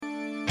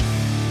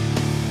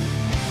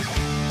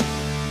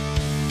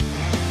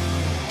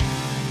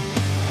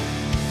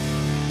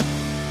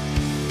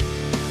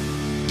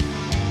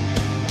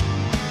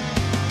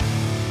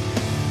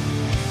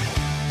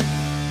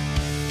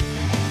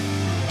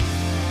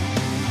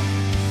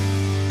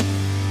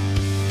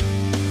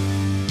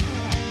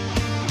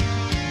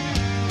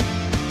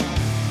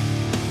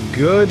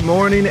Good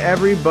morning,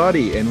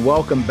 everybody, and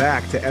welcome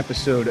back to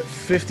episode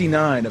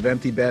 59 of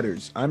Empty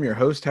Betters. I'm your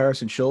host,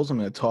 Harrison Schulz. I'm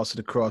going to toss it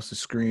across the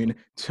screen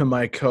to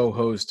my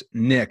co-host,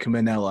 Nick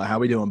Manella. How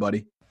we doing,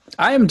 buddy?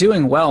 I am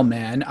doing well,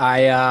 man.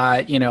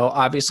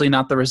 Obviously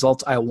not the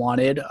results I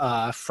wanted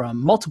from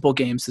multiple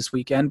games this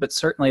weekend, but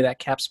certainly that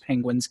Caps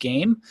Penguins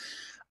game.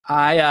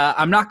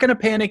 I'm not going to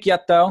panic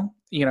yet, though.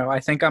 I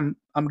think I'm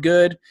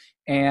good,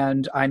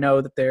 and I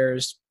know that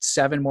there's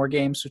 7 more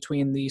games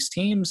between these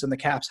teams, and the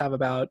Caps have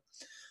about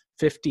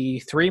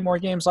 53 more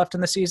games left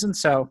in the season.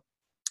 So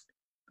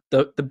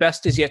the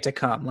best is yet to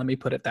come. Let me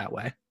put it that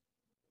way.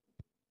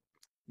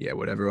 Yeah,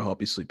 whatever will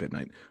help you sleep at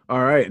night.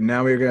 All right,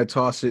 now we're going to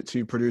toss it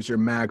to producer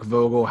Mac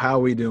Vogel. How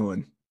we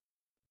doing?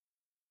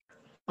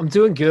 I'm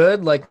doing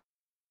good. Like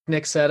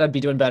Nick said, I'd be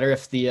doing better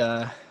if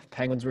the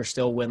Penguins were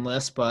still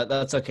winless, but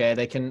that's okay.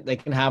 They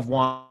can have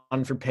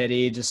one for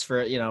pity, just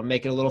for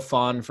make it a little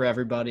fun for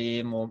everybody,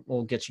 and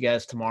we'll get you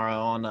guys tomorrow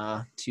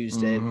on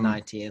Tuesday the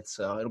 19th.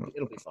 So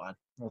it'll be fun.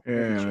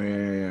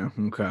 Yeah.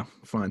 Okay,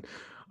 fine.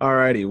 All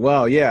righty.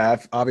 Well, yeah.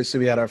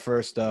 Obviously, we had our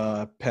first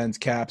Pens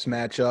Caps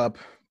matchup.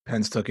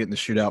 Pens took it in the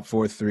shootout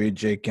 4-3.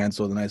 Jake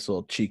Gensel with a nice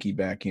little cheeky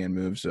backhand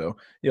move. So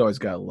you always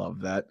gotta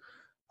love that.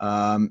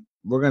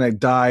 We're gonna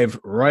dive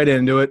right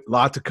into it.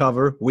 Lot to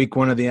cover. Week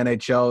 1 of the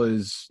NHL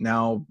is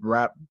now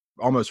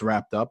almost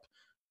wrapped up.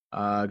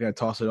 Gonna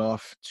toss it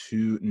off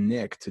to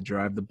Nick to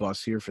drive the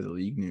bus here for the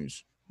league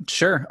news.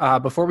 Sure.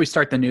 Before we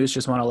start the news,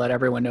 just want to let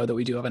everyone know that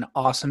we do have an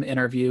awesome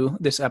interview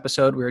this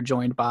episode. We are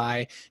joined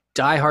by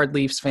diehard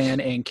Leafs fan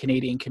and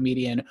Canadian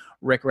comedian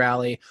Rick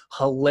Rowley.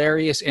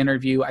 Hilarious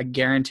interview. I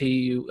guarantee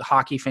you,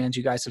 hockey fans,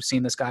 you guys have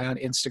seen this guy on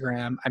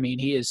Instagram. I mean,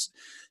 he is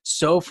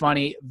so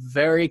funny,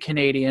 very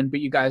Canadian, but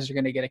you guys are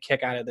going to get a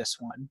kick out of this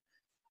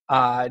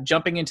one.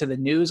 Jumping into the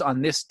news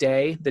on this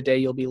day, the day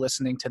you'll be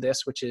listening to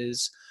this, which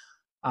is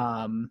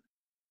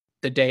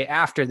the day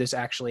after this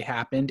actually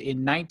happened. In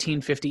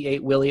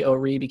 1958, Willie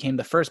O'Ree became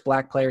the first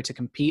black player to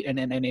compete in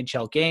an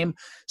NHL game.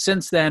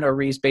 Since then,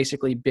 O'Ree's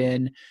basically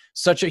been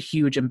such a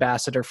huge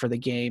ambassador for the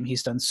game.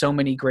 He's done so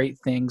many great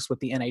things with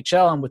the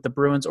NHL and with the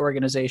Bruins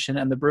organization,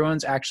 and the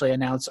Bruins actually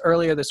announced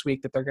earlier this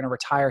week that they're going to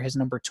retire his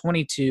number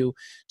 22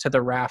 to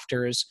the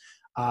rafters.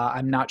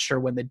 I'm not sure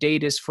when the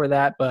date is for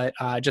that, but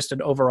just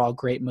an overall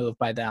great move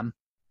by them.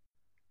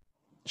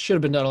 Should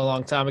have been done a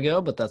long time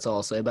ago, but that's all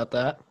I'll say about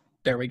that.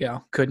 There we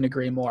go. Couldn't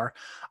agree more.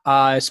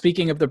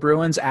 Speaking of the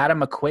Bruins,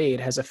 Adam McQuaid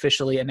has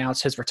officially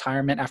announced his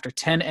retirement after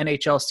 10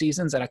 NHL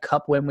seasons and a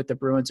cup win with the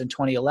Bruins in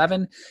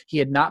 2011. He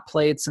had not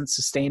played since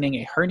sustaining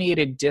a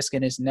herniated disc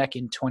in his neck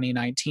in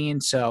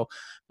 2019. So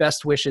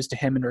best wishes to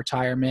him in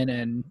retirement,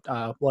 and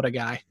what a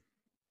guy.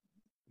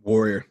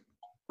 Warrior.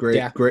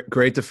 Great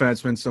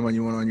defenseman, someone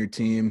you want on your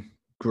team.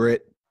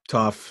 Grit,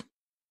 tough.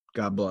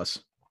 God bless.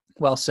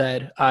 Well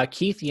said.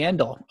 Keith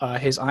Yandel,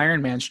 his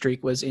Ironman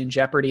streak was in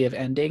jeopardy of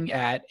ending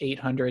at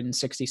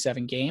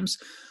 867 games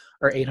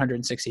or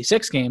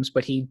 866 games,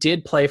 but he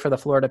did play for the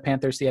Florida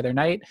Panthers the other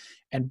night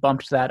and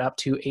bumped that up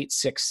to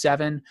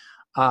 867.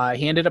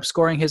 He ended up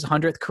scoring his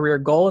 100th career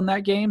goal in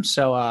that game,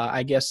 so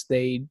I guess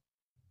they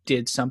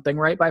did something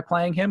right by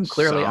playing him.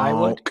 Clearly, I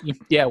would.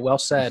 Yeah, well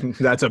said.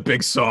 That's a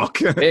big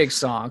sonk. Big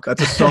sonk.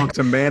 That's a sonk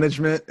to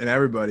management and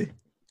everybody.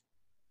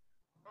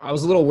 I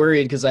was a little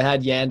worried because I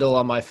had Yandel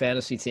on my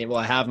fantasy team. Well,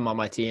 I have him on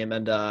my team,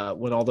 and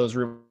when all those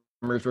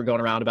rumors were going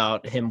around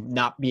about him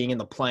not being in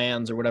the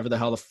plans or whatever the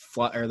hell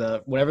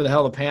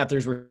the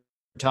Panthers were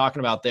talking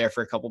about there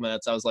for a couple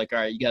minutes, I was like, all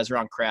right, you guys are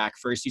on crack.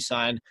 First you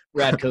sign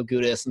Radko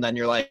Gudas, and then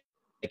you're like,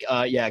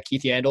 yeah,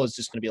 Keith Yandel is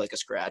just going to be like a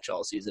scratch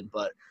all season.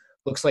 But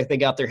looks like they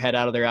got their head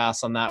out of their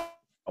ass on that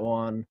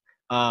one.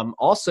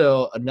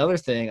 Also, another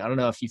thing, I don't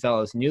know if you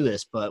fellas knew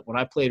this, but when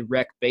I played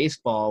rec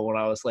baseball when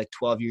I was like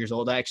 12 years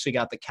old, I actually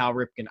got the Cal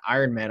Ripken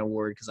Ironman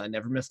Award because I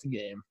never missed a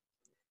game.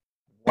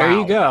 Wow. There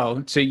you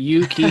go. So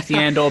you, Keith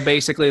Yandel,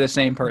 basically the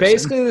same person.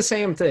 Basically the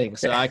same thing.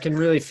 So I can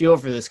really feel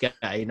for this guy.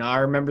 I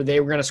remember they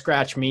were going to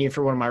scratch me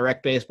for one of my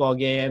rec baseball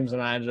games,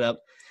 and I ended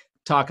up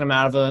talking him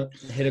out of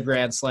it, hit a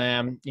grand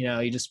slam.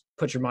 You just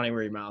put your money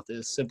where your mouth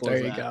is. Simple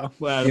as that. There you go.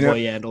 Well,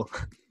 Yandel.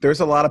 There's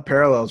a lot of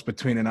parallels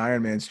between an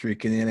Ironman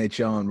streak in the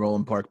NHL and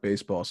Roland Park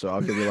baseball, so I'll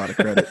give you a lot of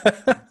credit.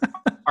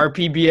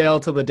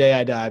 RPBL till the day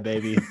I die,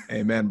 baby.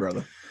 Amen,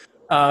 brother.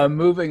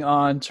 Moving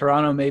on,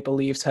 Toronto Maple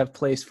Leafs have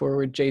placed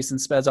forward Jason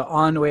Spezza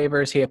on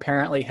waivers. He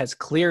apparently has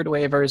cleared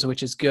waivers,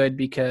 which is good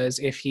because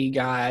if he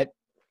got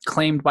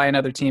claimed by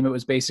another team, it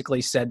was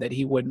basically said that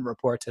he wouldn't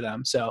report to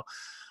them. So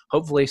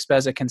hopefully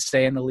Spezza can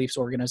stay in the Leafs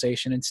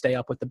organization and stay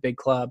up with the big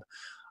club.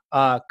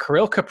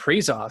 Kirill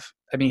Kaprizov,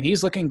 I mean,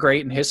 he's looking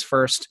great in his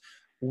first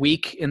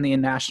week in the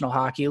National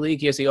Hockey League.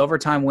 He has the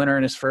overtime winner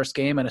in his first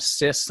game and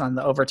assists on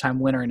the overtime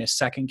winner in his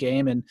second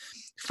game, and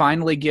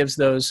finally gives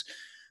those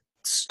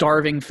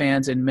starving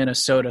fans in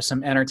Minnesota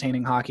some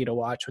entertaining hockey to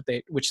watch,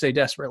 which they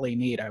desperately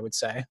need, I would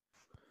say.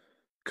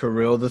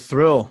 Kirill the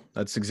Thrill.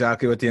 That's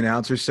exactly what the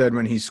announcer said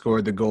when he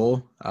scored the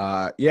goal.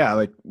 Yeah,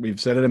 like we've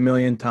said it a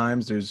million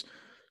times, there's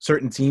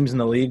certain teams in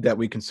the league that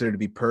we consider to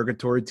be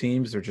purgatory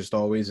teams. They're just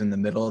always in the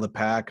middle of the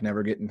pack,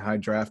 never getting high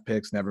draft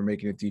picks, never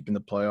making it deep in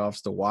the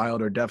playoffs. The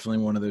Wild are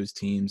definitely one of those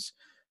teams.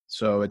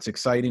 So it's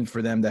exciting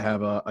for them to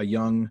have a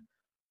young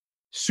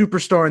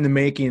superstar in the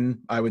making,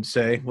 I would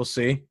say. We'll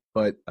see.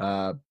 But,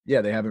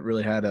 yeah, they haven't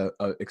really had a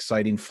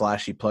exciting,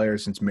 flashy player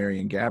since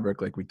Marian Gaborik,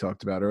 like we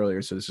talked about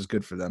earlier. So this is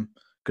good for them.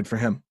 Good for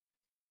him.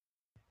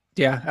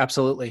 Yeah,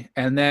 absolutely.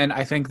 And then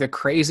I think the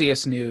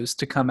craziest news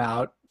to come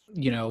out,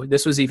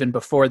 this was even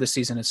before the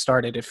season had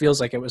started. It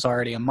feels like it was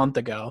already a month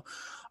ago.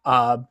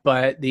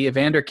 But the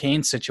Evander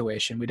Kane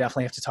situation, we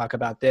definitely have to talk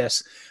about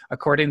this.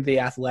 According to The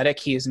Athletic,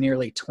 he is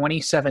nearly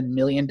 $27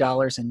 million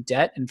in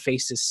debt and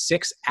faces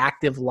 6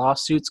 active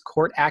lawsuits,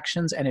 court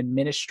actions, and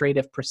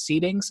administrative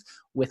proceedings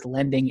with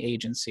lending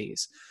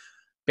agencies.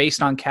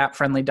 Based on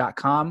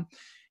capfriendly.com,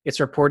 it's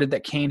reported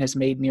that Kane has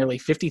made nearly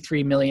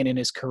 $53 million in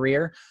his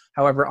career.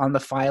 However, on the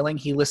filing,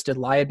 he listed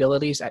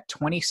liabilities at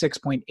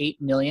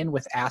 $26.8 million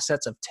with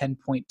assets of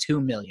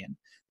 $10.2 million.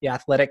 The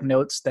Athletic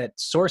notes that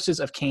sources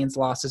of Kane's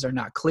losses are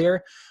not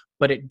clear,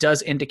 but it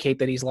does indicate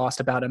that he's lost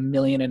about $1.5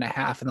 million in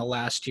the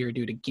last year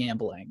due to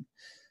gambling.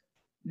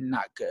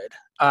 Not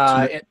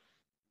good.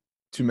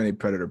 Too many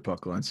Predator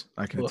puck lines.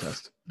 I can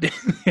attest.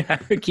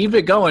 Keep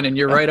it going, and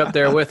you're right up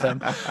there with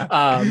him.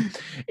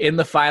 In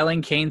the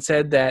filing, Kane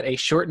said that a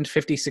shortened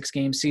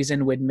 56-game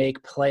season would make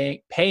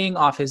paying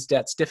off his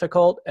debts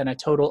difficult, and a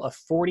total of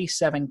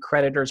 47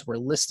 creditors were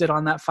listed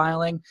on that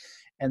filing.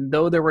 And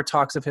though there were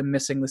talks of him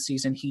missing the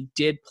season, he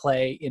did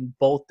play in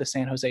both the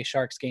San Jose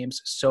Sharks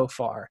games so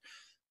far.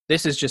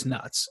 This is just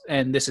nuts,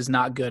 and this is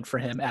not good for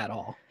him at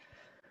all.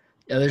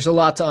 Yeah, there's a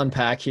lot to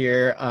unpack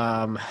here.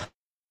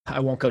 I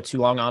won't go too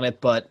long on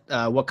it, but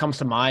what comes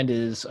to mind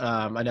is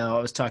I know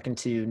I was talking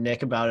to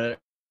Nick about it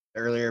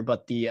earlier,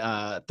 but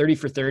the 30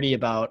 for 30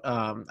 about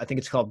I think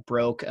it's called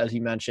Broke, as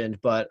you mentioned,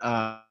 but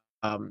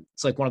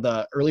it's like one of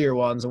the earlier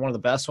ones and one of the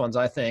best ones,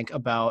 I think,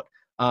 about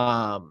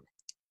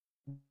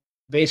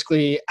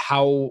basically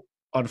how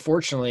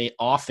unfortunately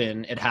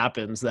often it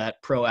happens that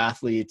pro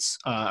athletes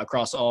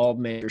across all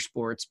major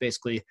sports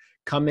basically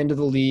come into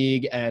the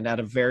league and at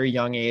a very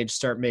young age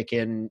start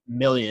making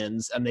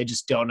millions, and they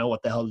just don't know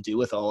what the hell to do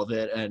with all of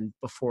it. And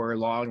before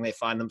long, they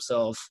find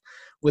themselves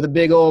with a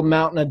big old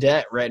mountain of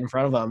debt right in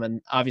front of them.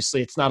 And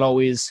obviously it's not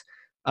always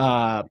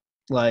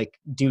like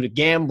due to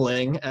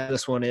gambling, as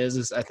this one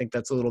is I think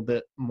that's a little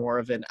bit more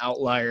of an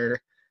outlier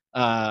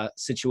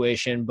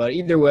situation. But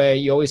either way,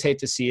 you always hate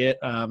to see it.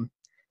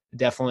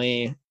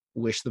 Definitely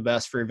wish the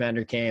best for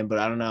Evander Kane, but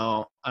I don't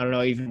know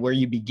even where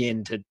you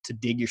begin to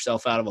dig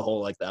yourself out of a hole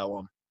like that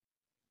one.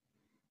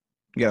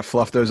 You got to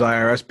fluff those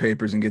IRS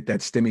papers and get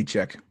that stimmy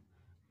check.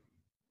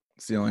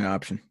 It's the only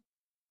option.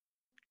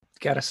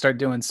 Got to start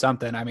doing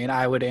something. I mean,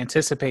 I would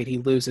anticipate he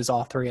loses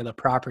all 3 of the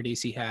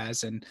properties he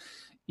has, and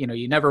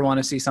you never want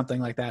to see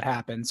something like that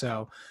happen.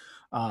 So,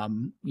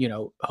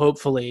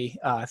 hopefully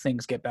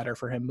things get better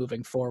for him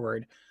moving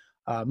forward.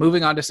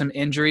 Moving on to some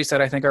injuries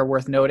that I think are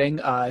worth noting.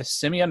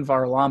 Semyon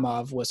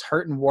Varlamov was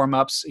hurt in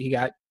warmups. He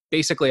got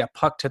basically a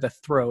puck to the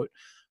throat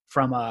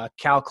from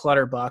Cal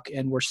Clutterbuck,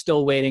 and we're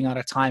still waiting on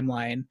a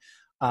timeline.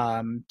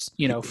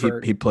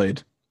 He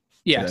played.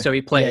 Yeah, today. so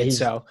he played.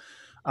 So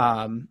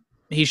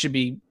he should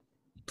be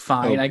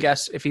fine, I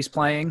guess, if he's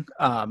playing.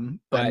 But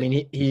I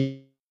mean,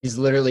 he's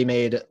literally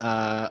made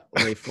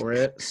wait for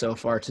it. So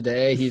far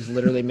today, he's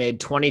literally made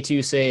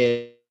 22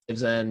 saves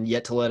and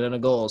yet to let in a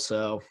goal.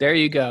 So there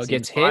you go.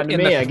 Gets hit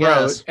in the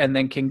throat and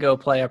then can go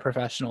play a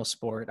professional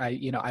sport.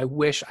 I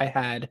wish I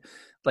had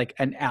like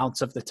an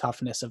ounce of the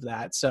toughness of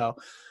that. So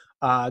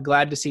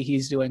glad to see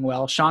he's doing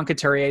well. Sean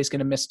Couturier is going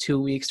to miss 2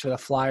 weeks for the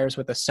Flyers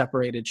with a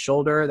separated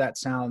shoulder. That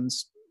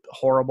sounds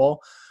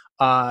horrible.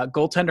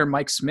 Goaltender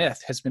Mike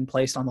Smith has been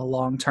placed on the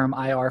long-term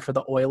IR for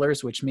the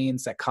Oilers, which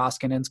means that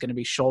Koskinen's going to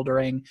be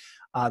shouldering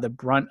the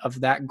brunt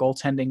of that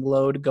goaltending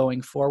load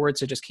going forward.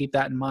 So just keep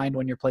that in mind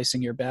when you're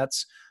placing your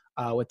bets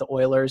with the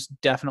Oilers.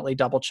 Definitely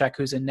double check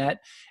who's in net.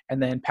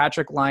 And then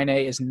Patrick Laine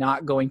is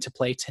not going to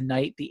play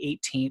tonight, the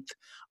 18th,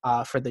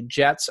 for the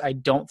Jets. I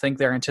don't think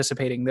they're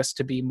anticipating this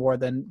to be more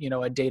than,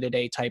 a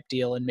day-to-day type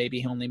deal, and maybe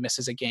he only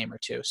misses a game or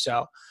two.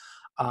 So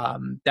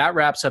that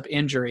wraps up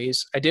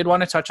injuries. I did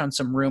want to touch on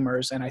some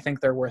rumors, and I think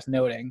they're worth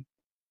noting.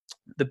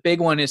 The big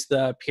one is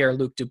the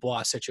Pierre-Luc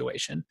Dubois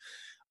situation.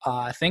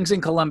 Things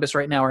in Columbus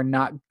right now are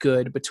not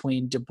good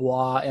between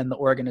Dubois and the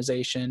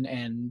organization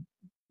and,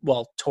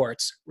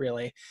 Torts,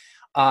 really.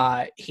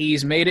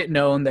 He's made it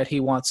known that he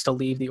wants to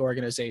leave the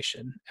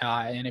organization.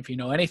 And if you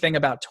know anything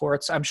about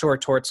Torts, I'm sure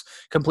Torts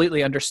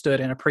completely understood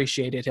and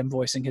appreciated him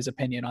voicing his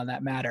opinion on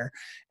that matter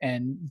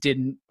and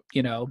didn't,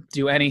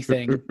 do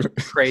anything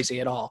crazy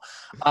at all.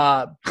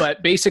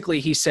 But basically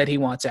he said he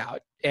wants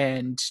out,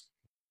 and,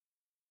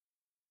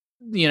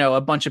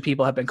 a bunch of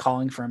people have been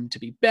calling for him to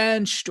be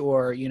benched,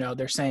 or,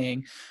 they're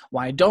saying,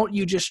 why don't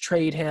you just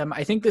trade him?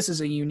 I think this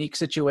is a unique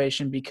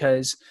situation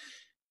because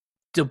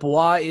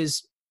Dubois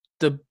is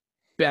the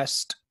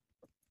best.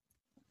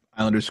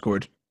 Islanders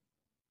scored.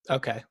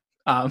 Okay.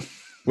 Um,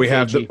 We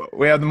have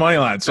the money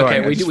line. Sorry,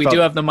 okay, we do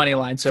have the money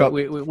line, so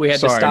we had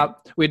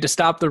to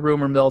stop the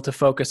rumor mill to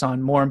focus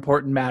on more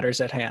important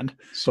matters at hand.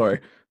 Sorry.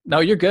 No,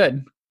 you're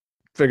good.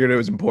 Figured it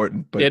was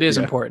important, but it is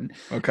important.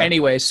 Okay.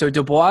 Anyway, so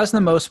Dubois is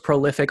the most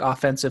prolific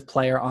offensive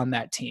player on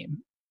that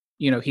team.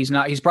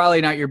 He's probably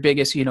not your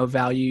biggest,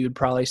 value. You'd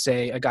probably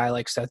say a guy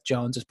like Seth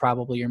Jones is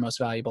probably your most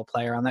valuable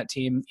player on that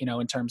team,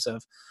 in terms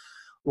of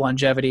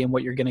longevity and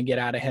what you're going to get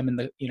out of him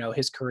in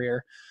his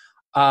career.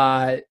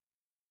 But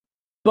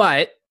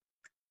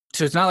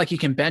so it's not like you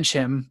can bench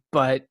him,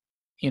 but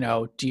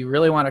do you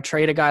really want to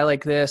trade a guy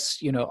like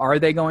this? Are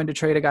they going to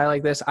trade a guy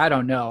like this? I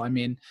don't know. I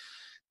mean,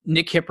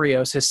 Nick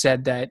Kyprios has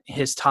said that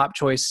his top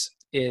choice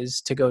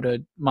is to go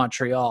to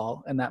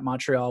Montreal, and that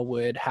Montreal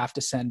would have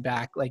to send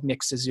back like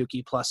Nick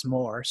Suzuki plus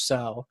more.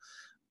 So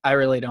I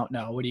really don't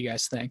know. What do you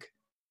guys think?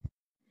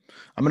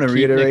 I'm going to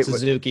reiterate Nick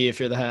Suzuki if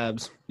you're the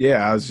Habs.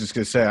 Yeah, I was just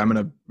going to say, I'm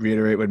going to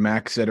reiterate what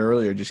Max said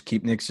earlier. Just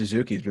keep Nick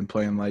Suzuki. He's been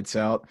playing lights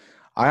out.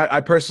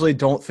 I personally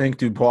don't think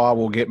Dubois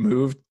will get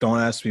moved. Don't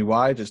ask me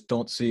why. Just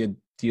don't see a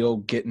deal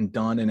getting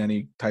done in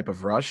any type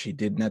of rush. He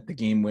did net the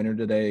game winner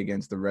today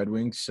against the Red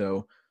Wings.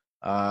 So,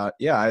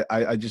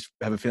 I just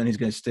have a feeling he's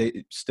going to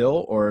stay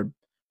still or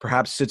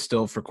perhaps sit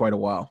still for quite a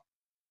while.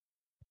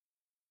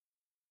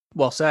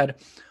 Well said.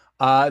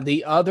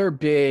 The other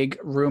big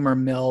rumor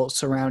mill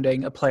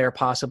surrounding a player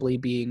possibly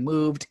being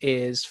moved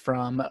is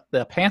from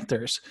the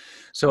Panthers.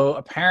 So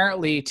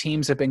apparently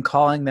teams have been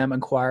calling them,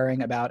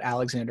 inquiring about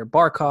Alexander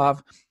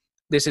Barkov.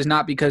 This is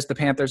not because the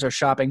Panthers are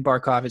shopping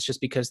Barkov. It's just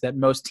because that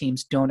most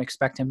teams don't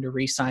expect him to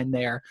re-sign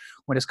there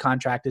when his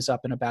contract is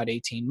up in about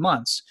 18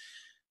 months.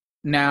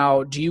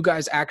 Now, do you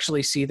guys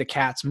actually see the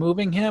Cats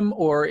moving him,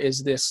 or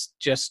is this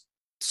just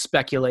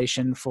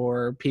speculation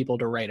for people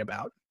to write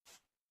about?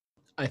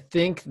 I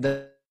think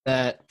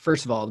that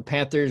first of all, the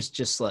Panthers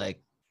just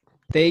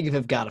they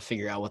have got to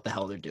figure out what the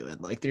hell they're doing.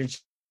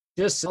 There's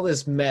just all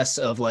this mess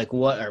of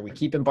what are we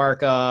keeping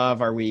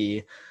Barkov? Are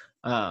we,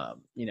 are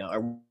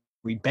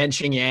we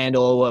benching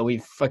Yandel? Are we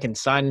fucking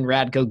signing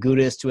Radko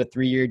Gudas to a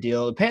 3-year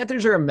deal? The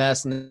Panthers are a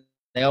mess, and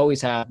they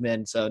always have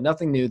been. So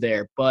nothing new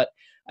there. But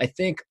I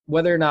think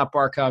whether or not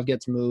Barkov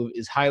gets moved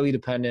is highly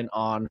dependent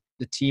on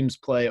the team's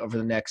play over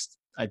the next,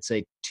 I'd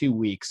say, 2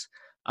 weeks.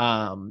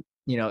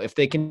 If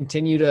they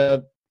continue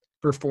to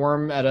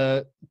perform at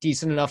a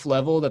decent enough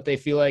level that they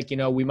feel like,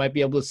 we might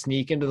be able to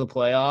sneak into the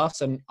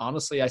playoffs. And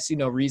honestly, I see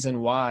no reason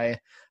why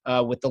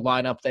with the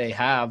lineup they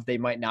have, they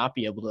might not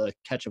be able to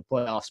catch a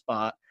playoff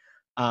spot.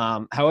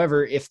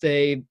 However, if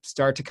they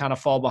start to kind of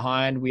fall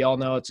behind, we all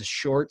know it's a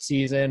short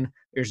season.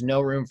 There's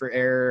no room for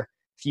error.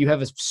 If you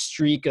have a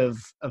streak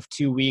of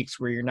 2 weeks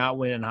where you're not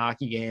winning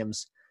hockey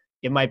games,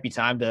 it might be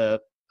time to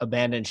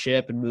abandon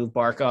ship and move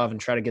Barkov and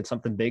try to get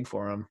something big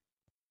for him.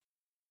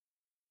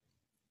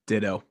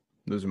 Ditto.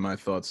 Those are my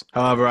thoughts.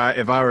 However,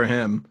 if I were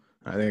him,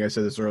 I think I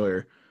said this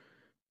earlier,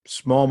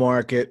 small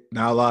market,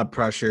 not a lot of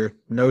pressure,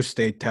 no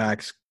state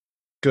tax,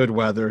 good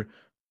weather.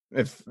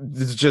 If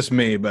it's just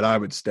me, but I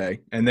would stay.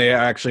 And they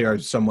actually are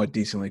somewhat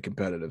decently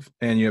competitive.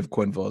 And you have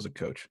Quenneville as a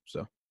coach.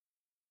 So,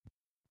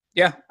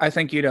 yeah, I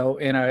think,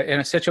 in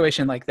a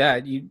situation like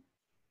that,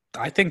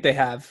 I think they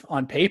have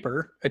on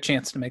paper a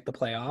chance to make the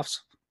playoffs.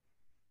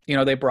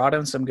 They brought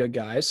in some good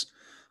guys.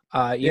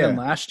 Even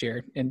last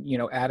year, and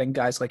adding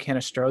guys like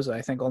Hinostroza,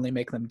 I think only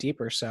make them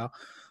deeper. So,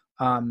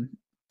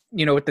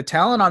 with the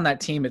talent on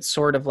that team, it's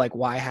sort of like,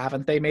 why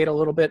haven't they made a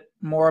little bit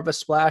more of a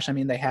splash? I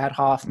mean, they had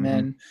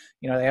Hoffman,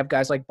 they have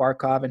guys like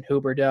Barkov and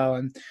Huberdeau,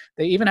 and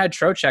they even had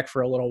Trocheck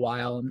for a little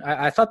while. And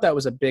I thought that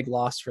was a big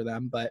loss for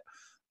them, but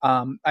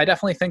I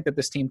definitely think that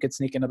this team could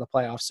sneak into the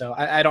playoffs. So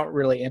I don't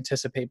really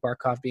anticipate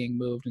Barkov being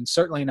moved, and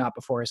certainly not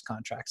before his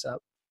contract's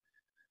up.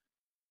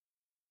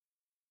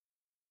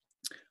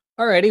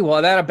 Alrighty,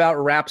 well, that about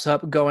wraps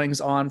up goings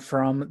on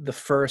from the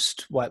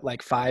first,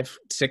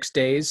 5-6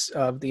 days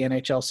of the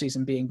NHL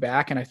season being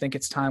back, and I think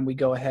it's time we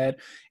go ahead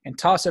and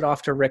toss it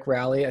off to Rick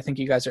Rowley. I think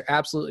you guys are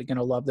absolutely going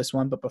to love this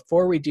one, but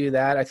before we do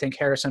that, I think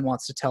Harrison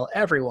wants to tell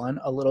everyone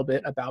a little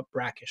bit about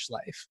Brackish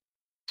Life.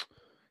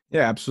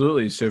 Yeah,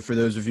 absolutely. So for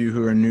those of you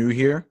who are new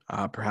here,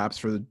 perhaps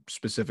for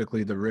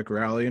specifically the Rick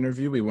Rowley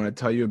interview, we want to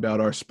tell you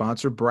about our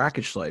sponsor,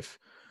 Brackish Life.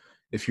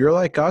 If you're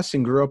like us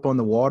and grew up on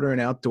the water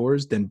and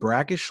outdoors, then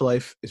Brackish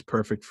Life is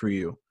perfect for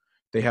you.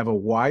 They have a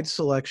wide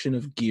selection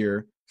of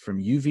gear from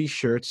UV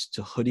shirts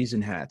to hoodies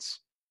and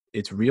hats.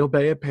 It's Real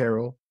Bay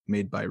apparel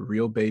made by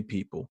Real Bay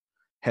people.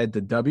 Head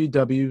to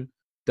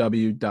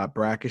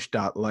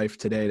www.brackish.life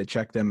today to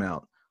check them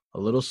out. A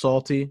little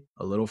salty,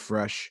 a little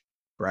fresh,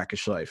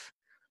 Brackish Life.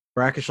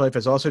 Brackish Life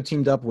has also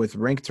teamed up with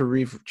Rink to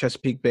Reef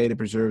Chesapeake Bay to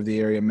preserve the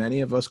area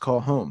many of us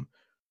call home.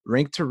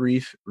 Rink to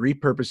Reef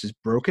repurposes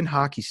broken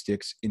hockey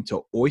sticks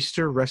into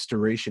oyster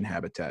restoration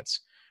habitats.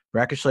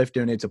 Brackish Life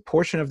donates a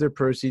portion of their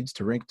proceeds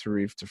to Rink to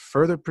Reef to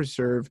further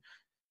preserve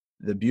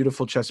the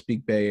beautiful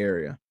Chesapeake Bay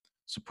area.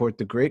 Support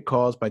the great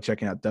cause by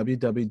checking out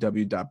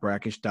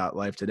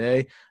www.brackish.life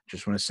today.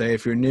 Just want to say,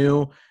 if you're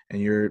new and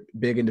you're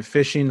big into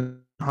fishing,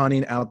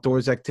 hunting,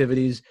 outdoors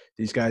activities,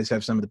 these guys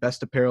have some of the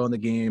best apparel in the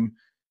game.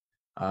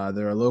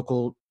 They're a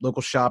local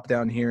shop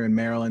down here in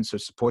Maryland, so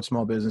support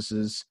small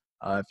businesses.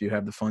 If you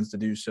have the funds to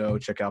do so,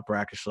 check out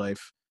Brackish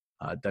Life,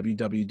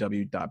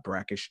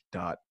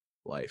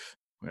 www.brackish.life.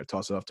 I'm going to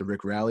toss it off to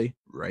Rick Rowley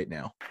right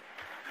now.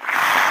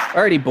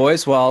 Alrighty,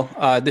 boys. Well,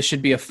 this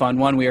should be a fun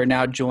one. We are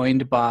now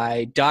joined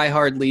by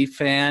diehard Leaf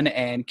fan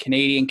and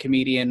Canadian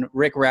comedian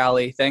Rick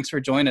Rowley. Thanks for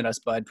joining us,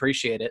 bud.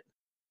 Appreciate it.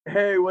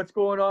 Hey, what's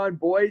going on,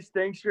 boys?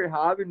 Thanks for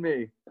having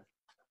me.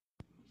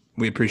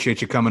 We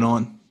appreciate you coming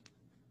on.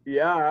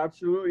 Yeah,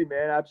 absolutely,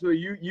 man.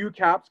 Absolutely. You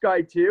Caps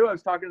guy too? I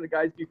was talking to the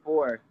guys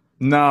before.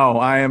 No,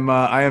 I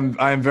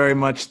am very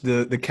much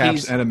the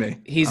Caps enemy.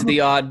 He's the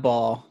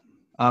oddball.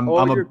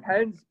 You're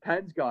Pens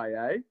guy,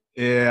 eh?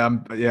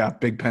 Yeah,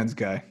 big Pens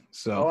guy.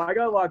 So I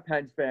got a lot of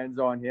Pens fans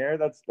on here.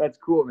 That's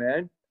cool,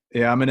 man.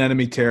 Yeah, I'm in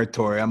enemy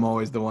territory. I'm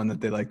always the one that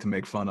they like to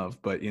make fun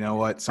of, but you know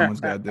what? Someone's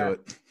got to do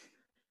it.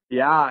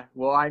 Yeah,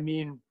 well, I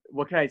mean,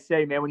 what can I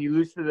say, man? When you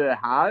lose to the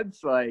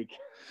Habs, like.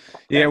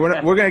 Yeah,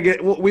 we're gonna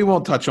get. We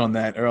won't touch on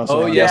that, or else.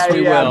 Oh yes,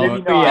 we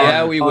will.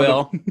 Yeah, we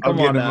will. I'm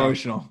getting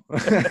emotional.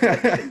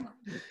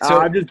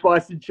 I'm just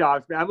busting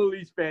chops, man. I'm a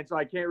Leafs fan, so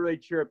I can't really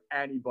chirp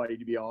anybody,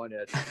 to be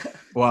honest.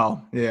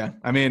 Well, yeah.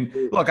 I mean,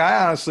 look,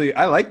 I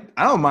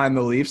don't mind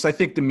the Leafs. I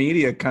think the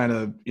media kind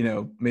of,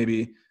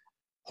 maybe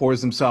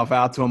whores himself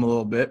out to them a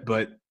little bit,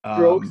 but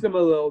strokes them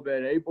a little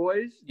bit, eh,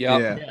 boys?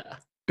 Yeah.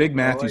 Big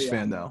Matthews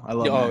fan, though. I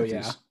love Matthews.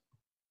 Yeah.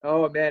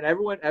 Oh man,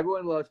 everyone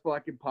loves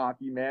fucking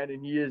Poppy, man,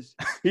 and he's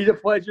a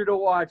pleasure to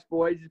watch,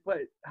 boys.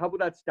 How about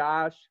that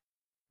stash?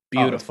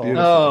 Beautiful.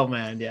 Oh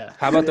man, yeah.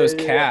 How about those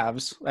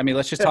calves? I mean,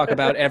 let's just talk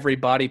about every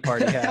body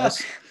part he has.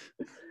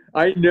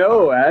 I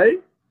know, eh?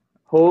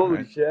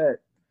 Holy shit.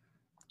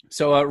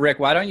 So, Rick,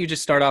 why don't you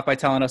just start off by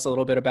telling us a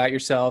little bit about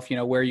yourself,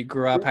 where you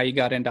grew up, how you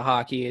got into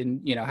hockey,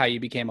 and, how you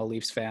became a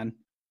Leafs fan?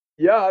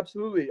 Yeah,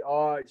 absolutely.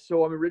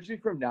 So I'm originally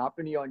from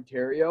Napanee,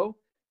 Ontario.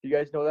 Do you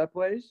guys know that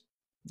place?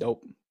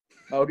 Nope.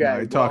 Okay. No,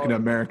 you're talking to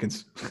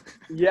Americans.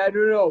 Yeah,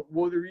 no.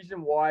 Well, the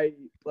reason why,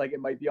 it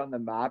might be on the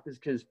map is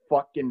because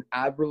fucking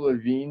Avril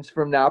Lavigne's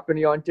from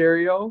Napanee,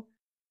 Ontario.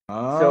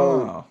 Oh.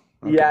 So,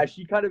 okay. yeah,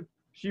 she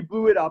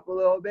blew it up a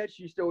little bit.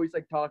 She used to always,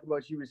 talk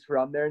about she was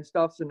from there and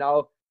stuff. So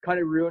now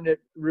kind of ruin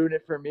it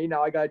for me.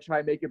 Now I got to try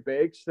and make it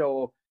big.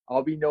 So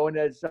I'll be known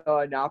as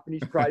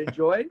Napanee's Pride and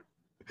Joy.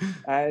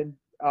 And,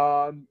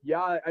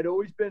 yeah, I'd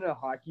always been a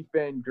hockey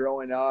fan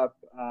growing up.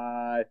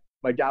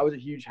 My dad was a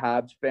huge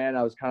Habs fan.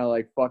 I was kind of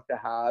like, fuck the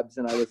Habs.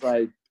 And I was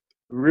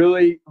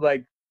really a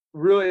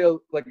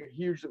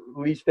huge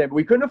Leafs fan. But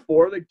we couldn't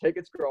afford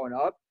tickets growing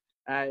up.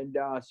 And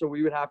so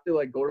we would have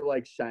to go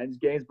to Sens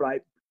games.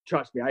 But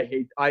trust me,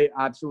 I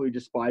absolutely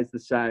despise the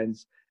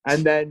Sens.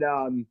 And then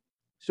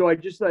so I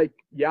just I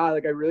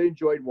really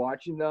enjoyed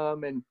watching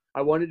them. And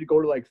I wanted to go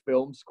to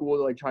film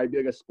school to try to be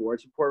a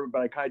sports reporter.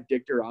 But I kind of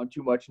dicked around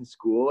too much in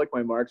school.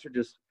 My marks were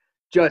just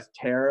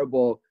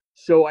terrible.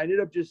 So I ended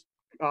up just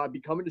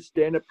becoming a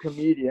stand-up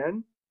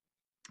comedian,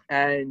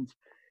 and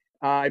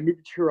I moved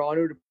to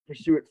Toronto to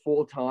pursue it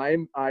full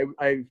time.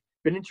 I've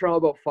been in Toronto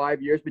about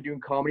 5 years, been doing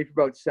comedy for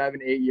about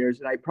 7-8 years,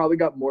 and I probably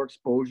got more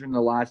exposure in the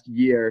last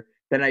year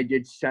than I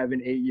did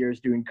 7-8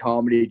 years doing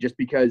comedy, just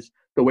because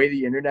the way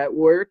the internet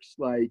works,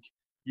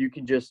 you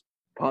can just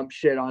pump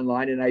shit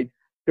online. And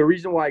the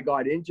reason why I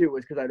got into it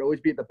was because I'd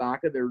always be at the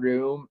back of the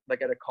room,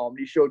 at a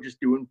comedy show, just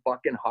doing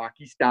fucking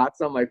hockey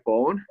stats on my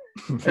phone.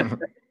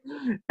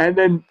 And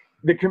then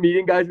the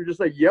comedian guys were just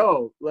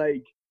yo,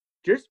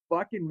 just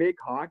fucking make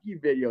hockey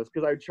videos.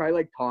 Cause I would try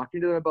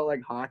talking to them about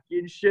hockey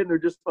and shit. And they're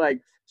just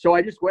so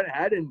I just went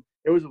ahead, and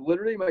it was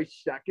literally my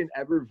second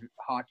ever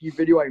hockey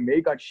video I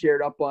made, got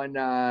shared up on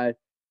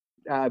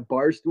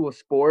Barstool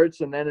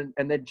Sports. And then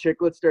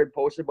Chiclet started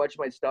posting a bunch of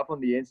my stuff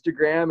on the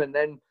Instagram. And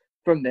then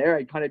from there,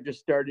 I kind of just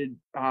started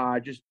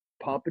just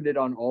pumping it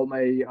on all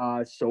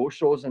my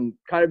socials, and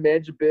kind of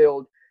managed to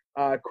build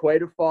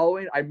quite a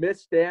following. I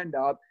miss stand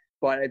up,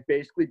 but I've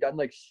basically done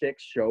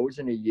 6 shows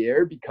in a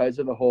year because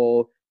of the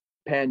whole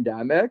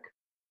pandemic.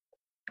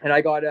 And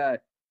I've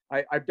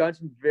done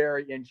some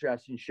very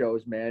interesting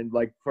shows, man,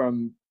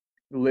 from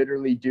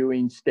literally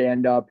doing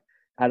stand up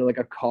at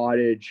a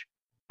cottage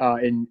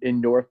in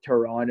North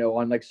Toronto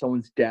on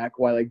someone's deck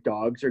while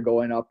dogs are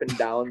going up and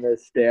down the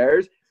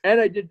stairs.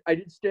 And I did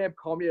stand up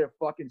comedy at a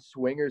fucking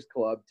swingers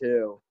club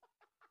too.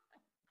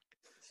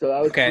 So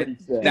that was pretty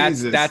sick.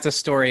 That's a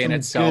story in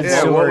itself.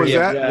 Yeah, what was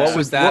that? Yeah. What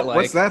was that like?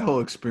 What's that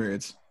whole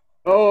experience?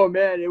 Oh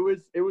man, it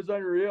was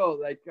unreal.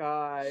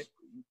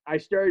 I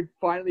started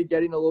finally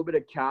getting a little bit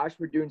of cash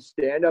for doing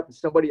stand up, and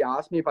somebody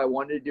asked me if I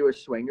wanted to do a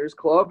swingers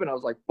club, and I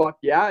was like, fuck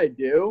yeah, I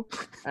do.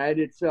 And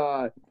it's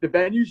the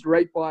venue's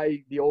right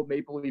by the old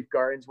Maple Leaf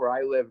Gardens where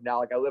I live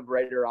now. I live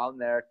right around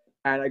there.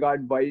 And I got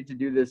invited to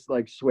do this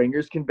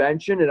swingers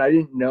convention, and I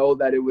didn't know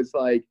that it was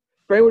for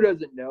anyone who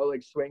doesn't know,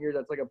 swingers,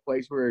 that's a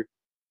place where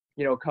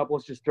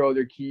couples just throw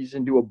their keys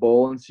into a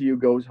bowl and see who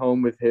goes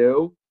home with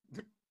who.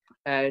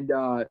 And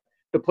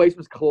the place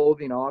was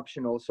clothing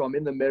optional, so I'm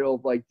in the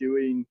middle of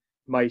doing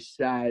my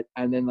set,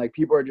 and then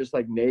people are just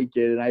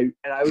naked, and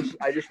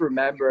I just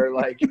remember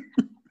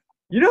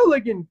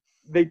in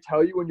they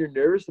tell you when you're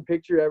nervous to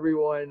picture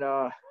everyone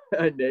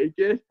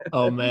naked.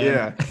 Oh man.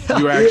 Yeah,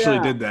 you actually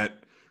Yeah. did that.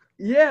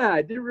 Yeah,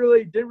 I didn't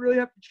really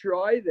have to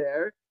try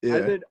there. Yeah.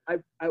 And then I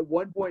at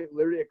one point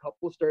literally a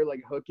couple started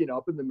like hooking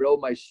up in the middle of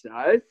my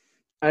set.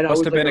 And I Must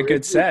was have like, been a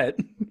good set.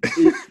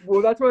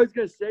 well, that's what I was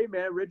gonna say,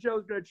 man. Rich, I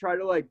was gonna try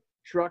to like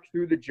truck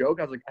through the joke.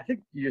 I was like, I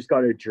think you just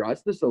gotta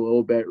address this a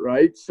little bit,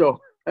 right? So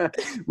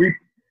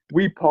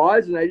we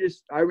paused, and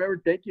I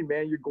remember thinking,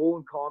 man, your goal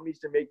in comedy is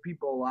to make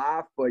people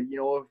laugh, but you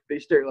know, if they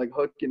start like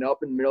hooking up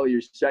in the middle of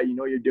your set, you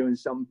know you're doing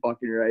something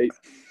fucking right.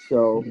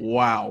 So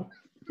Wow.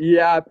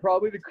 yeah,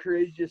 probably the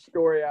craziest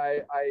story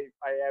I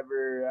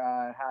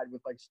ever had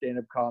with like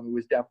stand-up comedy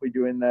was definitely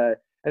doing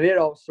and they had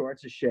all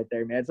sorts of shit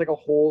there, man. It's like a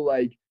whole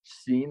like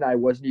scene I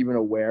wasn't even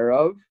aware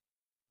of.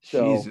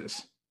 So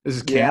Jesus. This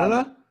is yeah.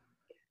 Canada?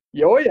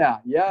 Oh yeah.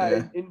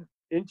 Yeah.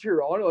 In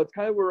Toronto, it's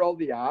kind of where all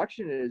the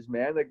action is,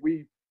 man. Like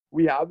we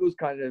have those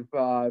kind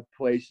of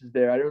places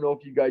there. I don't know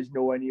if you guys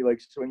know any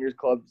like swingers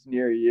clubs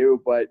near you,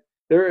 but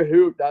they're a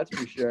hoot, that's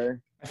for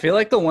sure. I feel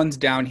like the ones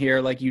down here,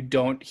 like you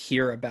don't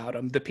hear about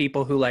them. The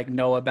people who like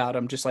know about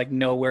them just like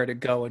know where to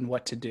go and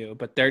what to do,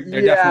 but they're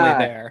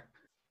definitely there.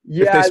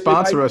 Yeah, If they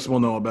sponsor us, we'll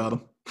know about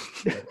them.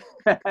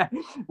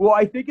 well,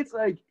 I think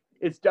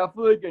it's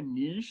definitely like a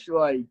niche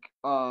like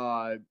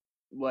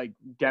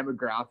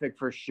demographic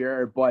for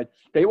sure, but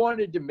they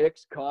wanted to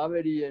mix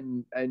comedy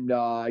and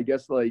I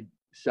guess like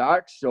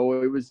sex,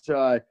 so it was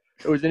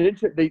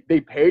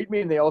they paid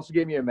me, and they also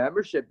gave me a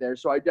membership there,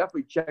 so I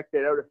definitely checked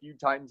it out a few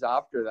times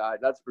after that,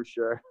 that's for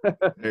sure.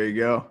 There you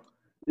go.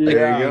 Yeah.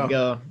 There you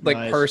go. Like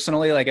Nice.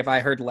 personally, like if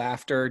I heard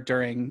laughter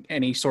during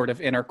any sort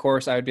of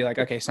intercourse, I would be like,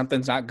 okay,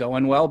 something's not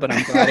going well, but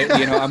I'm glad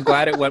I'm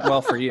glad it went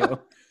well for you.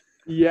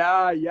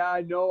 Yeah,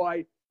 no,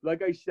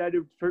 like I said,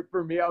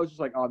 for me, I was just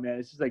like, oh man,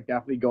 this is like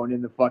definitely going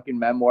in the fucking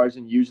memoirs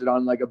and use it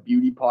on like a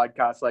beauty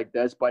podcast like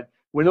this. But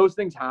when those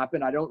things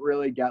happen, I don't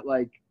really get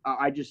like,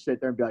 I just sit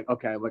there and be like,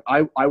 okay, like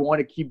I want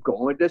to keep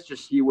going with this,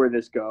 just see where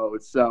this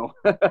goes. So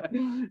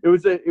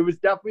it was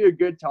definitely a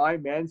good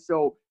time, man.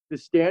 So the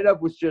stand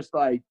up was just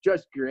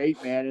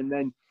great, man. And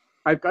then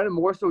I've kind of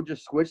more so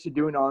just switched to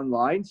doing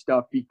online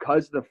stuff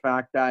because of the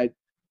fact that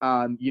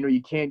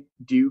you can't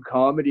do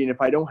comedy, and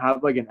if I don't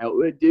have like an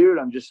outlet, dude,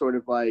 I'm just sort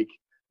of like,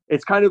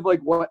 it's kind of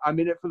like what I'm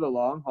in it for the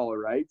long haul,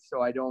 right?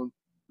 So I don't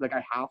like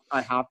I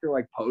have to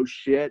like post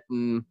shit,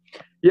 and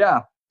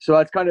yeah. So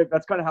that's kind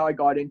of how I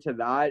got into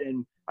that,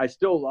 and I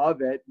still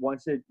love it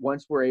once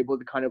we're able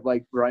to kind of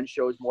like run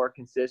shows more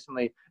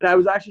consistently. And I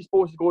was actually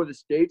supposed to go to the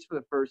States for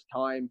the first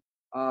time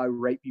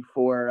right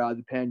before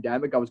the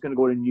pandemic. I was going to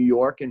go to New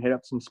York and hit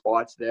up some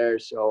spots there.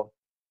 So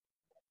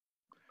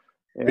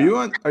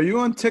yeah. Are you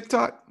on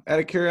TikTok, out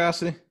of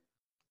curiosity?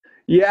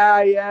 Yeah,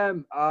 I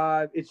am.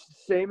 It's the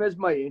same as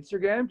my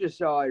Instagram,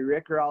 just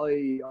Rick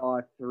Rowley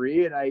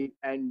 3,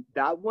 and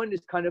that one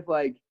is kind of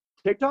like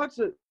TikTok's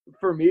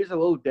for me is a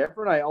little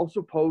different. I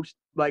also post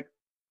like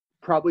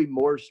probably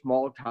more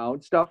small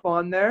town stuff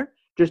on there,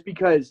 just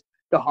because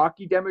the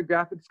hockey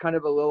demographic's kind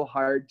of a little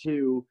hard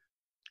to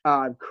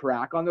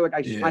crack on there.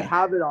 Like I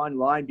have it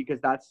online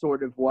because that's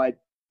sort of what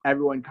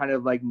everyone kind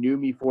of like knew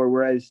me for,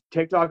 whereas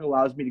TikTok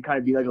allows me to kind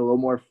of be like a little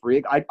more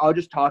freak. I'll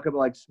just talk about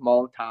like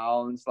small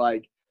towns,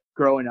 like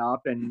growing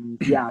up, and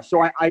yeah,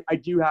 so I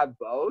do have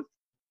both,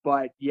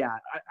 but yeah,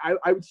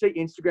 I would say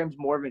Instagram's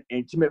more of an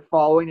intimate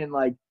following, and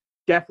like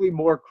definitely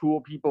more cool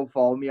people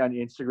follow me on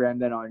Instagram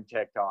than on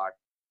TikTok.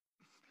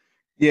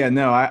 Yeah,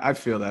 no, I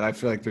feel that. I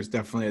feel like there's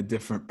definitely a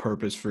different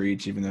purpose for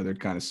each, even though they're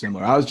kind of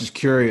similar. I was just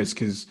curious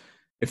because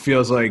it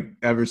feels like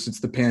ever since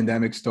the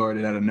pandemic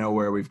started, out of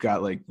nowhere, we've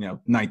got like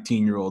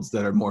 19-year-olds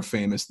that are more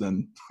famous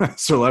than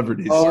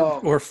celebrities,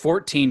 or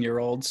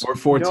 14-year-olds, or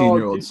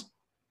 14-year-olds.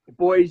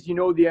 Boys,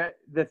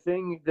 the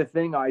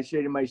thing I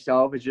say to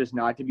myself is just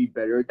not to be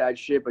bitter at that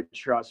shit, but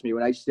trust me,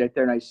 when I sit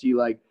there and I see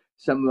like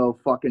some little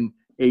fucking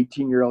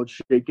 18-year-old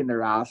shaking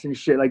their ass and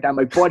shit like that, I'm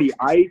like, buddy,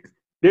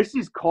 this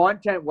is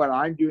content what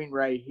I'm doing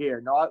right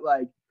here. Not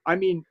like, I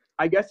mean,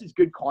 I guess it's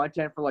good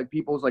content for like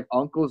people's like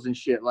uncles and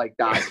shit like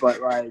that,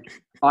 but like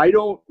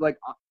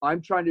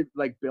I'm trying to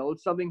like build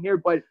something here,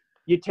 but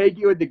you take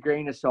it with a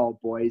grain of salt,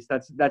 boys.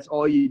 That's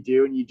all you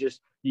do, and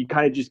you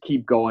kind of just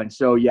keep going.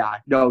 So yeah,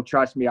 no,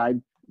 trust me, I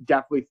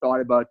definitely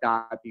thought about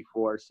that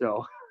before.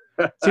 So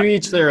to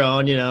each their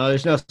own,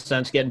 there's no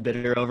sense getting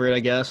bitter over it, I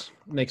guess.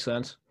 Makes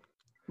sense.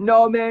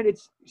 No, man,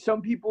 it's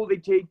some people, they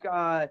take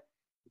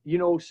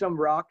some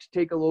rocks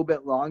take a little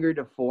bit longer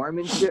to form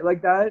and shit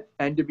like that.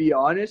 And to be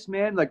honest,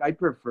 man, like I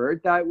prefer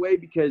it that way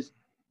because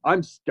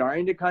I'm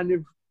starting to kind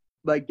of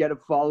like get a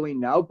following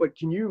now. But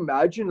can you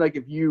imagine like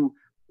if you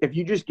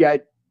just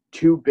get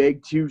too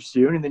big too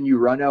soon and then you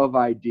run out of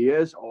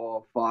ideas?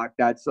 Oh fuck,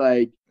 that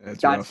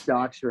rough.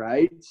 sucks,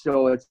 right?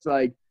 So it's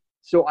like,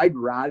 so I'd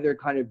rather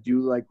kind of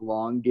do like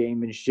long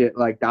game and shit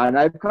like that. And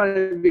I've kind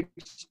of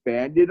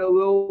expanded a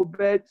little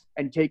bit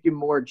and taken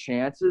more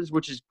chances,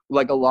 which is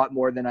like a lot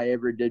more than I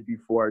ever did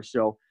before.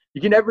 So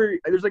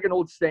there's like an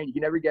old saying, you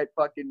can never get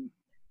fucking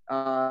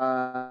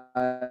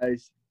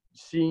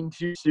seen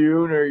too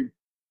soon, or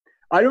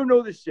I don't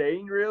know the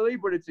saying really,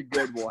 but it's a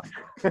good one.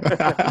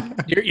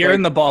 You're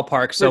in the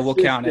ballpark, so we'll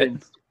count it.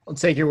 Persistence. I'll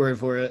take your word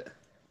for it.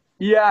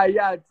 Yeah.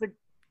 It's like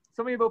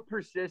something about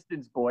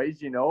persistence,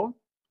 boys. You know.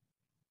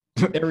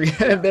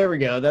 There we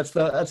go. That's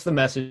the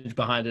message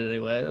behind it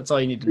anyway. That's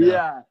all you need to know.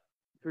 Yeah,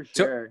 for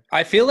sure. So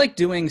I feel like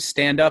doing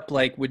stand-up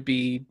like would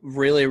be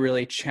really,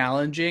 really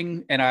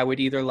challenging, and I would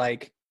either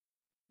like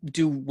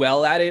do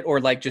well at it or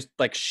like just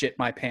like shit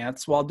my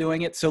pants while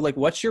doing it. So like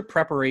what's your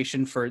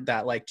preparation for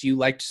that? Like do you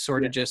like to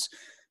sort of just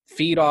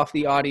feed off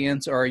the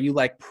audience, or are you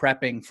like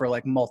prepping for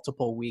like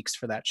multiple weeks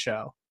for that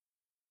show?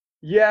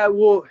 Yeah,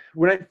 well,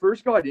 when I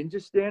first got into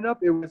stand-up,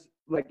 it was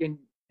like,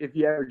 if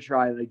you ever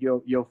try, like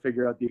you'll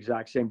figure out the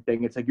exact same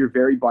thing. It's like you're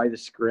very by the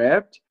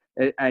script,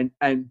 and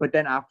but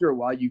then after a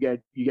while you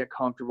get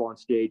comfortable on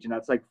stage, and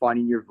that's like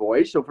finding your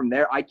voice. So from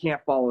there, I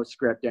can't follow a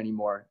script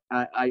anymore.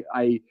 I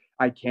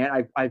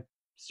can't. I've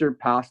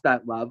surpassed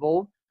that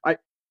level. I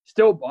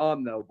still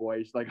bomb though,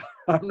 boys. Like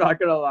I'm not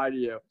gonna lie to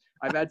you.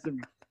 I've had some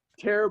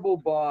terrible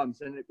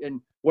bombs,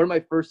 and one of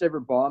my first ever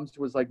bombs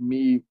was like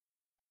me.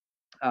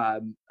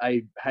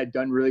 I had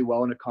done really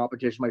well in a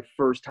competition. My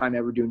first time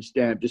ever doing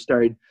stand-up. Just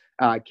started,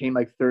 came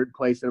like third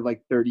place out of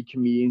like 30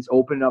 comedians.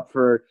 Opened up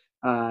for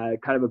kind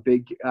of a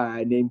big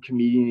name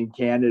comedian in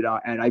Canada,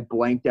 and I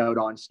blanked out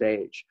on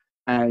stage.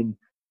 And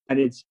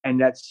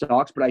that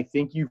sucks. But I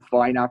think you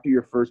find after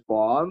your first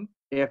bomb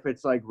if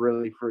it's like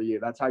really for you.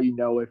 That's how you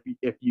know if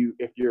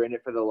you're in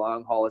it for the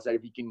long haul, is that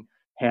if you can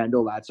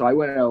handle that. So I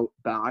went out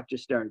back,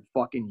 just started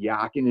fucking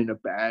yakking in a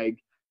bag.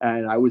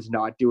 And I was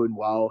not doing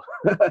well.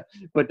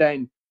 But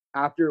then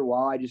after a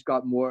while, I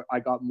got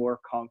more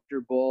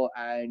comfortable.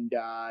 And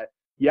I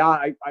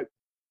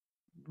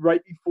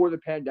right before the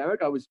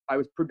pandemic, I was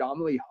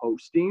predominantly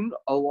hosting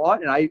a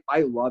lot, and I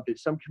loved it.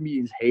 Some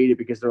comedians hate it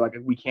because they're like,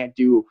 we can't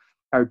do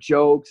our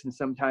jokes, and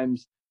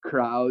sometimes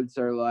crowds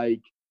are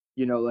like,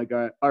 like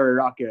a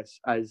ruckus,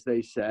 as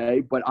they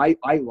say. But I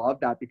love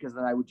that, because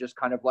then I would just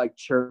kind of like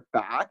chirp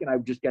back, and I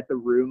would just get the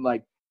room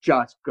like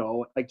just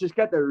go, like just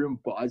get the room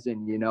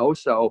buzzing,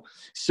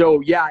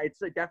 So yeah, it's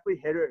like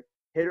definitely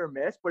hit or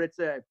miss, but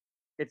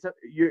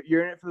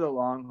you're in it for the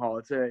long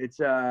haul. It's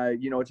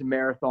a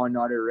marathon,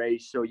 not a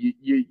race. So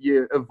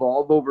you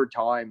evolve over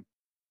time.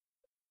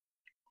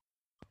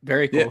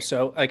 Very cool. Yeah.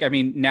 So like, I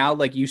mean, now,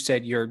 like you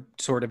said, you're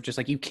sort of just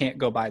like, you can't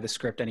go by the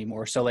script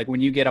anymore. So like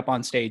when you get up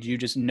on stage, you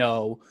just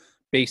know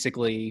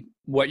basically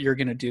what you're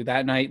going to do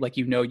that night. Like,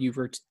 you've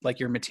like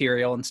your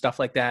material and stuff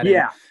like that.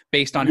 Yeah. And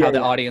based on how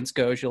the audience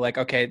goes, you're like,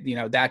 okay,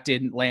 that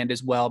didn't land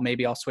as well.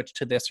 Maybe I'll switch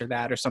to this or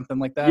that or something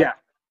like that. Yeah.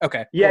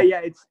 Okay. Yeah. Cool. Yeah.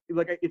 It's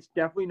like, it's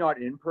definitely not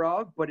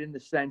improv, but in the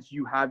sense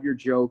you have your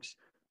jokes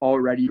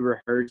already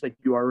rehearsed, like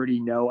you already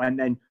know. And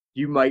then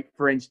you might,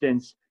 for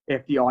instance,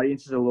 if the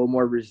audience is a little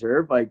more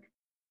reserved, like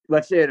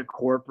let's say at a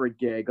corporate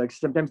gig, like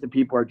sometimes the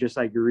people are just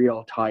like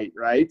real tight,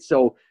 right?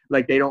 So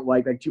like they don't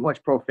like too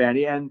much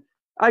profanity, and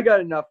I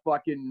got enough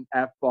fucking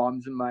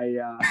F-bombs in my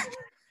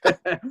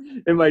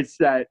in my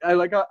set.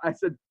 I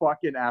said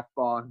fucking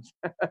F-bombs.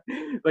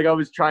 Like I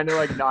was trying to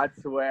like not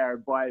swear,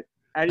 but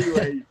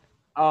anyway,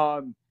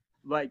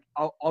 like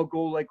I'll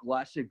go like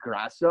less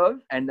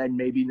aggressive, and then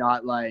maybe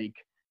not like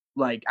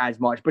as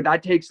much. But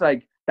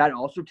that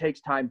also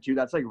takes time too.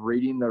 That's like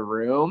reading the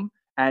room.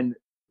 And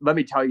let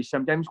me tell you,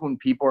 sometimes when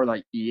people are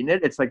like eating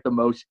it, it's like the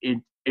most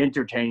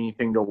entertaining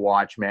thing to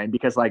watch, man,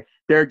 because like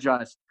they're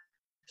just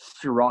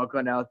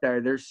struggling out there,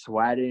 they're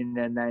sweating.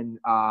 And then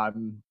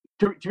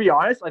to be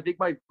honest, I think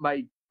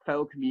my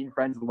fellow comedian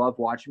friends love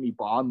watching me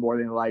bomb more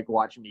than like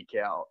watching me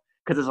kill,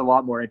 because it's a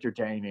lot more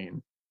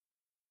entertaining.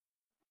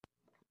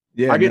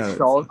 Yeah, I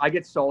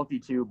get salty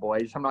too,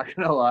 boys. I'm not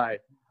gonna lie.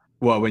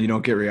 What, when you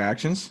don't get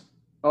reactions?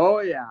 Oh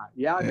yeah.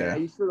 Man, I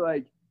used to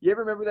like. You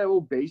ever remember that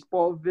old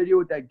baseball video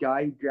with that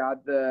guy who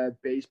grabbed the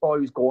baseball? He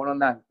was going on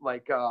that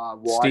like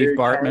water. Steve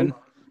Bartman. Tank?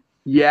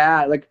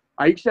 Yeah, like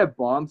I used to have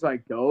bombs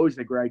like those,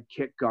 like where I'd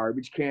kick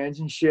garbage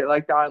cans and shit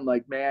like that. I'm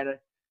like, man,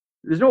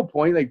 there's no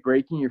point like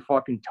breaking your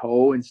fucking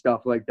toe and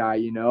stuff like that,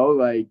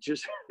 Like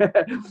just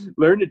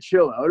learn to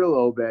chill out a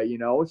little bit,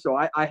 So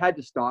I had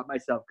to stop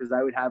myself, because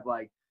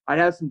I'd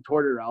have some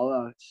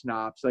tortorella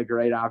snaps like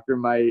right after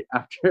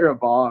after a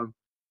bomb.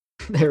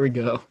 There we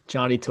go,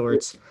 Johnny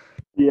Torts.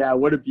 Yeah,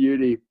 what a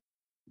beauty.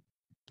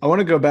 I want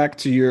to go back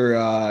to your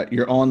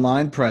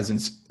online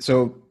presence.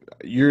 So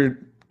you're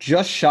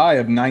just shy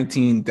of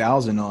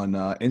 19,000 on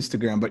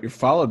Instagram, but you're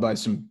followed by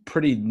some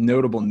pretty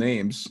notable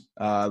names.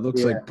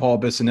 Looks like Paul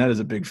Bissonnette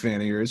is a big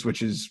fan of yours,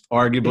 which is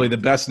arguably the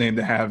best name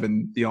to have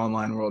in the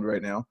online world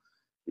right now.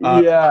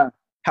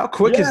 How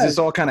quick has this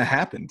all kind of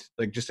happened?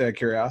 Like, just out of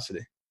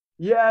curiosity.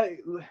 Yeah.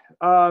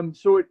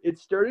 So it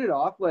started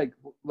off like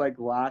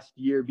last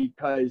year,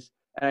 because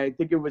I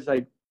think it was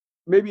like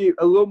maybe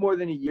a little more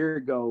than a year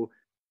ago,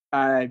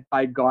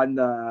 I'd gotten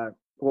the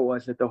whole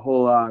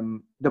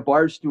the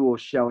Barstool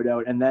shout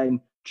out, and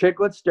then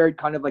Chicklets started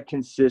kind of like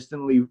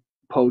consistently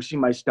posting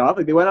my stuff.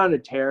 Like they went on a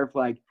tear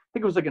for like, I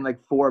think it was like in like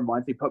 4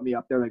 months, they put me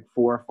up there like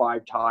 4 or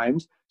 5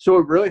 times. So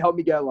it really helped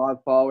me get a lot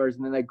of followers.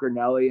 And then like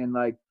Grinelli and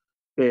like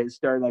it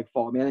started like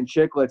following me, and then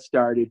Chicklets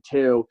started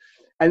too.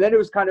 And then it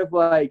was kind of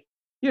like,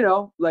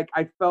 like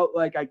I felt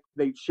like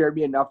they shared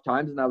me enough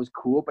times and that was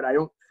cool, but I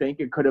don't think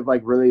it could have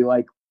like really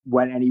like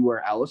went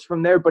anywhere else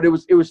from there. But it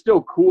was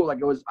still cool. Like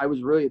I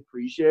was really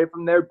appreciated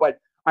from there. But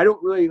I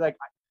don't really like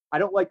I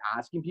don't like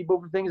asking people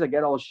for things. I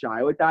get all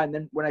shy with that. And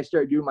then when I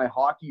started doing my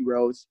hockey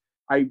roast,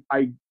 I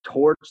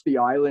torched the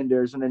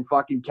Islanders, and then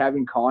fucking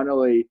Kevin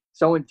Connolly,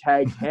 someone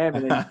tagged him,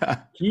 and then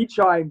he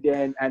chimed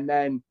in, and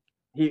then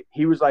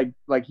he was like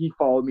he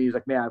followed me. He's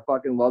like, man, I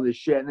fucking love this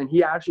shit. And then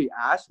he actually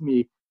asked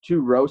me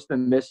to roast the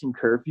Missing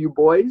Curfew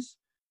Boys,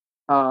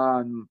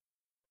 on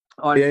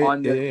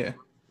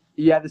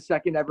the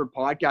second ever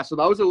podcast. So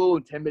that was a little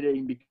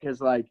intimidating because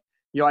like,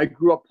 I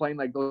grew up playing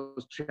like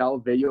those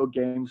child video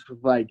games with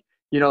like,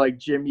 like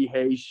Jimmy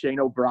Hayes, Shane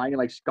O'Brien, and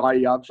like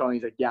Scotty Upshaw. And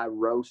he's like, yeah,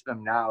 roast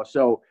them now.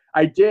 So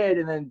I did,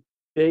 and then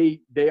they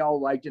all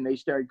liked it, and they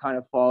started kind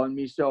of following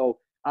me. So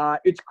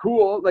it's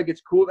cool. Like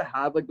it's cool to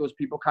have like those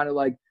people kind of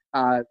like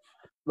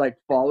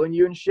following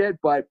you and shit.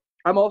 But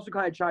I'm also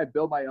kind of trying to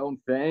build my own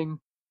thing.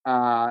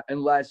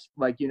 Unless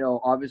like,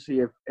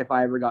 obviously if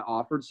I ever got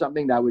offered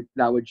something that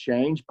would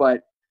change.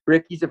 But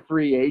Ricky's a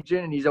free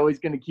agent, and he's always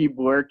going to keep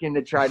working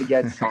to try to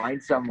get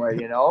signed somewhere,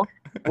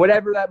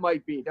 whatever that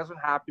might be. It doesn't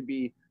have to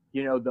be,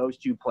 those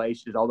two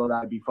places, although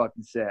that would be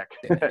fucking sick.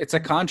 It's a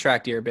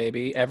contract year,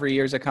 baby. Every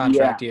year's a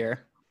contract year.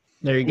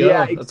 There you go.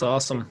 Yeah, that's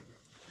awesome.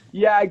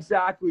 Yeah,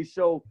 exactly.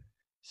 So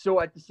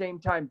at the same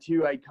time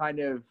too, I kind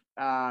of,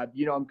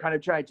 I'm kind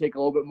of trying to take a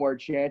little bit more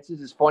chances.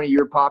 It's funny,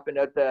 you're popping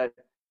out the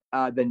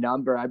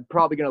number. I'm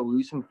probably going to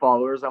lose some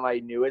followers on my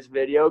newest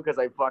video because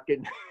I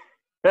fucking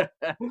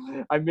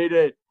I made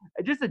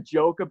just a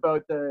joke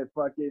about the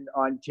fucking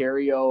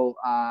Ontario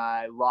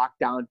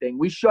lockdown thing.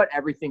 We shut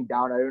everything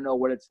down. I don't know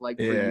what it's like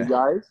for you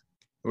guys.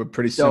 We're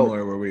pretty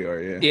similar where we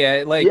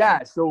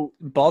are. So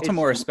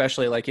Baltimore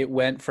especially, like it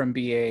went from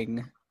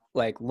being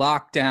like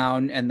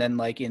lockdown, and then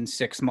like in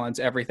 6 months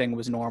everything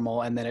was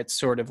normal, and then it's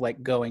sort of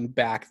like going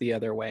back the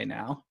other way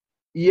now.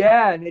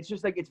 Yeah, and it's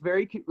just like it's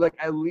very like,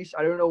 at least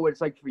I don't know what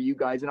it's like for you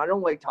guys, and I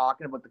don't like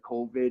talking about the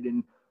COVID,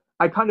 and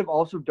I kind of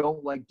also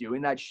don't like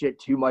doing that shit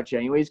too much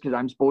anyways, because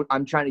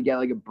I'm trying to get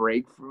like a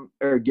break from,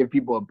 or give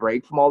people a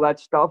break from all that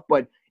stuff.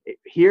 But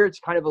here it's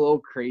kind of a little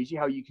crazy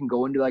how you can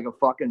go into like a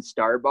fucking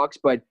Starbucks,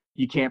 but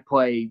you can't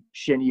play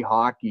shinny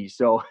hockey.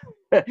 So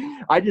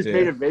I just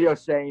made a video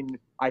saying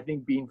I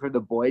think being for the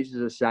boys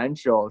is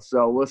essential.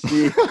 So we'll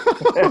see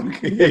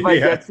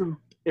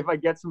if I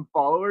get some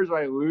followers or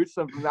I lose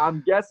some.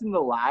 I'm guessing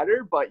the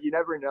latter, but you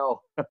never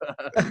know.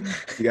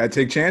 You gotta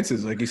take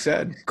chances, like you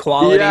said.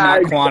 Quality,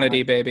 not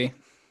quantity, baby.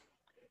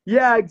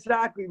 Yeah,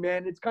 exactly,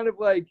 man. It's kind of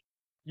like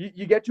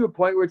you get to a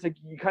point where it's like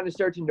you kind of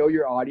start to know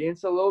your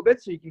audience a little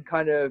bit, so you can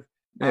kind of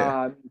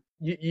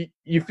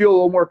you feel a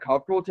little more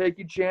comfortable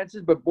taking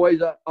chances. But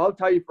boys, I'll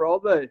tell you, for all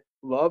the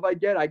love I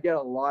get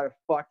a lot of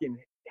fucking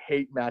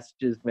hate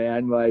messages,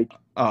 man. Like,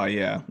 oh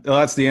yeah, well,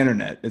 that's the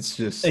internet. It's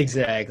just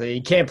exactly,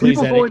 you can't please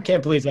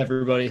can't please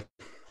everybody.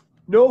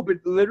 No, but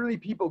literally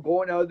people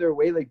going out of their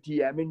way, like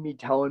DMing me,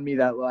 telling me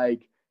that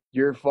like,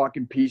 you're a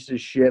fucking piece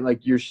of shit,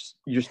 like your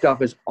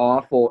stuff is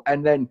awful.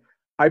 And then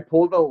I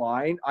pulled the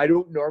line. I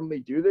don't normally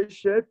do this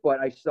shit,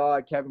 but I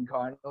saw Kevin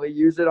Connolly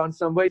use it on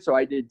somebody, so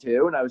I did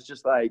too. And I was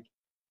just like,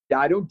 yeah,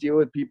 I don't deal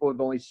with people with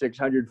only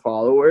 600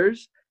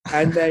 followers.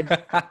 And then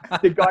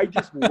the guy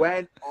just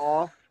went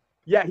off.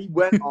 Yeah, he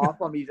went off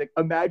on me. He's like,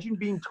 imagine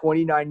being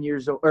 29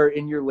 years old or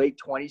in your late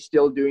 20s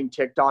still doing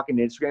TikTok and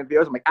Instagram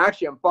videos. I'm like,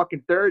 actually, I'm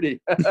fucking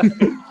 30.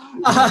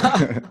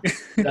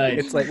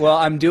 It's like, well,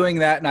 I'm doing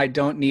that and I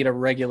don't need a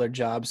regular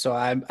job. So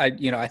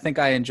I think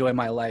I enjoy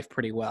my life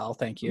pretty well.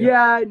 Thank you.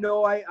 Yeah,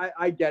 no,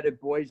 I get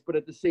it, boys. But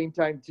at the same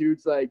time, too,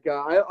 it's like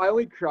I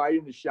only cried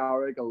in the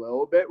shower like a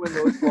little bit when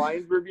those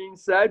lines were being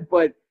said.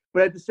 But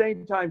at the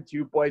same time,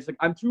 too, boys, like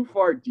I'm too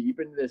far deep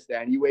into this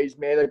anyways,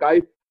 man.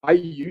 Like I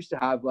used to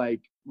have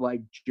like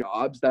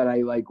jobs that I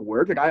like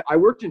worked. Like I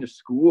worked in a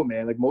school,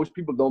 man. Like most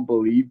people don't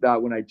believe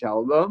that when I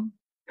tell them.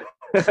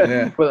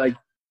 Yeah. But like,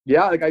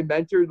 yeah, like I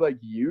mentored like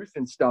youth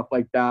and stuff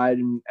like that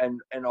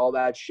and all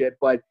that shit.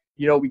 But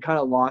we kind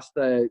of lost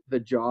the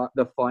job,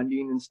 the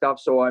funding and stuff.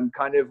 So I'm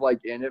kind of like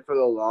in it for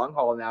the long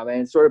haul now,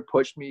 man. It sort of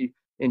pushed me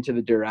into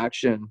the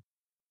direction.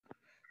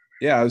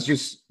 Yeah, I was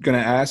just gonna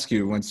ask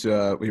you once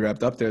we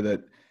wrapped up there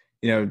that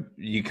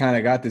you kind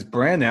of got this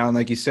brand now, and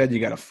like you said, you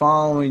got a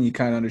following. You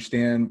kind of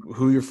understand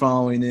who your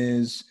following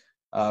is,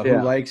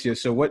 who likes you.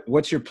 So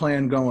what's your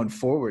plan going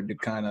forward to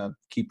kind of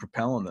keep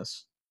propelling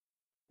this?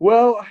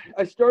 Well,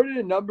 I started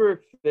a number of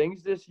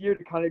things this year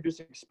to kind of just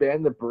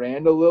expand the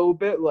brand a little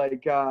bit.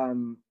 Like I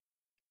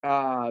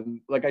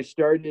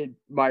started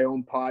my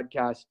own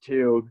podcast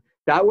too.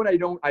 That one I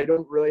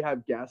don't really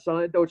have guests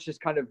on it though. It's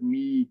just kind of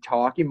me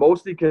talking,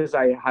 mostly because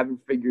I haven't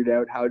figured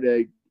out how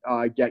to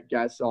get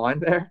guests on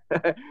there.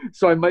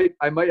 So I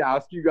might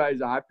ask you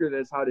guys after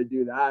this how to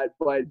do that.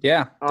 But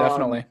yeah,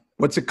 definitely.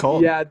 What's it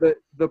called? Yeah,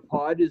 the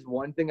pod is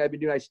one thing I've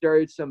been doing. I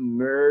started some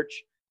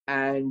merch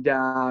and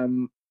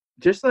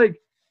just like,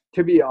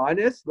 to be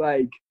honest,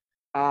 like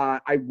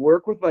I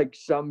work with like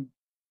some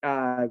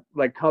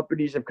like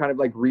companies have kind of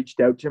like reached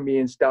out to me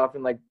and stuff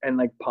and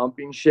like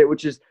pumping shit,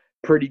 which is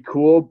pretty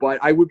cool. But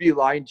I would be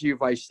lying to you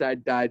if I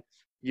said that,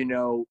 you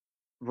know,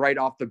 right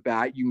off the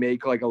bat you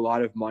make like a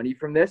lot of money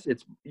from this.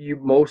 It's you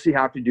mostly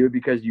have to do it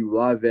because you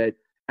love it,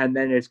 and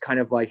then it's kind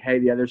of like, hey,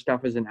 the other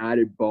stuff is an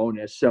added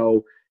bonus.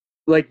 So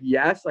like,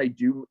 yes, I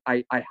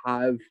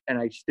have, and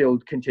I still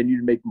continue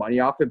to make money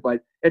off it,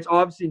 but it's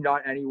obviously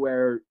not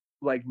anywhere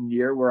like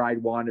near where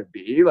I'd want to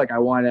be. Like I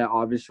want to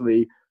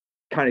obviously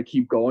kind of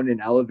keep going and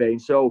elevating.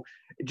 So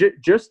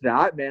just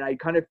that, man, I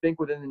kind of think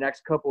within the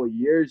next couple of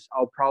years,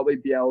 I'll probably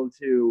be able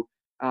to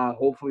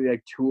hopefully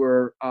like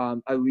tour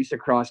at least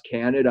across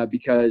Canada,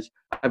 because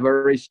I've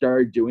already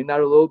started doing that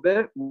a little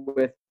bit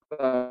with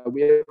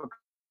we have a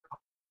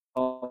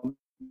comedy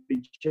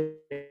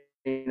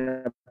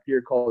chain up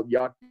here called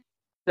Yuck.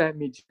 Sent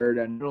me to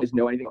Alberta, and I don't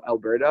know anything about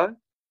Alberta,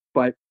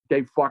 but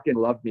they fucking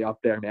love me up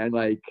there, man.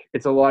 Like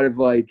it's a lot of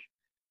like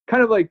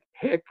kind of like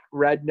hick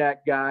redneck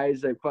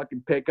guys that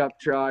fucking pickup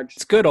trucks.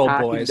 It's good old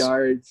boys.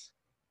 Darts.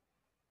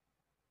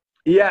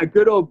 Yeah,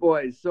 good old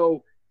boys.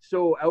 So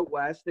out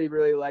west, they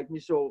really like me.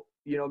 So,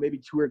 you know, maybe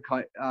tour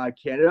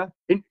Canada.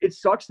 It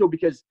sucks though,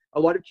 because a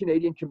lot of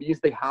Canadian comedians,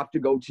 they have to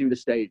go to the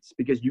States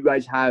because you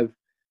guys have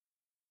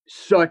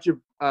such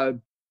a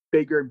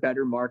bigger and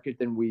better market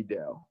than we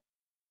do.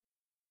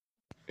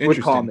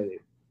 With comedy.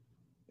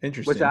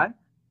 Interesting. What's that?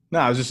 No,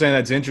 I was just saying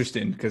that's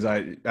interesting because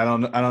I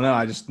don't know.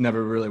 I just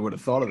never really would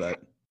have thought of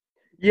that.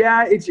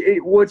 Yeah,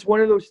 it's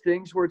one of those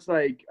things where it's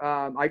like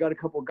I got a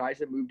couple of guys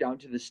that moved down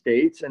to the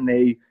States, and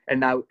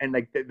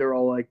they're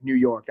all like New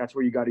York. That's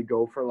where you got to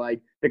go for like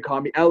the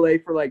comedy. LA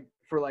for like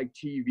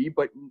TV,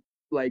 but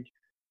like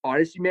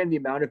honestly, man, the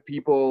amount of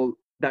people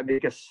that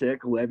make a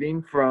sick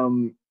living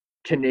from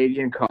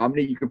Canadian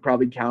comedy, you could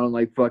probably count on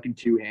like fucking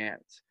two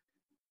hands.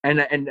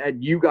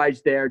 And you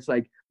guys there, it's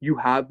like you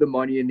have the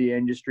money in the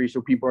industry, so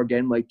people are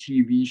getting like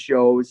TV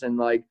shows and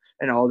like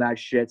and all that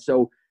shit.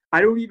 So I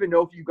don't even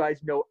know if you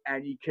guys know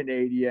any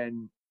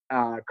Canadian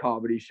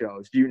comedy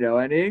shows. Do you know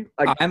any?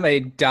 Like, I'm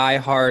a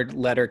diehard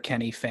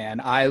Letterkenny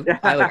fan. I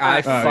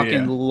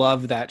fucking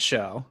love that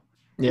show.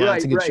 Yeah,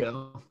 it's a good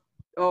show.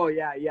 Oh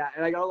yeah.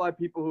 And I got a lot of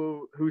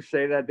people who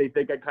say that they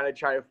think I kind of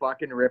try to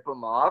fucking rip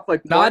them off.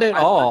 Like not at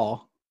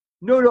all.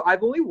 No,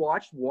 I've only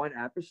watched one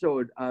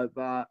episode of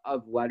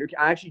Letterkenny.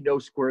 I actually know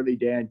Squirrely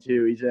Dan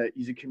too.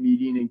 He's a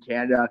comedian in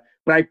Canada,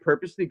 but I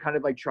purposely kind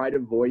of like try to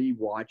avoid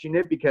watching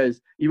it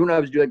because even when I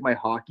was doing like my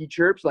hockey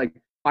chirps,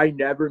 like I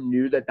never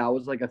knew that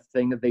was like a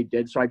thing that they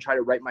did. So I try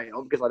to write my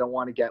own because I don't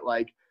want to get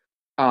like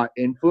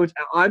influenced.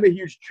 I'm a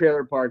huge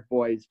Trailer Park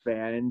Boys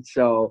fan,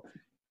 so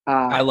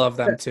I love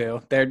them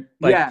too. They're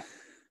like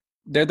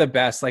they're the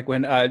best. Like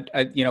when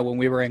when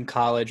we were in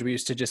college, we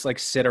used to just like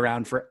sit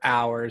around for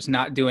hours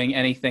not doing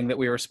anything that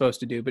we were supposed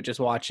to do but just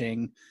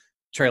watching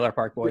Trailer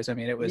Park Boys. I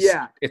mean,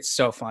 it's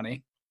so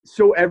funny.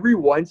 So every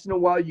once in a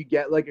while you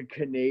get like a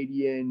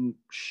Canadian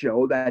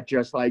show that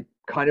just like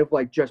kind of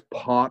like just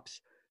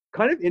pops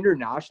kind of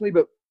internationally,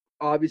 but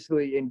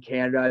obviously in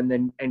Canada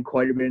and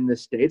quite a bit in the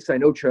States. I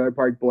know Trailer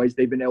Park Boys,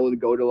 they've been able to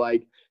go to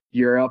like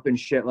Europe and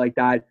shit like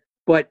that,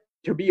 but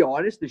to be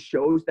honest, the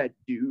shows that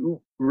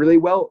do really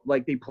well,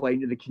 like they play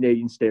into the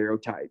Canadian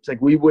stereotypes. Like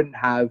we wouldn't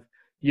have,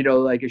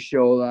 like a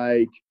show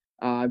like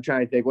I'm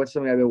trying to think what's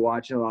something I've been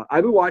watching a lot.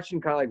 I've been watching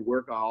kind of like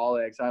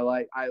Workaholics.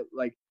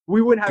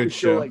 We wouldn't have Good a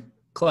show like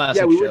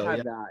classic. Yeah, we show, wouldn't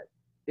have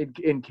that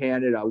in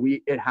Canada.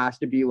 It has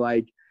to be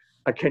like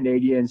a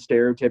Canadian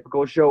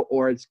stereotypical show,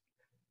 or it's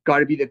got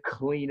to be the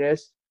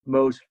cleanest,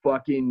 most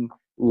fucking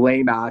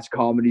lame ass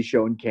comedy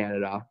show in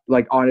Canada.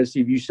 Like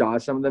honestly, if you saw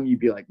some of them, you'd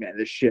be like, man,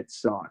 this shit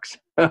sucks.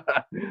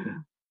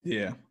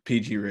 Yeah,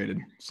 PG rated,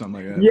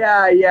 something like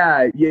that.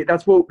 Yeah.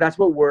 That's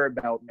what we're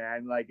about,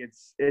 man. Like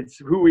it's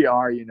who we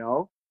are,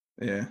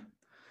 Yeah.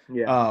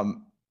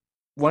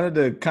 Wanted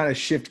to kind of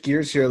shift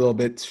gears here a little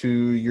bit to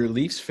your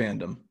Leafs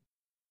fandom.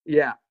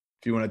 Yeah.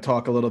 If you want to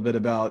talk a little bit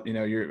about,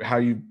 how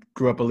you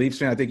grew up a Leafs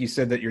fan. I think you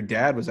said that your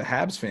dad was a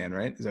Habs fan,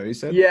 right? Is that what you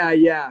said?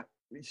 Yeah.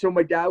 So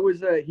my dad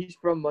he's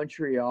from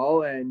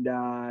Montreal, and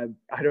I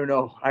don't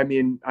know. I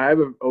mean, I have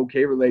an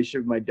okay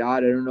relationship with my dad.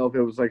 I don't know if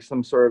it was like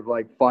some sort of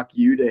like fuck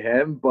you to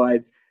him,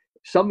 but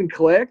something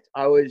clicked.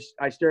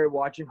 I started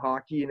watching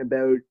hockey in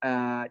about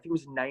I think it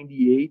was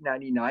 98,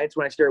 99. It's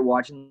when I started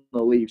watching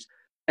the Leafs,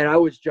 and I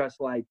was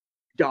just like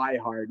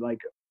diehard.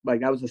 Like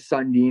that was the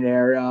Sundin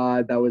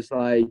era. That was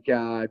like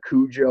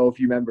Cujo, if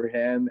you remember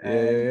him.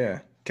 Yeah.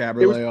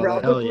 Cabernet, all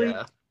that. Hell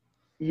yeah.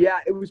 Yeah,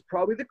 it was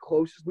probably the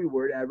closest we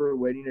were to ever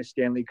winning a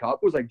Stanley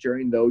Cup was like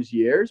during those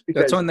years.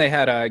 Because that's when they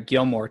had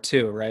Gilmore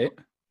too, right?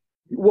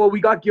 Well, we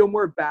got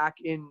Gilmore back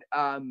in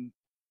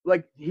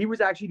like he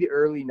was actually the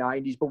early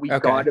 90s, but we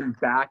got him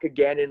back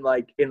again in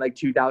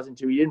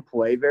 2002. He didn't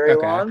play very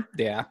long.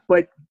 Yeah.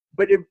 But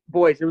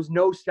there was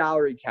no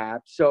salary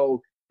cap,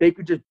 so they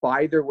could just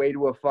buy their way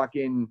to a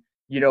fucking,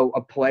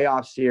 a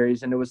playoff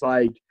series. And it was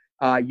like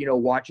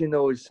watching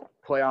those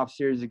playoff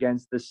series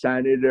against the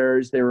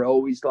Senators, they were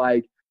always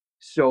like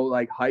so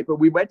like hype. But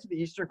we went to the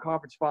Eastern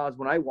Conference Finals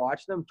when I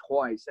watched them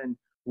twice, and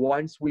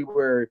once we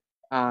were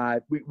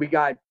we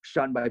got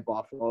shunned by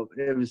Buffalo.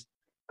 It was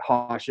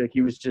Hasek.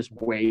 He was just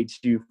way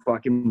too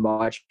fucking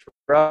much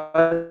for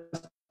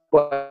us.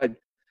 But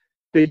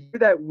the year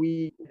that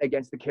we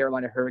against the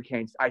Carolina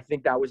Hurricanes, I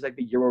think that was like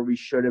the year where we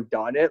should have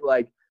done it.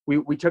 Like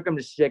we took them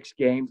to 6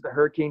 games. The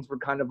Hurricanes were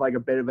kind of like a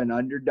bit of an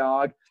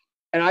underdog.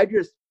 And I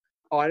just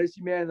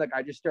honestly, man, like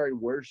I just started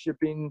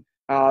worshiping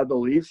the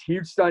Leafs.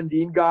 Huge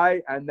Sundin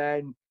guy. And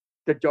then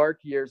the dark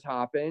years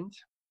happened.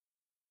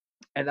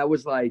 And that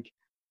was like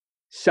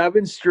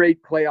 7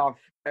 straight playoff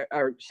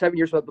or 7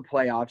 years without the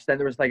playoffs. Then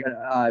there was like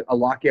a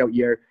lockout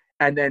year.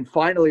 And then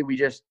finally we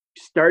just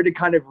started to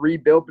kind of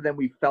rebuild, but then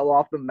we fell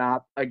off the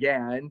map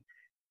again.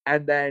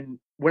 And then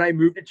when I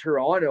moved to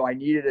Toronto, I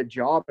needed a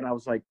job. And I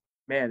was like,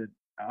 man,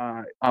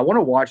 I want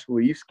to watch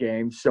Leafs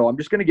games. So I'm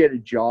just going to get a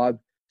job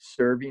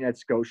serving at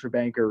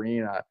Scotiabank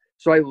Arena.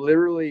 So I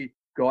literally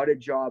got a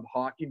job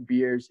hawking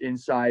beers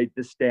inside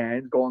the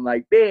stands, going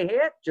like, "Hey,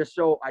 hit," just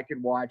so I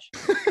could watch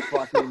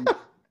fucking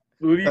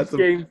Leafs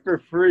games for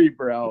free,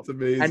 bro. That's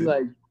amazing. And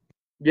like,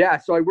 yeah,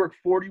 so I work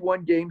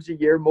 41 games a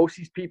year. Most of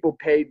these people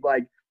paid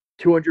like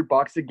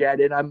 $200 to get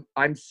in.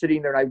 I'm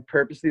sitting there and I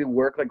purposely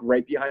work like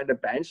right behind the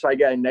bench, so I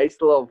get a nice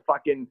little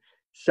fucking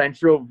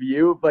central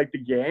view of like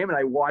the game, and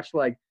I watch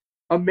like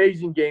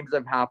amazing games that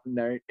have happened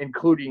there,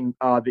 including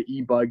the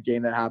E-Bug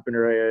game that happened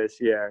earlier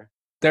this year.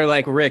 They're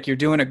like, Rick, you're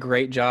doing a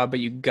great job, but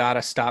you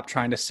gotta stop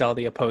trying to sell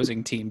the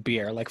opposing team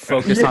beer. Like,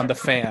 focus on the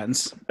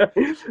fans.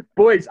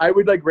 Boys, I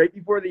would like right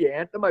before the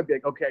anthem, I'd be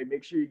like, okay,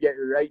 make sure you get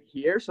right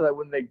here, so that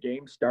when the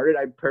game started,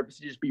 I'd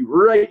purposely just be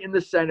right in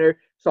the center,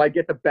 so I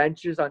get the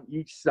benches on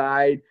each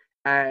side,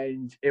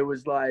 and it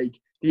was like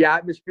the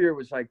atmosphere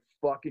was like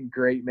fucking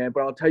great, man.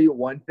 But I'll tell you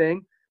one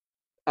thing,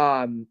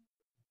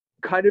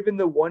 kind of in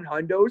the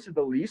 100s at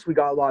the least, we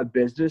got a lot of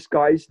business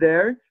guys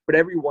there, but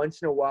every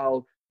once in a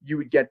while you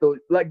would get those,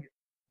 like,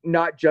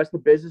 not just the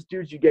business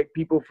dudes, you get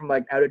people from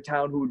like out of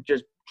town who would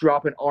just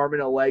drop an arm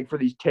and a leg for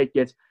these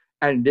tickets,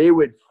 and they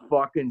would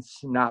fucking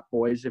snap,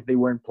 boys, if they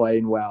weren't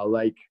playing well.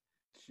 Like,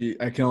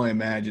 I can only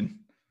imagine.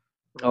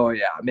 Oh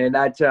yeah, man,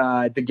 that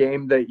the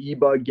game, the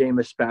E-Bug game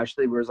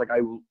especially, where it's like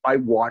I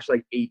watched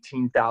like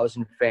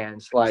 18,000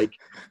 fans like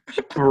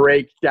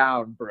break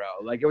down, bro.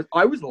 Like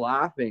I was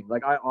laughing.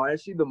 Like I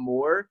honestly, the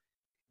more,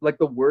 like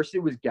the worse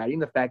it was getting,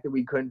 the fact that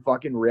we couldn't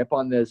fucking rip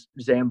on this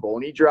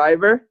Zamboni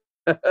driver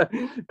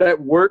that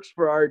works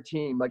for our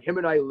team. Like him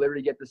and I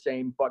literally get the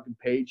same fucking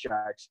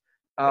paychecks.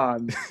 I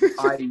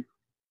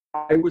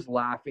was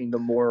laughing the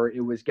more it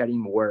was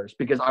getting worse,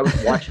 because I was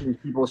watching these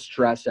people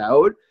stress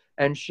out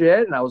and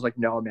shit, and I was like,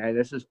 no, man,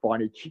 this is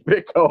funny. Keep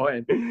it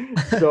going.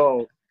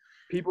 So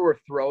people were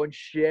throwing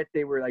shit.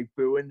 They were like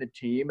booing the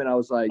team, and I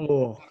was like,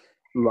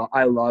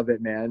 I love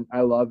it, man.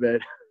 I love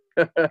it.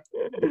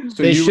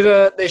 So they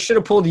should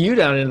have pulled you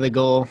down into the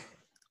goal.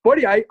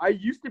 Buddy, I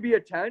used to be a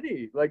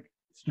tenny. Like,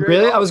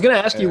 really? up. I was gonna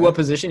ask you what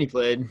position you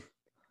played.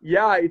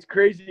 Yeah, it's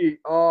crazy.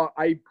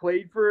 I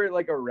played for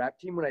like a rep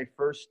team when I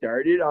first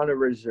started on a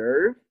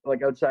reserve,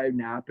 like outside of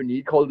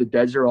Napanee, called the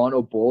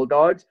Deserano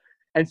Bulldogs.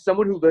 And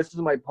someone who listens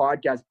to my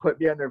podcast put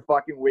me on their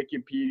fucking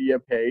Wikipedia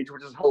page,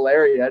 which is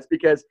hilarious,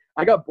 because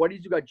I got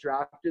buddies who got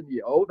drafted in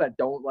the O that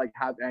don't like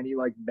have any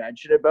like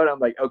mention about it. I'm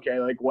like,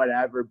 okay, like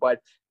whatever. But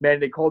man,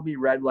 they called me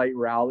Red Light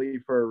Rowley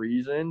for a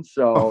reason.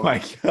 So oh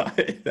my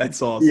God, that's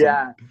awesome.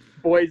 Yeah,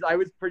 boys, I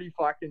was pretty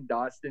fucking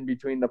dust in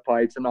between the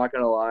pipes. I'm not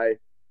gonna lie.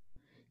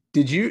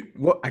 Did you?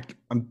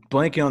 I'm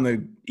blanking on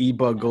the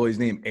E-Bug goalie's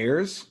name.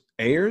 Ayers.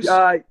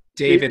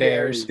 David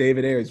Ayers.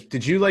 David Ayers.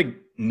 Did you like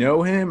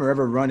know him or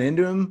ever run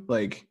into him?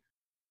 Like,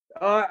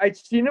 I'd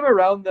seen him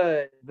around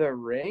the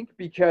rink,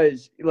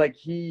 because like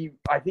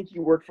I think he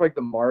worked for like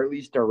the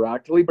Marlies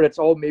directly, but it's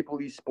all Maple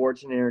Leaf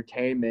Sports and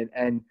Entertainment,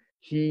 and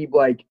he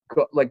like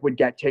would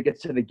get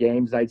tickets to the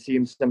games. I'd see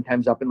him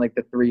sometimes up in like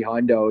the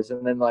 300s,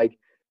 and then like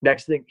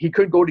next thing he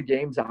couldn't go to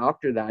games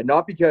after that.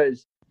 Not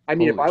because, I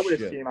mean, if I would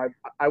have seen him,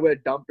 I would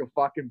have dumped a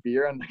fucking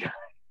beer on the guy.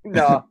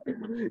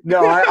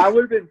 No, I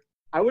would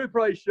have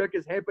probably shook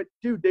his hand. But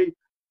dude,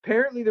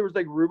 apparently there was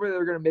like rumor they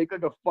were gonna make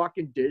like a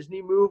fucking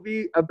Disney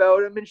movie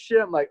about him and shit.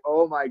 I'm like,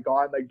 oh my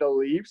God, like the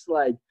Leafs,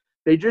 like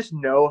they just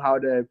know how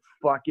to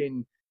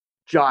fucking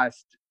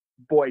just,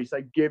 boys,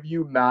 like give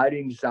you mad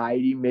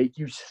anxiety, make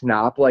you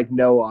snap like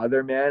no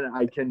other, man.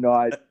 I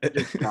cannot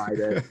describe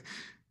it.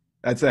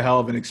 That's a hell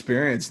of an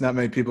experience. Not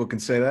many people can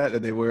say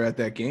that they were at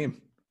that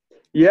game.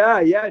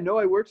 Yeah, no,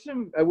 I worked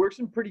some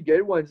pretty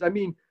good ones. I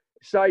mean,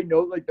 side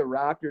note, like the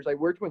Raptors, I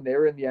worked when they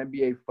were in the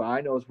NBA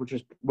Finals, which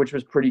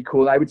was pretty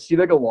cool. I would see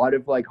like a lot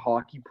of like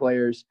hockey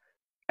players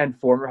and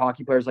former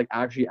hockey players like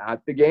actually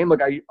at the game.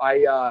 Like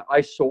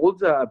I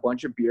sold a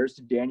bunch of beers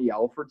to Danny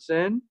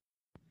Alfredson.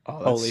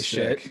 Oh, holy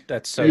sick. Shit!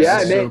 That's so yeah,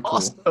 sick. man,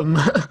 Awesome.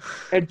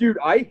 And dude,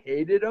 I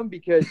hated him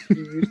because he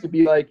used to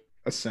be like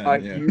a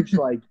huge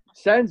like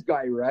Sens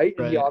guy, right?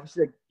 And he Right.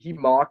 obviously he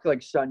mocked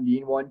like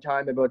Sundin one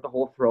time about the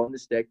whole throwing the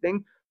stick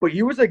thing, but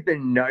he was like the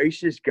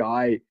nicest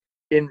guy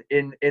in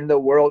the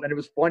world. And it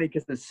was funny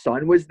because the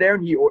son was there,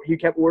 and he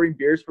kept ordering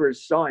beers for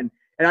his son,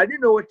 and I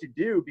didn't know what to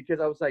do, because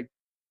I was like,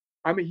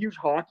 I'm a huge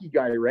hockey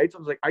guy, right? So I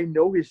was like, I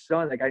know his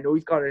son, like I know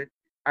he's got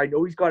I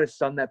know he's got a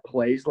son that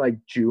plays like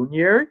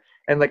junior,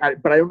 and like,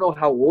 but I don't know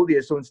how old he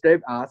is. So instead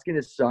of asking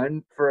his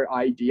son for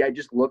ID, I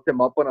just looked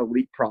him up on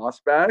Elite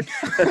Prospect,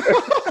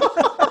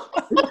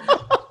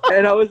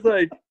 and I was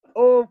like,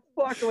 oh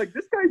fuck! Like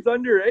this guy's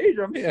underage.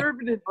 I'm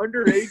serving an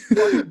underage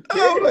fucking kid.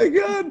 Oh my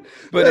god!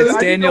 But it's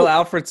Daniel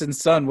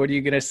Alfredsson's son. What are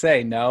you gonna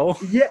say? No.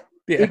 Yeah,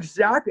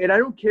 exactly. And I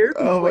don't care if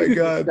he plays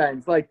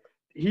defense. Like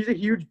he's a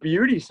huge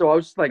beauty. So I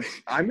was just like,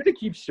 I'm gonna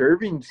keep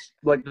serving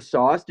like the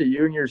sauce to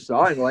you and your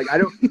son. Like I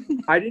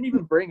didn't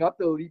even bring up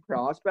the Elite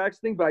Prospects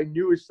thing, but I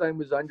knew his son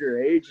was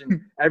underage.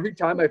 And every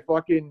time I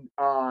fucking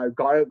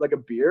got like a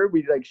beer,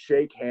 we'd like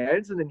shake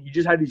hands, and then he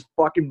just had these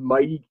fucking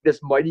mighty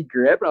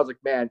grip. And I was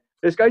like, man,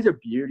 this guy's a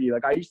beauty.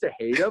 Like I used to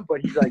hate him,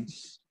 but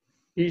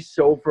he's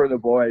so for the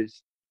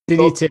boys. Did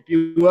he tip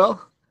you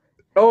well?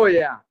 Oh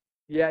yeah.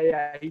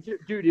 Yeah.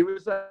 Dude, it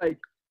was like,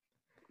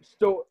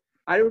 so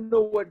I don't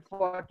know what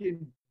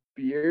fucking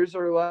beers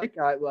are like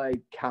at like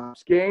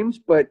Caps games,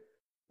 but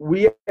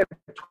we have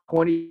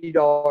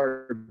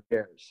 $20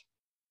 beers.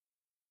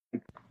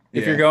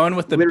 If you're going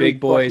with the big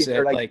boys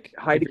at like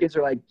Heineken's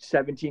are like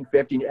 17,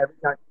 15 every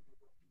time.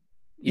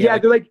 Yeah,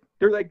 they're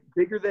like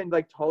bigger than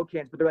like tall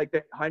cans, but they're like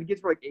the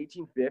Heineken's were like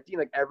 18.50.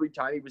 Like every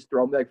time he was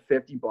throwing me like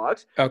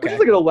 $50, which is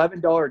like an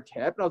 $11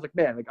 tip, and I was like,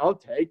 man, like I'll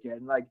take it.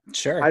 And like,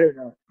 sure, I don't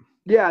know.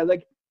 Yeah,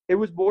 like it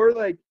was more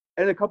like,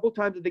 and a couple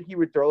times I think he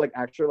would throw like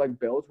extra like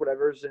bills,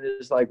 whatever's in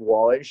his like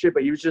wallet and shit.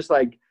 But he was just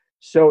like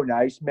so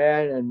nice,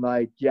 man. And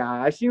like, yeah,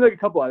 I seen like a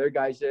couple other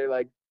guys there,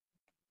 like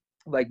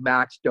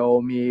Max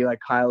Domi, like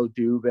Kyle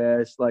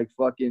Dubas, like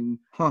fucking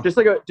just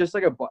like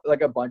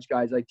a bunch of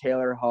guys like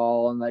Taylor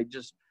Hall and like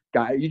just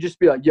guy. You just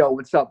be like, yo,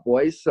 what's up,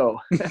 boys? So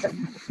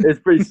it's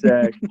pretty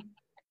sick.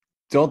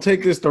 Don't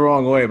take this the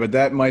wrong way, but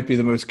that might be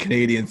the most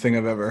Canadian thing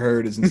I've ever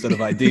heard is instead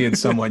of IDing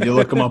someone, you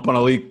look them up on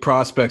Elite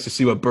Prospects to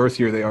see what birth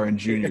year they are in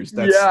juniors.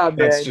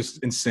 That's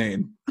just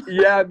insane.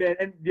 Yeah, man.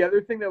 And the other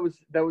thing that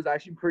was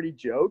actually pretty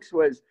jokes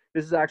was,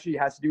 this is actually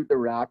has to do with the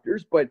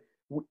Raptors, but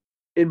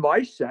in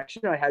my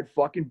section, I had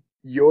fucking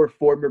your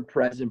former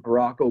president,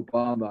 Barack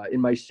Obama,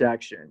 in my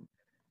section,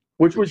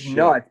 which was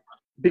nuts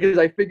because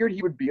I figured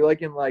he would be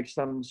like in like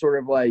some sort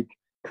of like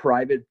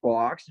private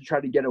box to try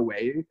to get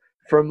away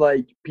from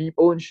like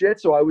people and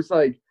shit. So I was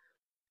like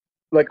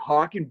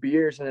hawking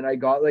beers, and then I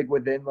got like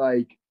within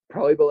like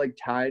probably about like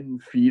 10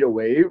 feet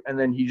away, and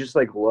then he just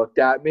like looked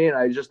at me, and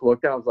I just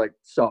looked at him. I was like,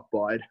 sup,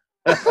 bud?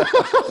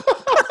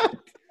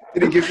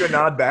 Did he give you a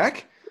nod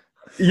back?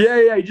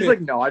 Yeah, he just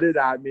like nodded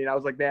at me, and I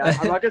was like, man,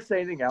 I'm not gonna say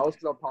anything else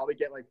because I'll probably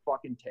get like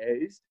fucking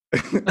tased.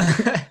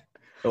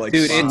 Like,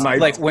 dude, it's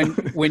like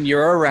when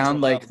you're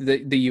around like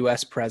the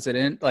U.S.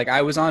 president. Like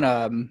I was on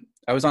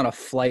a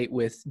flight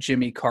with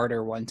Jimmy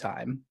Carter one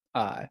time.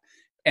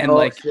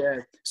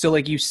 So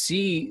like you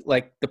see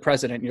like the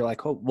president, and you're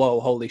like, oh, whoa,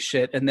 holy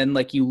shit. And then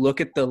like you look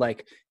at the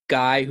like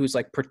guy who's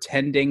like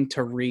pretending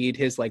to read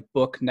his like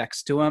book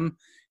next to him.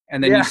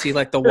 And then you see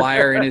like the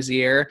wire in his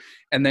ear.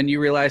 And then you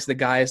realize the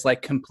guy is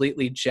like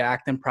completely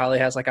jacked and probably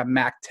has like a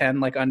Mac 10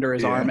 like under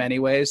his arm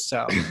anyways.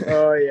 So.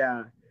 Oh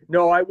yeah.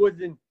 No, I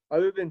wasn't.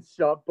 Other than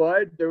sup,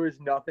 bud, there was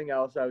nothing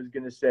else I was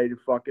going to say to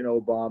fucking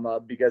Obama,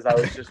 because I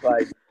was just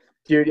like,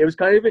 dude, it was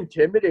kind of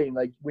intimidating.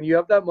 Like when you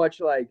have that much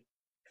like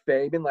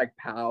fame and like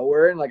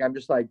power, and like I'm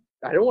just like,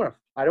 I don't want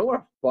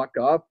to fuck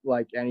up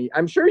like any.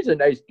 I'm sure he's a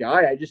nice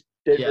guy. I just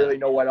didn't really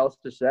know what else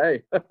to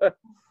say.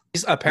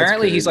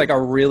 He's like a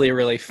really,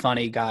 really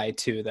funny guy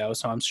too, though.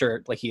 So I'm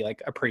sure like he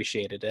like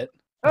appreciated it.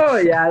 Oh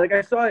yeah, like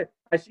I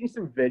seen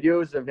some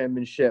videos of him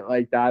and shit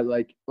like that.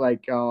 Like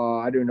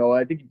I don't know.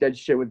 I think he did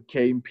shit with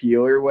Kane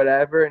Peel or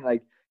whatever, and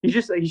like he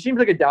seems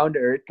like a down to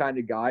earth kind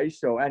of guy.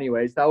 So,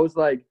 anyways, that was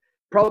like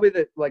probably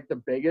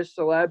the biggest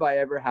celeb I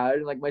ever had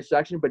in like my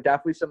section, but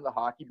definitely some of the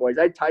hockey boys.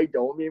 I had Ty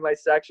Domi in my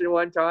section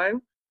one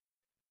time.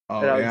 Oh,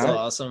 that's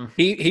awesome.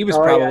 He was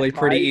probably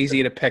pretty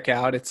easy to pick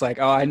out. It's like,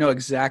 oh, I know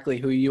exactly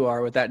who you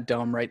are with that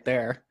dome right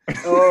there.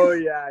 Oh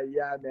yeah,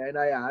 man.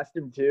 I asked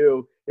him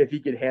too if he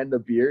could hand the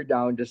beer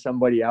down to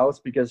somebody else,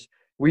 because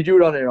we do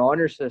it on an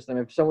honor system.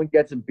 If someone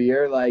gets a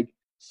beer like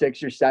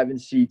 6 or 7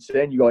 seats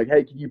in, you go like,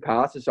 hey, can you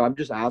pass it? So I'm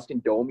just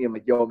asking Domi, I'm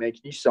like, yo, man,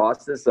 can you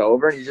sauce this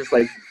over? And he's just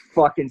like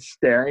fucking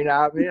staring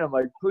at me. I'm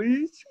like,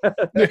 please.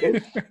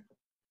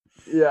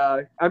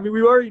 Yeah, I mean,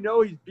 we already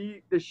know he's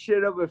beat the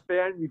shit of a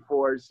fan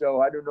before,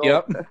 so I don't know.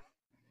 Yep.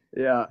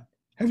 Yeah.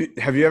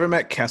 Have you ever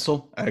met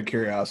Kessel, out of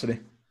curiosity?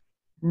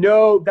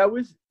 No, that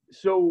was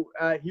so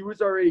he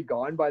was already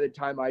gone by the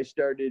time I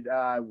started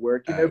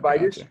working there. But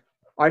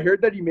I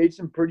heard that he made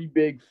some pretty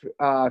big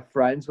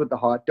friends with the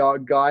hot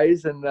dog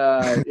guys and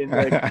in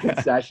the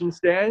concession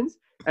stands,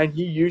 and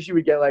he usually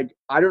would get like,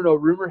 I don't know,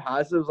 rumor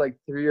has it was like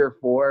 3 or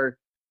 4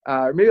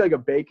 or maybe like a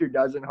baker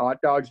dozen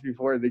hot dogs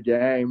before the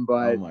game.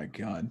 But oh my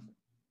god.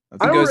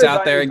 He goes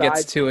out there and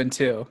gets 2 and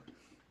 2.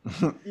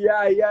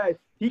 Yeah.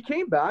 He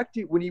came back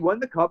to when he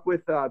won the cup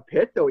with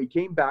Pitt, though. He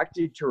came back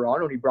to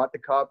Toronto and he brought the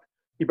cup.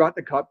 He brought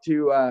the cup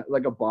to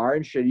like a bar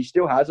and shit. He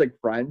still has like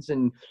friends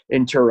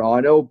in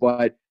Toronto,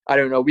 but I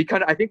don't know.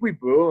 I think we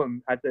boo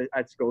him at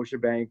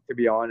Scotiabank, to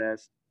be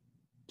honest.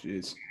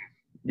 Jeez.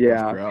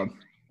 Yeah.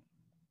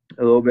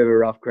 A little bit of a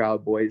rough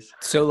crowd, boys.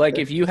 So, like,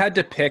 if you had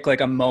to pick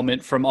like a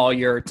moment from all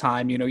your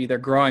time, either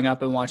growing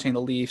up and watching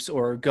the Leafs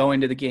or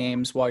going to the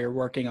games while you're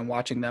working and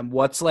watching them,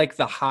 what's like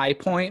the high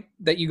point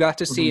that you got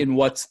to see, and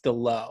what's the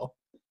low?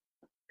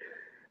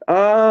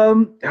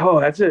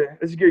 That's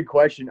a good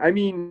question. I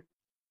mean,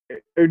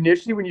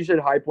 initially when you said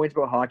high points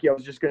about hockey, I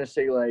was just gonna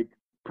say like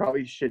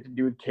probably shit to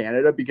do with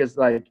Canada, because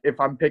like if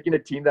I'm picking a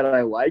team that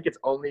I like, it's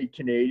only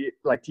Canadian,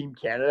 like Team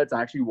Canada. It's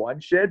actually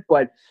one shit.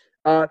 But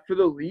for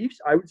the Leafs,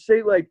 I would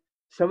say like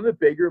some of the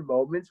bigger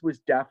moments was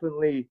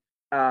definitely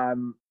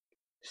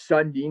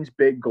Sundin's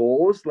big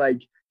goals.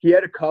 Like he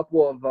had a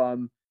couple of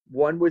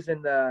one was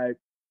in the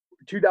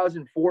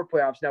 2004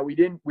 playoffs. Now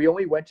we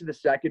only went to the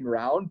second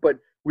round, but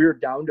we were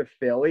down to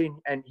Philly,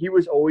 and he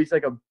was always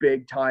like a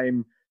big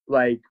time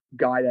like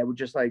guy that would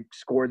just like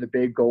score the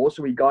big goal.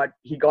 So he got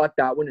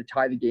that one to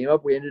tie the game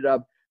up. We ended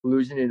up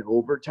losing in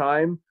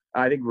overtime.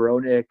 I think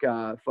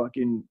Ronick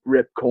fucking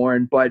ripped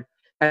corn.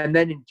 And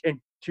then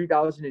in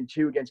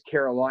 2002 against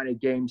Carolina,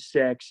 Game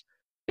 6,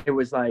 it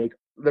was like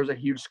there was a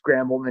huge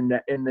scramble in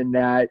the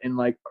net, and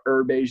like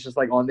Urbe's just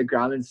like on the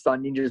ground, and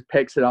Sundin just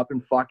picks it up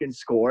and fucking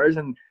scores.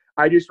 And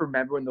I just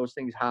remember when those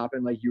things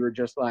happen, like you were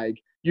just like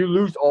you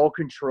lose all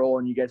control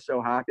and you get so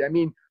happy. I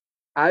mean,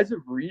 as of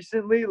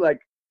recently,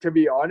 like to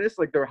be honest,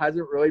 like there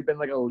hasn't really been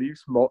like a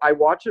Leafs I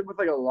watch it with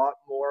like a lot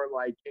more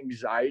like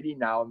anxiety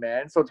now,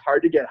 man. So it's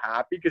hard to get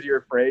happy because you're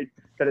afraid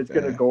that it's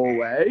gonna go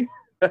away.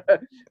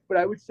 But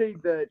I would say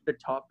the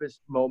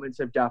toughest moments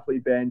have definitely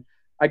been,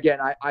 again,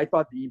 I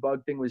thought the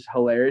e-bug thing was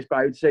hilarious, but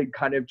I would say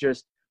kind of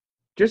just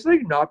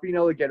like not being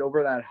able to get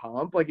over that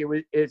hump. Like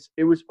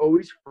it was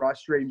always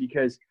frustrating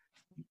because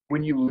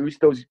when you lose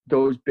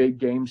those big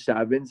game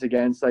 7s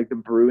against like the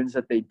Bruins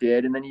that they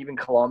did, and then even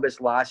Columbus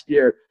last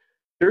year,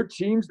 they're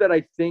teams that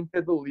I think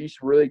that the Leafs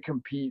really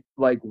compete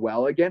like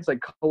well against.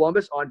 Like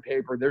Columbus on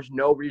paper, there's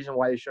no reason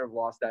why they should have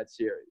lost that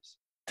series.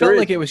 Felt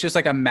like it was just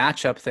like a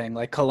matchup thing.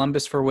 Like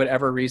Columbus, for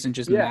whatever reason,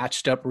 just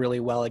matched up really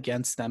well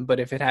against them. But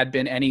if it had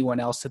been anyone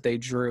else that they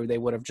drew, they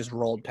would have just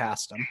rolled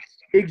past them.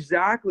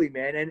 Exactly,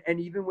 man. And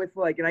even with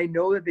like, and I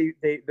know that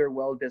they're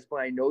well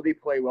disciplined. I know they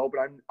play well, but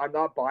I'm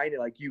not buying it.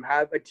 Like you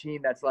have a team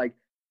that's like,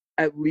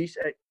 at least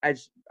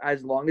as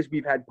long as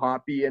we've had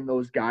Poppy and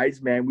those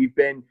guys, man, we've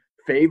been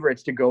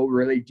favorites to go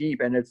really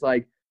deep. And it's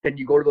like, then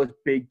you go to those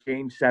big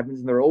game 7s,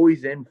 and they're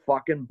always in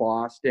fucking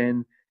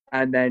Boston.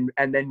 And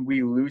then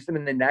we lose them,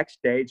 and the next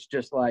day it's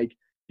just like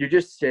you're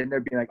just sitting there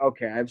being like,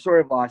 okay, I've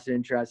sort of lost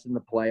interest in the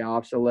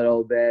playoffs a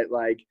little bit.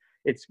 Like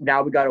it's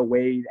now we got to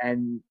wait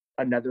and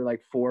another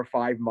like 4 or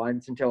 5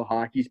 months until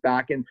hockey's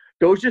back, and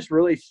those just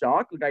really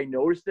suck. Like I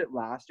noticed it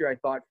last year. I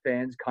thought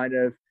fans kind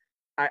of,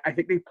 I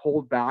think they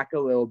pulled back a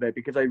little bit,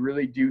 because I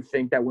really do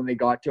think that when they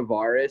got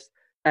Tavares,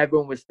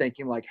 everyone was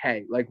thinking like,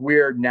 hey, like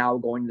we're now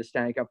going to the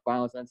Stanley Cup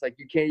Finals, and it's like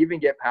you can't even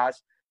get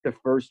past the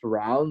first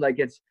round. Like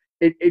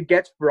it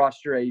gets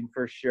frustrating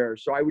for sure.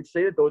 So I would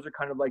say that those are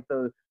kind of like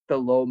the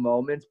low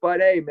moments. But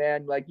hey,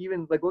 man, like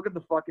even like look at the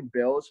fucking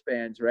Bills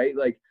fans, right?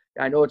 Like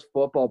I know it's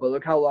football, but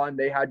look how long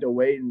they had to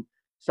wait, and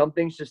some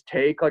things just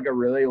take like a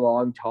really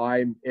long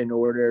time in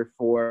order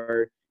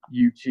for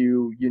you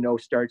to,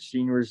 start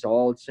seeing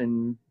results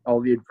and all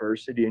the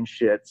adversity and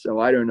shit. So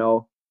I don't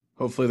know.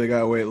 Hopefully they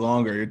gotta wait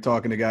longer. You're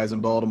talking to guys in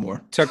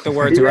Baltimore. Took the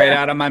words right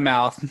out of my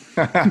mouth.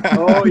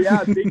 Oh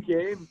yeah, big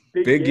game.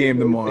 Big game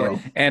tomorrow.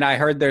 And I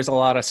heard there's a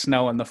lot of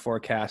snow in the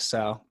forecast,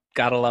 so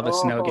gotta love a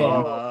snow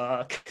game.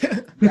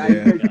 Yeah,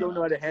 you guys don't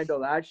know how to handle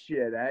that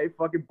shit, eh?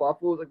 Fucking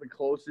Buffalo's like the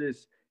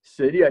closest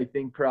city, I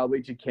think,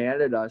 probably to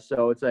Canada.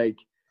 So it's like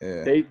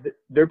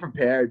they're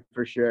prepared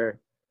for sure.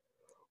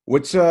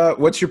 What's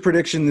your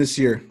prediction this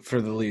year for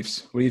the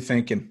Leafs? What are you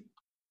thinking?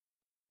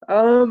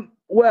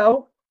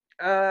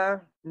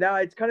 Now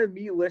it's kind of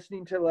me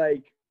listening to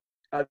like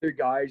other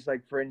guys.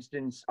 Like for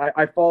instance,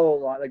 I follow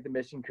a lot like the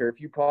Missing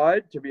Curfew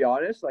pod, to be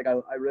honest. Like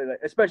I really like,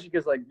 especially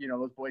because like,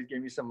 those boys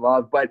gave me some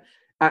love. But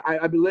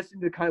I've been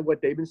listening to kind of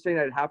what they've been saying.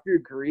 I'd have to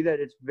agree that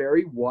it's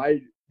very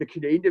wide. The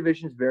Canadian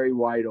division is very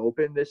wide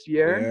open this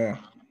year.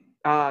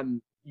 Yeah.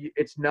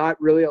 It's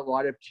not really a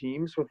lot of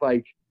teams with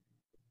like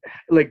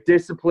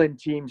disciplined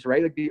teams,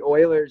 right? Like the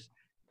Oilers,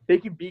 they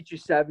can beat you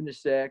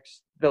 7-6.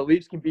 The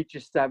Leafs can beat you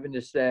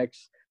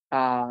 7-6.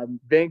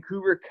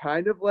 Vancouver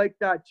kind of like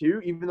that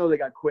too, even though they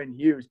got Quinn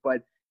Hughes,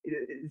 but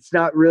it's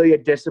not really a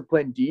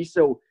disciplined D.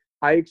 So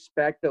I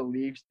expect the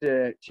Leafs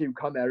to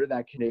come out of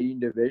that Canadian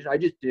division. I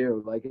just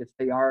do. Like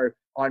they are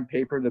on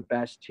paper the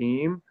best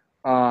team.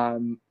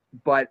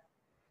 But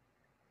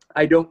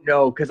I don't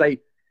know, because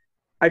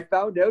I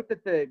found out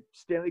that the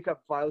Stanley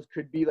Cup Finals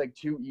could be like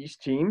 2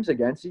 East teams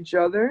against each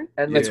other,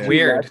 and like it's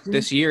weird.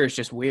 This year is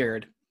just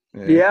weird.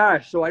 Yeah,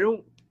 so I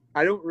don't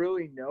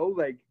really know.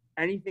 Like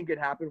anything could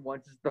happen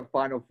once it's the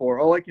Final Four.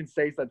 All I can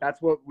say is that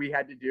that's what we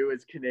had to do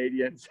as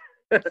Canadians.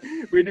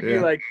 We'd be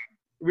like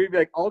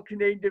all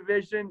Canadian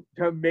division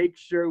to make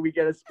sure we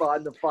get a spot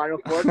in the Final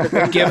Four.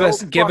 give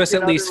us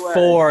at least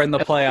 4 in the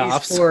playoffs. At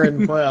least 4 in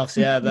the playoffs.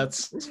 Yeah,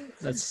 that's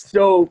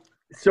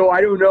so I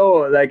don't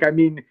know. Like I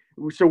mean.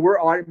 So we're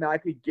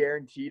automatically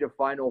guaranteed a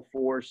Final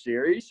Four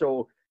series.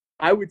 So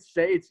I would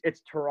say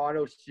it's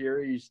Toronto's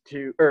series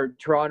or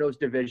Toronto's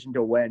division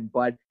to win,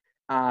 but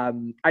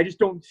I just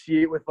don't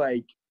see it with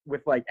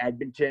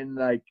Edmonton.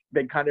 Like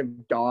they kind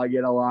of dog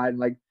it a lot, and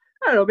like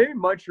I don't know, maybe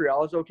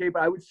Montreal is okay,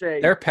 but I would say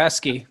They're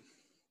pesky.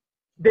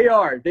 They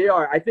are.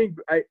 I think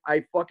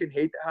I fucking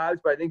hate the Habs,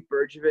 but I think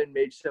Bergevin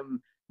made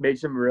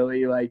some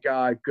really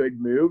good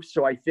moves.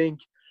 So I think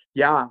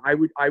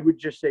I would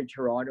just say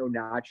Toronto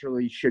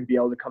naturally should be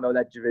able to come out of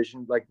that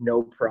division like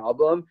no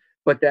problem.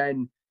 But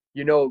then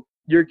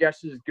your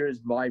guess is as good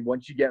as mine.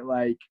 Once you get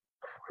like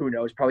who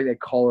knows, probably like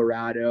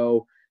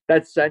Colorado,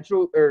 that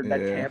Central or that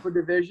Tampa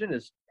division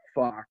is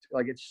fucked.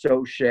 Like it's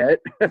so shit.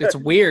 It's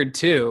weird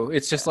too.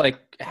 It's just like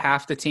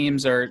half the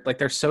teams are like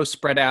they're so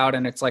spread out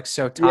and it's like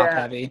so top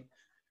heavy.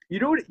 You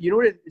know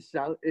what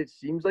it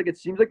seems like? It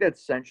seems like that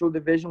Central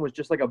division was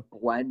just like a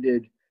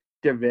blended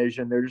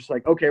division. They're just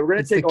like, okay, we're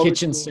gonna take the all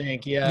kitchen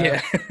sink.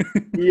 Yeah.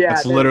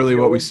 That's literally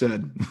what we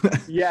said.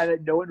 Yeah,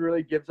 that no one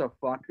really gives a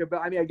fuck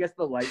about. I mean, I guess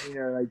the Lightning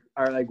are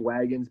like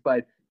wagons,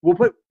 but we'll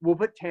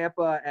put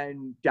Tampa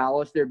and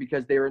Dallas there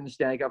because they were in the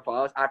Stanley Cup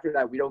Finals. After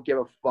that, we don't give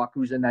a fuck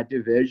who's in that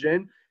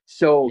division.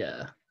 So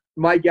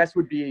my guess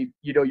would be,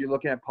 you're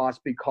looking at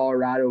possibly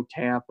Colorado,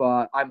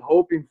 Tampa. I'm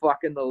hoping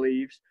fucking the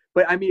Leafs.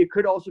 But, I mean, it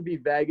could also be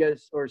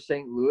Vegas or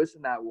St. Louis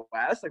in that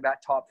West. Like,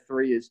 that top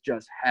three is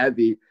just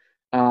heavy.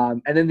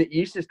 And then the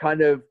East is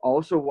kind of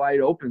also wide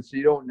open, so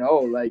you don't know.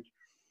 Like,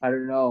 I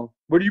don't know.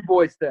 What do you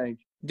boys think?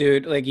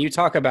 Dude, like, you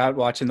talk about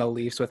watching the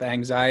Leafs with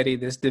anxiety.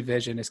 This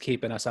division is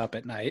keeping us up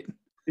at night.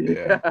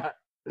 Yeah.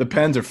 The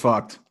Pens are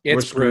fucked.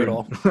 It's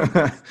brutal.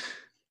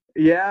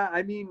 Yeah,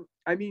 I mean,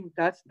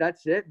 that's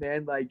it,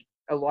 man. Like,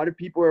 a lot of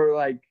people are,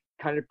 like,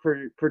 kind of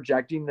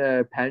projecting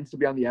the Pens to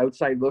be on the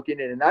outside looking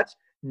in, and that's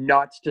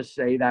nuts to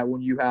say that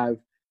when you have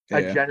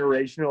a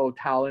generational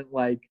talent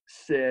like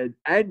Sid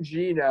and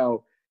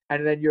Gino,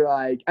 and then you're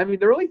like, I mean,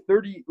 they're only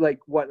 30, like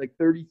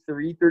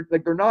 33, 30,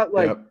 like they're not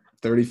like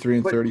 33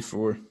 and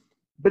 34.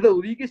 But the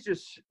league is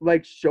just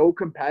like so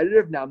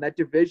competitive now in that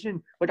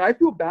division. Like I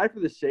feel bad for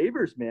the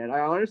Sabres, man.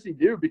 I honestly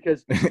do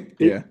because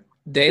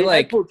they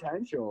like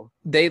potential.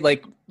 They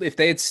like if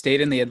they had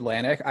stayed in the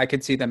Atlantic, I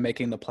could see them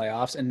making the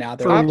playoffs, and now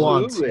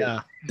they're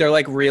they're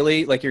like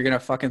really like you're gonna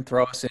fucking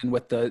throw us in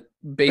with the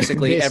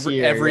basically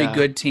every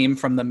good team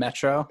from the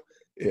Metro.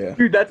 Yeah,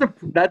 dude, that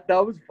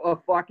was a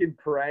fucking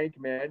prank,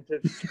 man.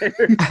 To say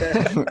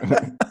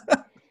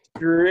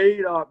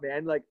straight up,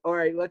 man. Like, all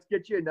right, let's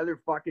get you another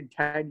fucking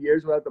 10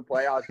 years without the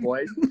playoffs,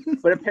 boys.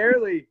 But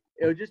apparently,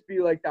 it'll just be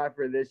like that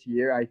for this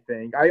year, I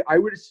think. I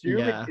would assume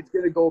it's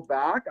going to go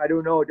back. I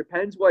don't know. It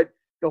depends what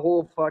the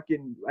whole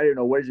fucking, I don't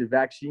know, what is it,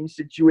 vaccine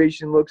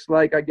situation looks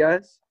like, I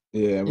guess.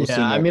 Yeah, we'll see.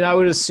 I mean, I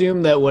would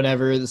assume that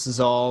whenever this is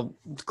all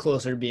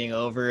closer to being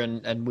over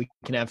and we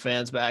can have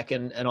fans back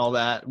and all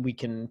that, we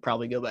can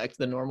probably go back to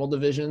the normal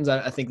divisions.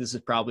 I think this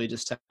is probably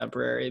just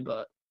temporary,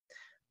 but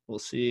we'll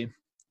see.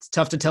 It's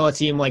tough to tell a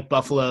team like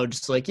Buffalo,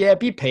 just like,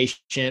 be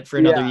patient for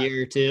another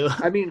year or two.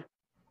 I mean,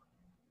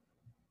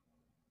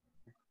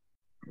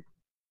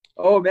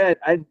 oh man,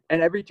 and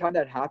every time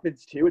that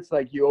happens too, it's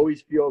like you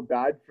always feel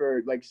bad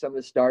for like some of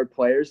the star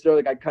players. So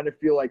like I kind of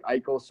feel like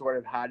Eichel sort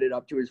of had it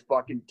up to his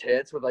fucking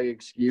tits with like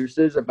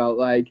excuses about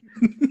like,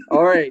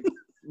 all right,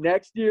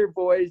 next year,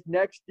 boys,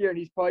 next year, and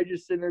he's probably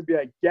just sitting there and be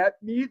like,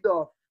 get me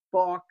the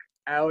fuck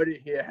out of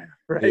here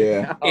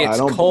now. It's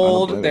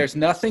cold, there's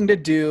nothing to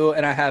do,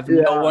 and I have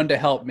no one to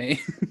help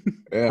me.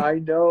 I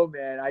know,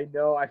 man. I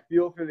know. I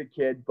feel for the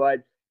kid,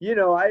 but you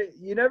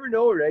never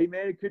know, right,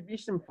 man? It could be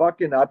some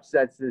fucking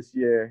upsets this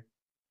year.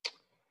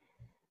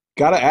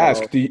 Gotta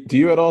ask, do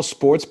you at all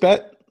sports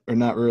bet or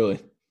not really?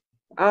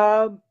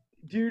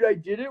 Dude, I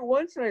did it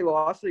once and I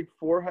lost like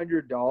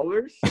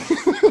 $400.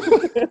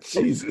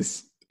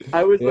 Jesus.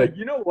 I was like,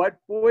 you know what,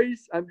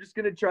 boys? I'm just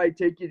gonna try to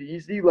take it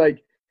easy.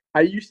 Like, I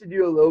used to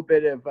do a little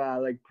bit of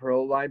like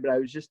pro line, but I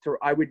would just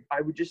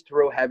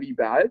throw heavy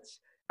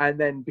bets, and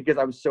then because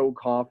I was so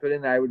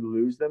confident I would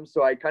lose them,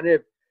 so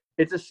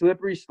it's a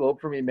slippery slope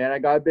for me, man. I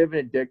got a bit of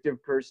an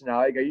addictive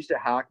personality. I used to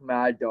hack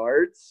mad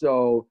darts,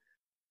 so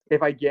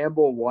if I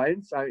gamble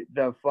once,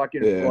 the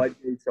fucking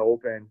floodgates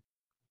open.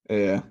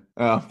 Yeah.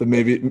 Then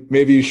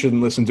maybe you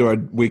shouldn't listen to our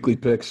weekly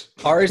picks.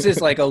 Ours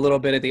is like a little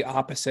bit of the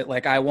opposite.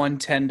 Like I won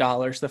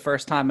 $10 the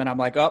first time, and I'm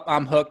like, oh,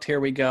 I'm hooked. Here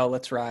we go.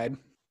 Let's ride.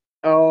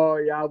 Oh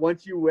yeah,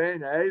 once you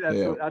win,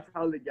 that's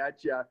how they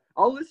get you.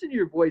 I'll listen to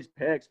your boys'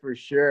 picks for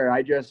sure.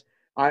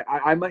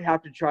 I might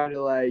have to try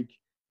to like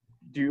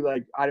do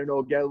like I don't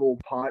know, get a little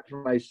pot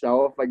for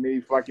myself, like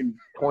maybe fucking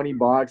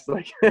 $20.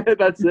 Like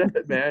that's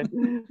it,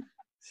 man.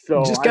 So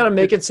you just gotta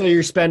make it so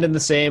you're spending the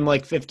same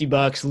like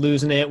 $50,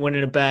 losing it,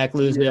 winning it back,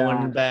 losing it,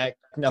 winning it back.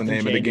 Nothing the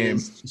name changes, of the game.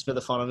 just for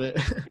the fun of it.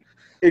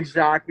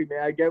 Exactly,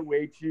 man. I get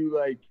way too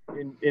like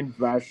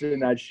invested in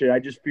that shit. I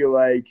just feel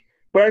like,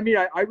 but I mean,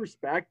 I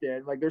respect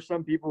it. Like, there's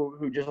some people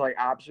who just like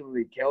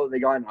absolutely kill it. They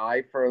got an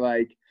eye for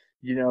like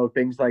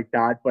things like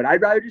that. But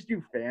I'd rather just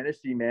do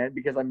fantasy, man,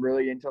 because I'm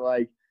really into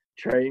like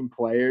trading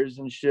players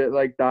and shit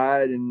like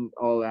that and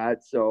all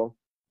that. So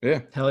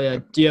yeah, hell yeah.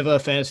 Do you have a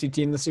fantasy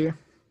team this year?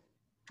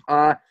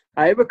 I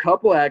have a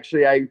couple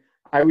actually.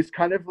 I was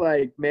kind of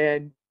like,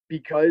 man,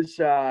 because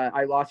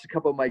I lost a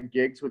couple of my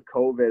gigs with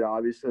COVID,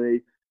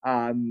 obviously.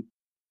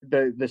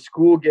 The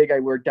school gig I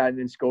worked at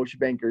in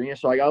Scotiabank Arena,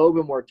 so I got a little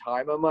bit more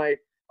time on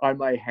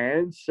my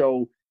hands.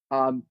 So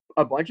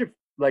a bunch of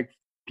like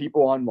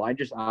people online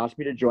just asked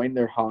me to join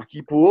their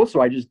hockey pool,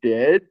 so I just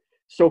did.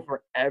 So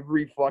for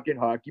every fucking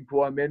hockey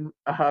pool I'm in,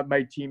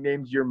 my team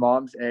name's Your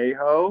Mom's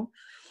Aho.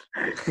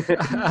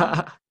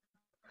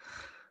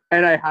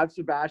 And I have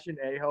Sebastian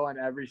Aho on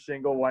every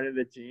single one of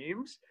the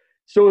teams.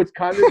 So it's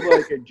kind of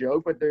like a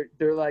joke, but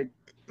they're like,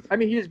 I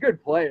mean, he's a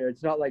good player.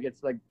 It's not like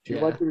it's like too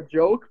much of a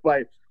joke,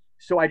 but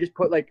so I just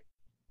put like,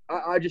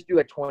 I just do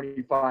like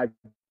 $25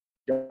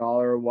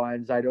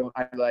 ones. I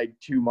like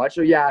too much.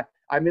 So yeah,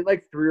 I'm in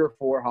like 3 or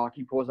 4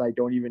 hockey pools. I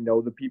don't even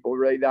know the people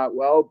really that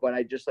well, but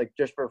I just like,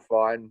 just for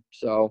fun.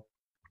 So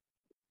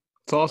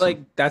It's awesome.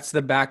 Like that's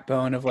the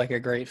backbone of like a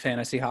great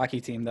fantasy hockey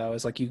team, though.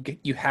 Is like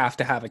you have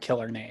to have a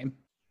killer name.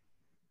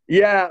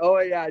 yeah. Oh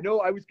yeah.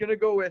 No, I was gonna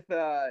go with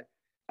Bear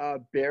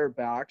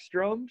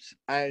Backstroms,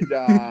 and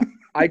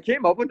I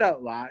came up with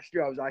that last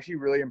year. I was actually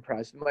really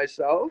impressed with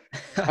myself.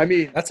 I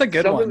mean, That's a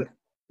good one.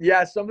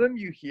 Some of them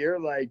you hear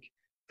like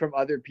from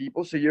other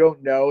people, so you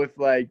don't know if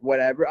like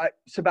whatever.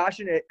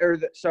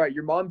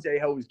 Your Mom's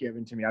Aho was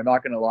given to me. I'm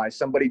not gonna lie.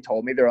 Somebody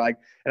told me, they're like,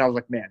 and I was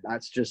like, man,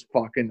 that's just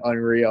fucking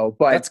unreal.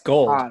 But That's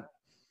gold.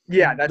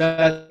 Yeah,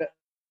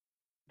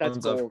 that's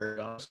gold.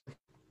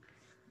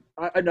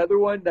 Another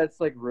one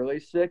that's like really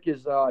sick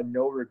is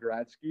No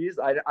Regret Skis.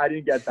 I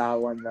didn't get that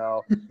one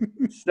though.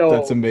 So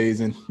that's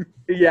amazing.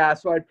 Yeah,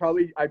 so I'd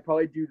probably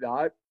do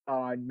that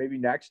maybe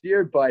next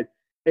year. But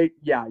you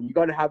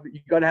gotta have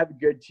a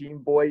good team,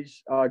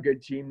 boys,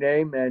 good team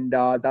name, and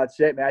that's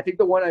it, man. I think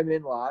the one I'm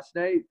in last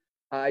night,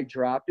 I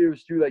drafted, it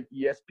was through like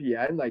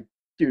ESPN. Like,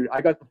 dude,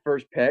 I got the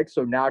first pick,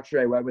 so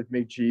naturally I went with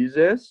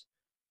McJesus,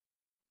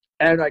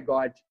 and I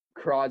got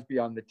Crosby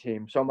on the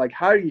team. So I'm like,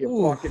 how do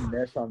you fucking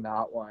miss on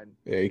that one?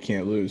 Yeah, you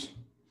can't lose.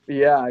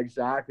 Yeah,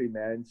 exactly,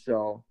 man.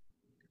 So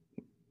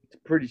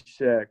it's pretty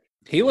sick.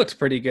 He looks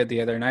pretty good the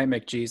other night,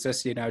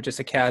 McJesus, just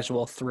a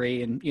casual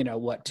 3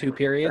 in, 2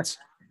 periods.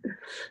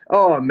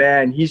 Oh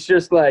man, he's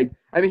just like,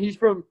 I mean, he's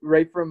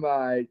right from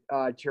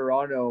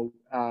Toronto,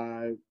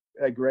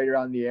 like right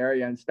around the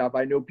area and stuff.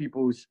 I know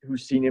people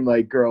who's seen him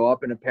like grow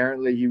up, and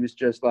apparently he was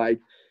just like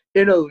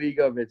in a league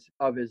of his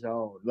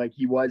own. Like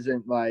he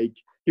wasn't like,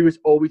 he was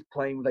always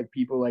playing with like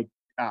people like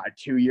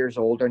 2 years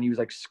older, and he was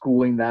like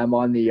schooling them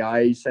on the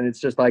ice. And it's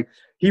just like,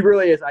 he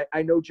really is.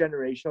 I know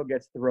generational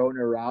gets thrown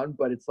around,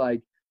 but it's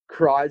like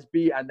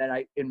Crosby, and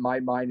then in my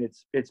mind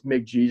it's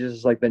McJesus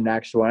is like the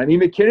next one. I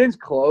mean, McKinnon's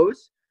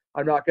close.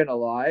 I'm not gonna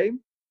lie.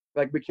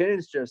 Like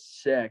McKinnon's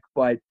just sick,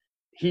 but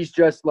he's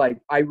just like,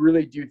 I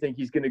really do think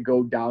he's gonna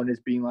go down as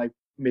being like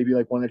maybe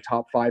like one of the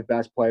top 5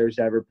 best players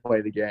to ever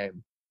play the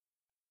game.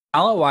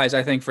 Talent-wise,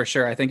 I think for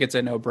sure. I think it's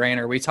a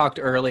no-brainer. We talked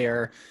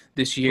earlier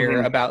this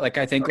year about like,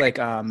 I think like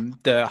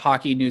the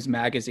Hockey News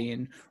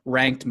magazine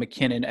ranked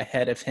McKinnon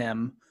ahead of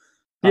him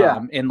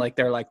in like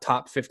their like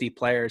top 50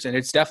 players, and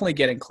it's definitely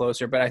getting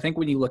closer. But I think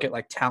when you look at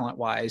like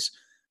talent-wise,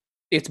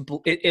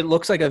 it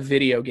looks like a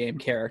video game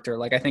character.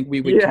 Like I think we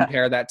would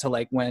compare that to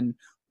like when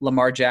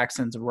Lamar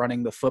Jackson's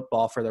running the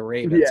football for the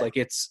Ravens. Like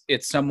it's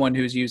someone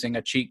who's using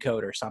a cheat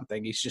code or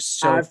something. He's just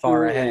so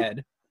far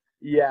ahead.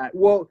 Yeah.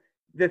 Well,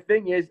 the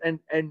thing is, and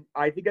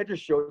I think that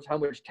just shows how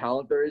much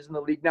talent there is in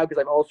the league now,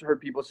 because I've also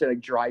heard people say like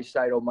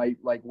Draisaitl might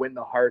like win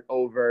the Hart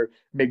over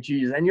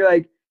McJesus, and you're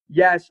like,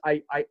 yes,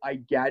 I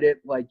get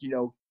it, like,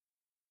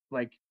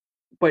 like,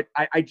 but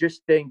I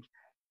just think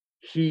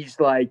he's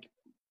like,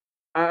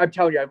 I'm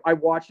telling you, I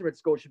watched him at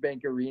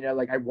Scotiabank Arena.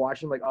 Like I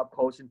watched him like up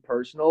close and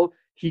personal.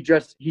 He's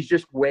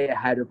just way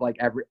ahead of like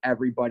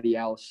everybody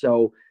else.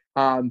 So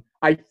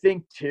I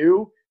think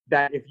too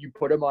that if you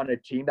put him on a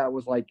team that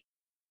was like,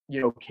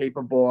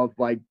 capable of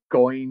like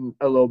going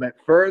a little bit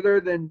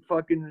further than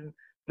fucking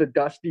the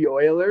Dusty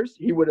Oilers,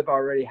 he would have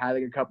already had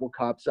like a couple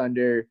cups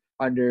under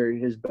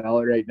his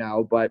belt right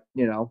now. But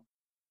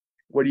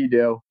what do you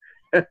do?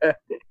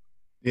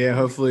 Yeah,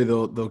 hopefully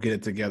they'll get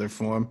it together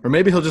for him, or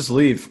maybe he'll just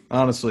leave.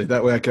 Honestly,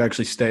 that way I could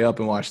actually stay up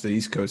and watch the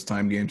East Coast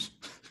time games.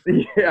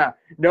 Yeah,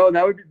 no,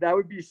 that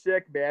would be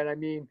sick, man. I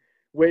mean,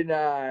 when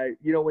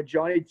when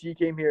Johnny T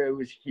came here, it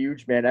was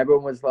huge, man.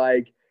 Everyone was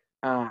like,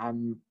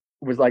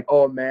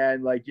 oh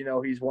man, like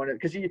he's one of,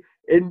 because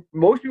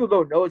most people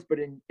don't know this, but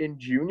in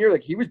junior,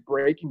 like he was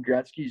breaking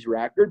Gretzky's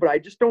record, but I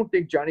just don't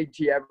think Johnny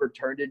T ever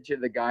turned into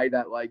the guy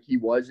that like he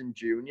was in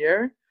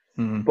junior.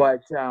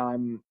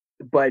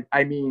 But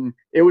I mean,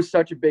 it was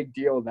such a big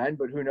deal then.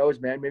 But who knows,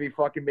 man? Maybe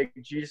fucking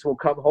McJesus will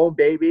come home,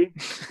 baby.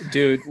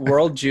 Dude,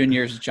 World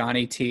Juniors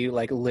Johnny T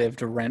like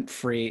lived rent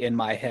free in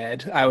my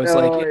head. I was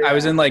I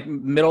was in like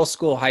middle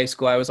school, high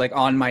school. I was like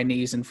on my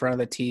knees in front of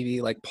the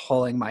TV, like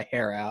pulling my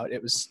hair out.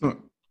 It was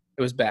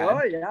bad.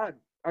 Oh yeah,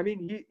 I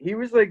mean he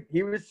was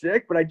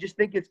sick, but I just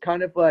think it's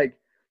kind of like,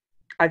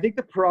 I think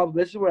the problem.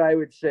 This is what I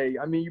would say.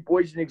 I mean, you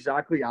boys didn't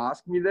exactly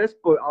ask me this,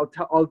 but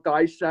I'll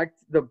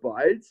dissect the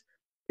buds.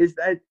 Is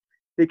that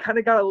they kind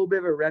of got a little bit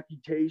of a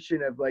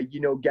reputation of like,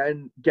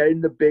 getting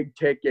the big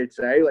tickets,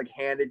 eh? Like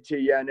handed to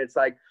you. And it's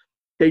like,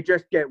 they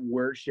just get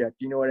worshipped.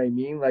 You know what I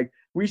mean? Like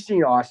we've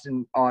seen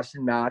Austin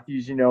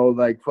Matthews,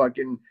 like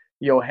fucking,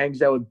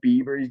 hangs out with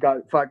Bieber. He's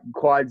got fucking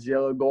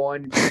Quadzilla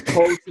going,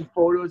 posting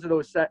photos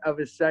of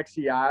his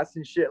sexy ass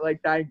and shit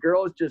like that. And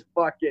girls just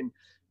fucking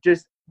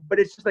but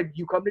it's just like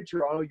you come to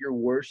Toronto, you're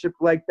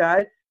worshipped like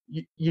that.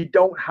 You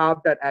don't have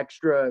that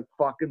extra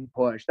fucking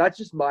push. That's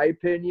just my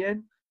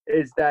opinion.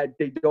 Is that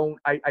they don't?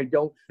 I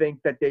don't think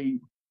that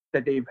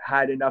they've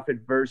had enough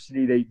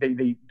adversity.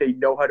 They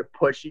know how to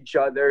push each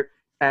other,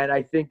 and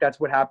I think that's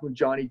what happened with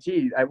Johnny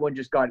T. Everyone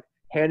just got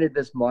handed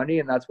this money,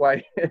 and that's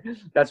why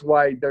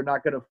they're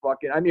not gonna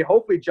fucking. I mean,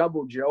 hopefully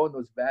Jumbo Joe and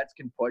those vets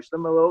can push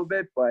them a little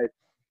bit, but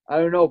I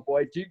don't know,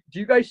 boy. Do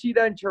you guys see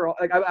that in Toronto?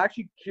 Like, I'm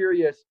actually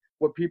curious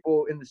what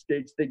people in the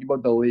States think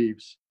about the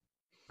Leafs.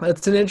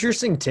 That's an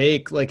interesting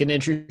take, like an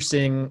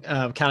interesting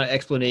kind of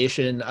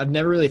explanation. I've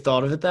never really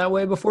thought of it that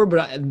way before,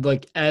 but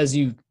like as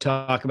you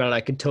talk about it, I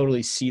could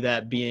totally see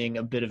that being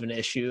a bit of an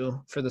issue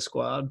for the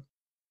squad.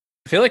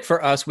 I feel like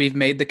for us, we've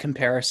made the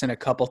comparison a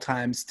couple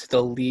times to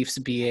the Leafs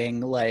being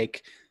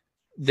like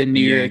the New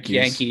York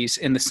Yankees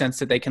in the sense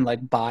that they can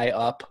like buy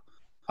up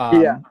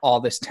all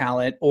this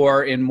talent,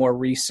 or in more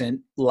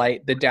recent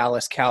light, the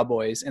Dallas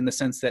Cowboys in the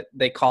sense that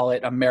they call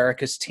it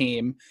America's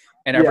team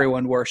and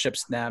everyone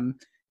worships them.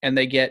 And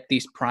they get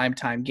these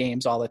primetime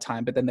games all the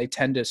time, but then they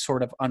tend to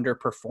sort of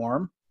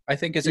underperform, I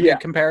think is a good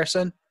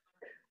comparison.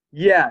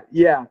 Yeah.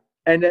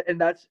 And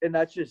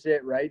that's just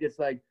it, right? It's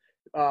like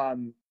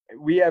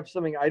we have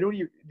something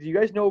do you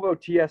guys know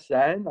about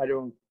TSN? I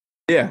don't.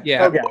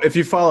 Yeah. Okay. If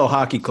you follow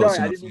hockey close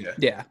enough.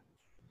 Yeah.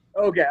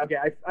 Okay.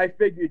 I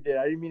figured you did.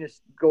 I didn't mean to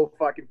go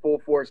fucking full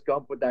Forrest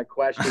Gump with that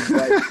question,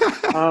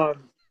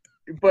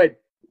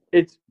 but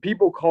it's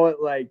people call it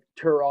like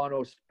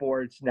Toronto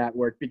Sports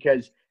Network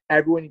because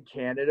everyone in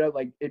Canada,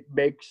 like it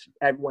makes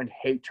everyone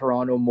hate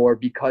Toronto more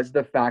because of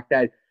the fact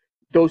that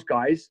those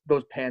guys,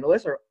 those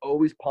panelists are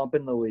always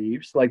pumping the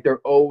Leafs. Like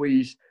they're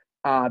always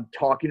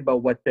talking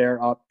about what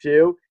they're up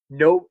to.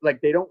 No,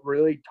 like they don't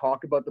really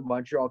talk about the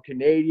Montreal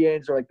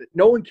Canadiens or like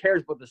no one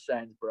cares about the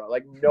Sens, bro.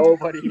 Like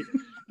nobody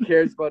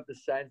cares about the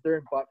Sens. They're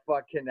in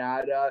butt-fuck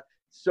Canada.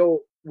 So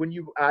when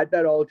you add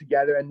that all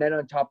together, and then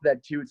on top of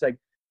that too, it's like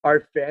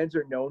our fans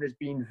are known as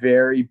being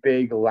very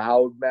big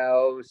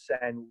loudmouths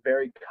and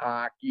very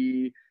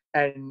cocky.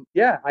 And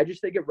yeah, I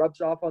just think it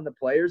rubs off on the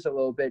players a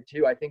little bit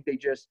too. I think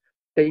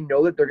they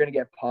know that they're going to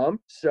get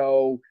pumped.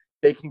 So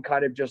they can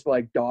kind of just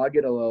like dog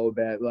it a little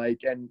bit,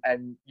 like,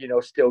 and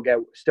still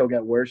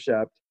get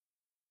worshipped.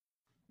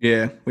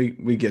 Yeah,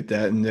 we get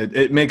that. And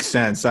it makes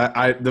sense.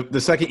 The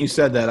second you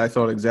said that, I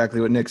thought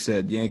exactly what Nick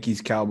said. Yankees,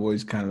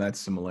 Cowboys, kind of that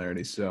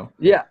similarity. So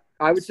yeah.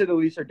 I would say the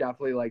Leafs are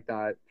definitely like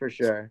that for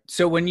sure.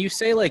 So when you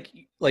say like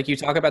you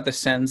talk about the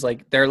Sens,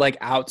 like they're like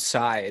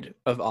outside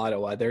of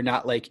Ottawa, they're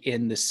not like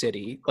in the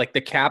city. Like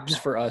the Caps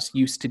for us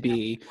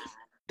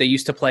they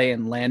used to play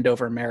in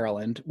Landover,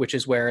 Maryland, which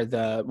is where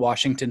the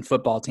Washington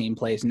football team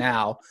plays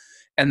now.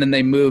 And then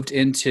they moved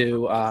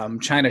into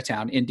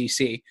Chinatown in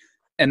DC.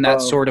 And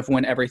that's sort of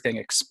when everything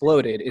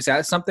exploded. Is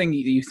that something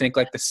you think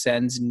like the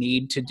Sens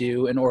need to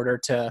do in order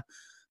to,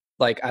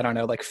 like, I don't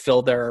know, like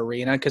fill their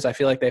arena? Because I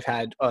feel like they've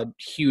had a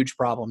huge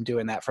problem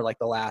doing that for like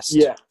the last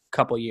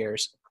couple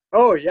years.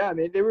 Oh, yeah. I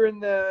mean, they were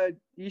in the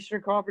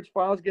Eastern Conference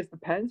Finals against the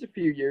Pens a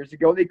few years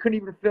ago. They couldn't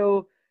even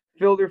fill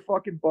their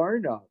fucking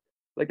barn up.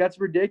 Like, that's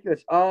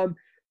ridiculous.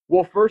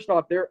 Well, first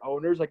off, their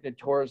owner's like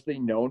notoriously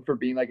known for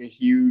being like a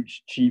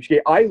huge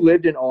cheapskate. I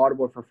lived in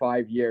Ottawa for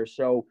 5 years,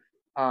 so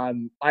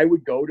I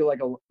would go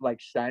to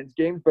like Sens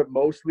games, but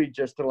mostly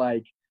just to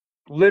like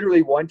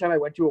literally one time I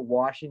went to a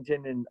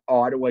Washington and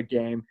Ottawa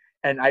game.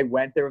 And I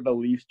went there with a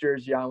Leafs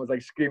jersey on, was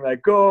like screaming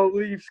like, "Go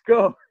Leafs,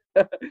 go!"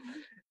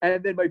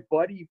 And then my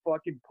buddy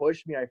fucking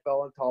pushed me. I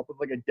fell on top of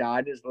like a dad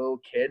and his little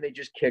kid. And they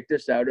just kicked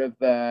us out of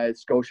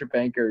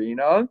Scotiabank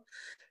Arena.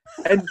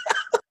 And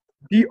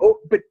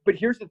but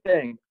here's the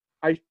thing.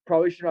 I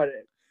probably should not have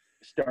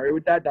started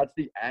with that. That's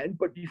the end.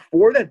 But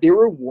before that, they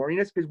were warning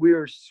us because we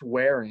were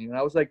swearing. And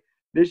I was like,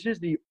 this is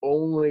the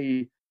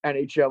only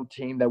NHL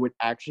team that would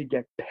actually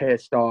get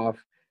pissed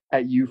off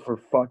at you for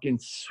fucking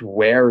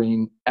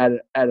swearing at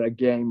a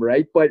game,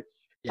 right? But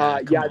they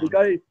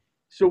got it.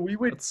 So we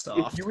would,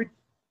 if you would,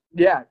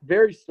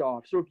 very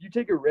soft. So if you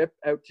take a rip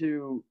out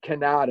to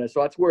Canada,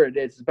 so that's where it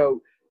is. It's about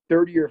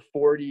 30 or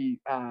 40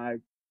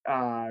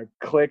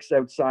 clicks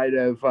outside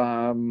of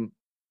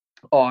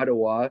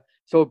Ottawa.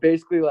 So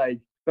basically, like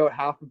about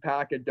half a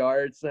pack of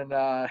darts and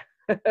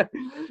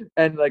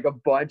and like a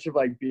bunch of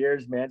like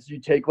beers, man. So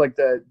you take like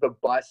the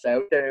bus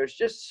out there. It was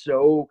just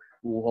so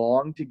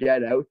long to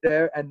get out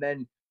there, and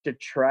then to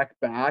trek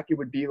back it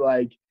would be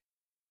like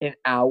an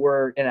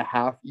hour and a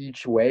half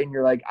each way, and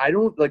you're like, I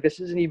don't like, this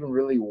isn't even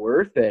really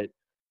worth it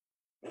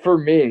for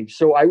me.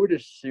 So I would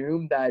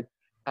assume that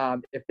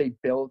if they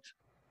built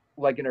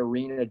like an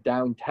arena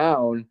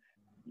downtown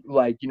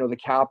like the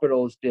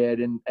Capitals did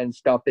and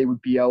stuff, they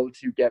would be able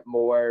to get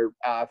more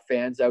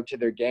fans out to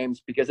their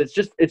games, because it's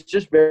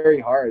just very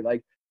hard.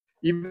 Like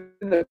even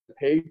the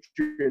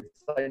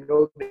Patriots, I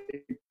know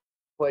they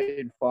play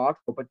in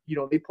Foxborough, but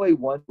they play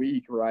 1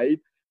 week, right?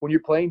 When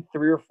you're playing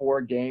 3 or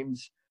 4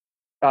 games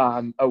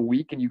a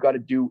week and you got to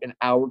do an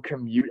hour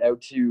commute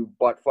out to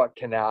buttfuck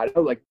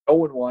Canada, like no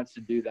one wants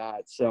to do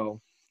that.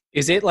 So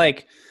is it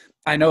like,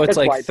 I know it's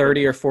that's like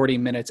 30 or 40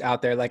 minutes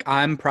out there. Like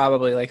I'm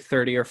probably like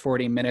 30 or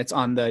 40 minutes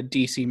on the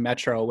DC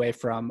Metro away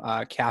from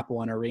Cap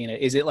One Arena.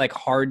 Is it like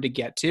hard to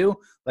get to?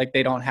 Like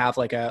they don't have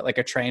like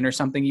a train or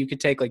something you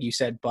could take, like you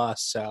said,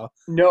 bus. So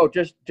no,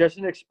 just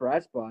an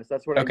express bus.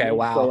 That's what okay, I mean.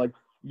 wow. So like,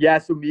 yeah,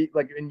 so me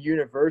like in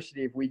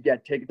university, if we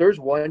get tickets, there's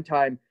one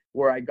time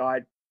where I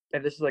got,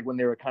 and this is like when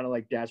they were kind of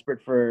like desperate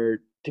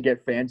to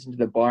get fans into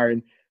the bar,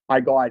 and I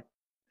got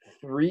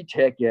 3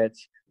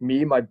 tickets,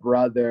 me, my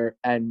brother,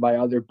 and my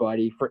other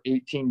buddy for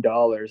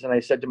 $18. And I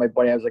said to my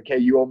buddy, I was like, "Hey,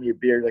 you owe me a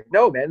beer." He's like,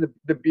 "No, man,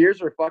 the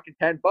beers are fucking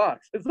 $10.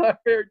 It's not a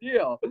fair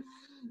deal."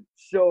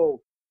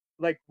 So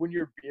like when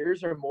your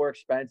beers are more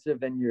expensive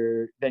than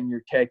your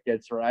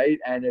tickets, right?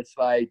 And it's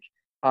like,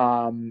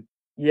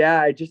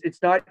 yeah,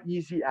 it's not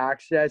easy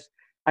access.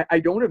 I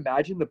don't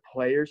imagine the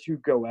players who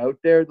go out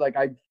there, like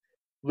I've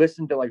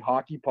listened to like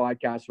hockey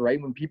podcasts,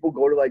 right? When people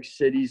go to like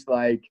cities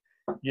like,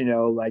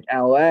 like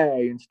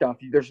LA and stuff,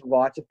 there's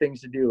lots of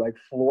things to do, like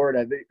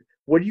Florida.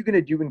 What are you going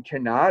to do in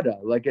Canada?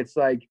 Like, it's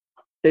like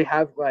they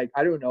have like,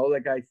 I don't know,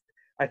 like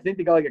I think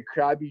they got like a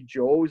Krabby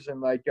Joe's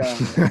and like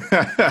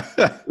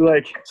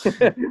like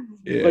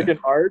Yeah. like an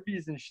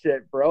Arby's and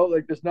shit, bro.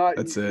 Like there's not.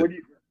 That's it.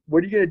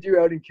 What are you gonna do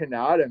out in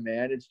Canada,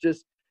 man? It's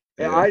just,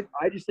 Yeah.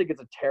 I just think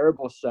it's a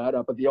terrible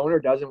setup. But the owner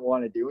doesn't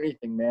want to do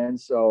anything, man.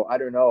 So I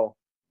don't know.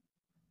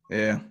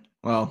 Yeah.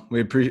 Well, we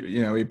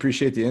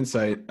appreciate the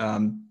insight.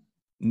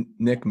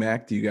 Nick,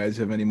 Mac, do you guys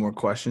have any more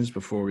questions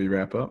before we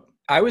wrap up?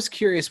 I was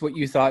curious what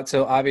you thought.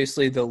 So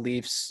obviously the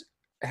Leafs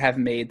have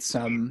made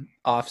some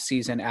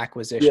off-season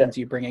acquisitions.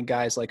 You bring in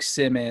guys like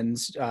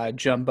Simmons,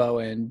 Jumbo,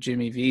 and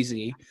Jimmy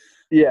Vesey.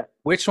 Yeah.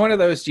 Which one of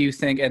those do you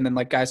think, and then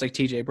like guys like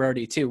TJ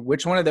Brody too,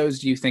 which one of those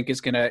do you think is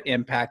going to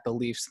impact the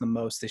Leafs the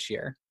most this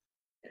year?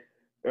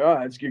 Oh,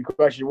 that's a good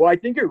question. Well, I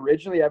think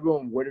originally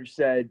everyone would have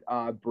said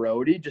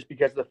Brody, just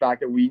because of the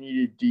fact that we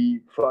needed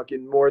D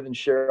fucking more than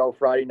Cheryl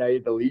Friday night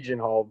at the Legion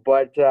Hall.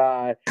 But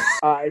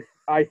I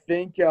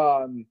think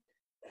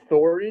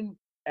Thornton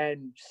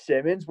and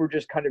Simmons were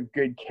just kind of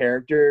good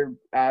character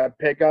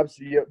pickups.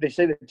 They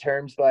say the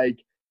terms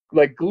like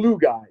glue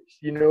guys.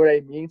 You know what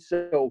I mean?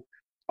 So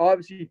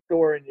obviously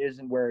Thornton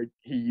isn't where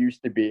he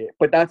used to be,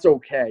 but that's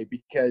okay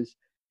because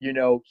he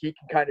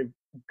can kind of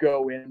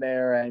go in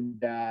there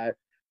and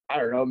I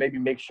don't know, maybe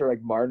make sure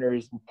like Marner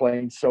isn't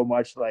playing so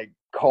much like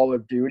Call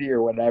of Duty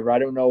or whatever. I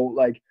don't know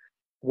like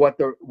what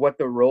the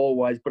role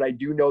was, but I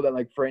do know that,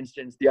 like, for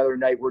instance, the other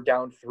night we're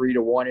down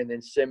 3-1 and then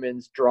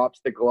Simmons drops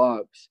the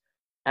gloves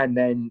and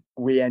then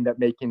we end up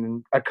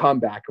making a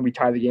comeback and we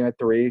tie the game at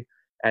 3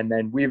 and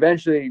then we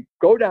eventually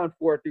go down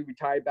 4-3, we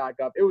tie it back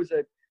up. It was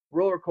a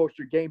roller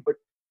coaster game, but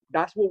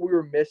that's what we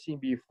were missing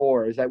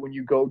before, is that when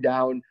you go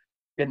down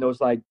in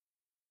those like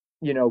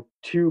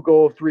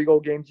 2-goal,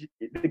 3-goal games,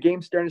 the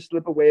game's starting to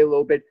slip away a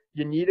little bit.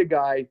 You need a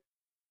guy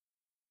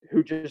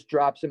who just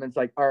drops him and it's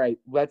like, all right,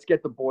 let's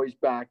get the boys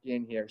back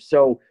in here.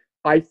 So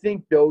I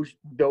think those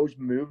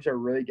moves are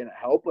really going to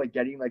help, like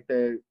getting like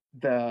the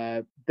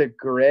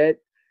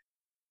grit.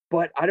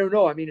 But I don't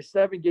know. I mean, a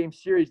 7-game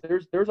series,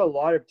 there's a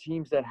lot of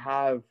teams that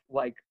have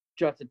like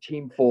just a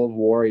team full of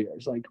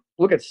warriors. Like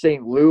look at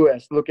St.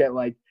 Louis, look at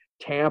like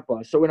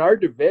Tampa. So in our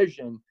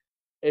division,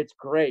 it's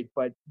great,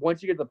 but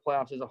once you get to the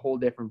playoffs, it's a whole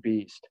different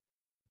beast.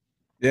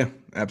 Yeah,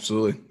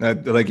 absolutely.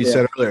 Like you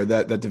said earlier,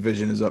 that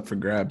division is up for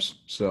grabs.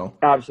 So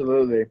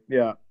absolutely,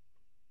 yeah.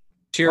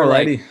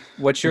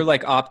 What's your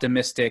like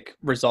optimistic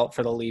result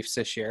for the Leafs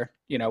this year?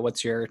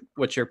 What's your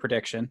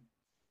prediction?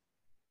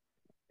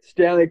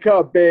 Stanley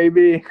Cup,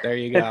 baby. There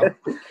you go.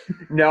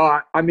 No,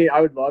 I mean, I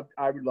would love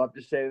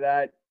to say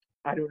that.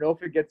 I don't know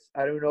if it gets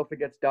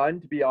done,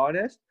 to be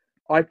honest.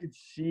 I could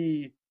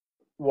see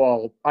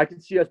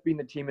us being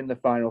the team in the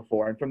Final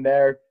Four. And from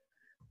there,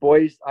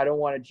 boys, I don't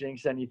want to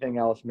jinx anything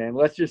else, man.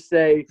 Let's just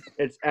say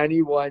it's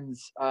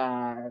anyone's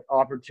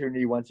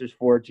opportunity once there's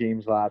 4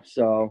 teams left.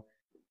 So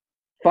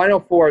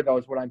Final Four, though,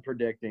 is what I'm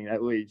predicting,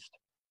 at least.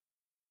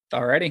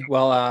 Alrighty.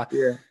 Well,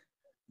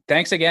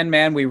 thanks again,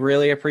 man. We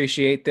really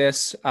appreciate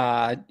this.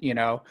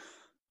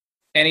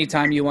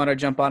 Anytime you want to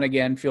jump on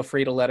again, feel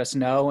free to let us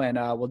know, and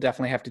we'll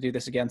definitely have to do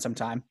this again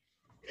sometime.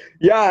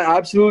 Yeah,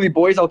 absolutely,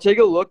 boys. I'll take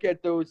a look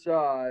at those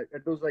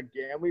like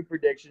gambling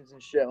predictions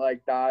and shit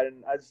like that.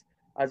 And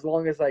as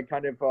long as I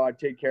kind of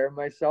take care of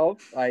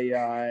myself,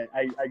 I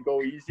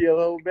go easy a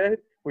little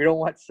bit. We don't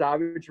want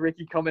Savage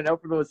Ricky coming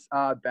out for those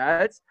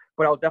bets,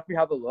 but I'll definitely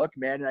have a look,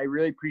 man. And I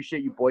really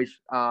appreciate you boys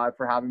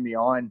for having me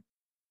on.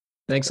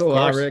 Thanks a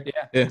lot, Rick.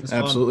 Yeah,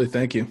 absolutely.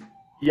 Thank you.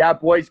 Yeah,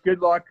 boys. Good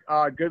luck.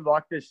 Good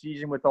luck this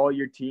season with all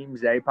your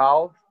teams,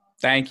 pal?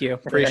 Thank you.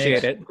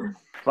 Appreciate it.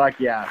 Fuck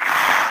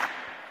yeah.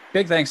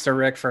 Big thanks to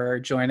Rick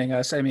for joining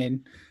us. I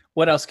mean,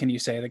 what else can you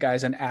say? The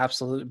guy's an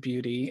absolute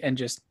beauty and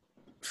just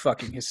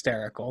fucking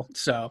hysterical.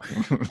 So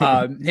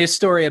his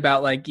story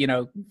about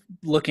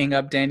looking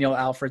up Daniel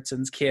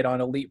Alfredson's kid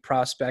on Elite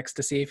Prospects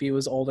to see if he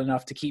was old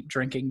enough to keep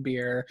drinking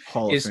beer.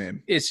 Hall of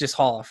Fame. It's just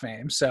Hall of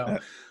Fame. So,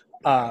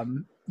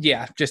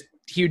 yeah, just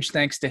huge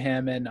thanks to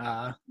him, and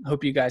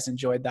hope you guys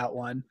enjoyed that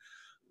one.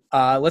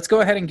 Let's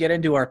go ahead and get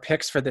into our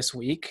picks for this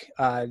week.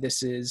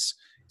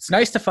 It's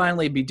nice to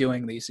finally be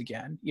doing these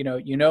again.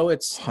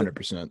 It's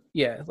 100%.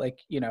 Yeah,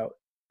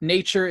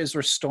 nature is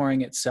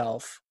restoring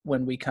itself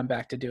when we come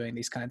back to doing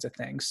these kinds of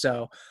things.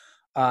 So,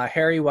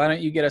 Harry, why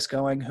don't you get us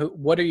going?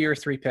 What are your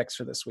 3 picks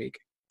for this week?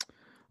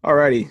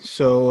 Alrighty,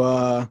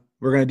 so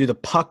we're going to do the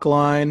puck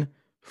line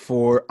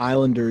for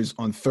Islanders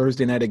on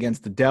Thursday night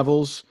against the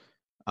Devils.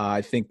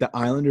 I think the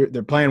Islanders,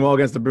 they're playing well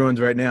against the Bruins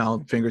right now.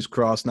 Fingers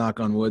crossed, knock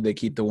on wood, they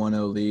keep the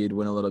 1-0 lead,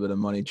 win a little bit of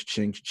money,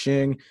 cha-ching,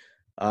 cha-ching.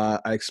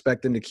 I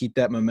expect them to keep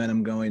that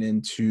momentum going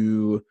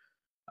into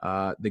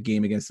the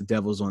game against the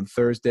Devils on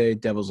Thursday.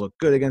 Devils look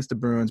good against the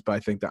Bruins, but I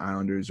think the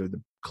Islanders are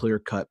the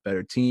clear-cut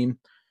better team.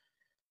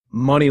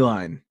 Money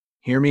line,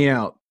 hear me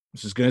out.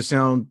 This is going to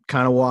sound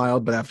kind of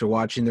wild, but after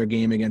watching their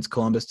game against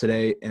Columbus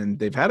today, and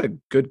they've had a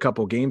good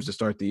couple games to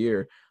start the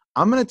year,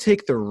 I'm going to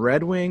take the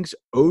Red Wings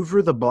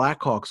over the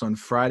Blackhawks on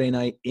Friday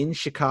night in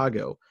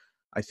Chicago.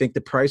 I think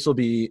the price will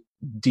be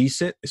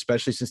decent,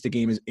 especially since the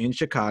game is in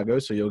Chicago,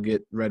 so you'll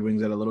get Red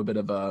Wings at a little bit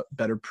of a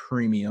better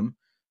premium.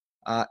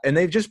 And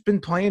they've just been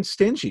playing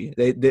stingy.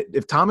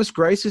 If Thomas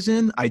Greiss is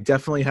in, I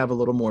definitely have a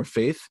little more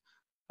faith.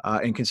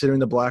 And considering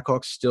the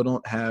Blackhawks still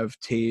don't have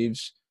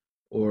Taves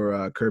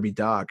or Kirby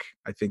Dach,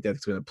 I think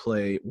that's going to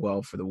play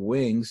well for the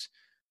Wings.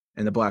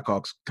 And the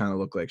Blackhawks kind of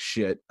look like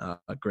shit.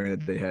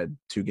 Granted, they had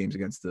 2 games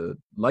against the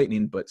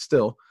Lightning, but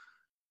still.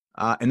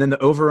 And then the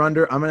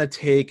over-under, I'm going to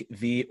take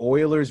the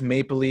Oilers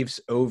Maple Leafs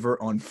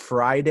over on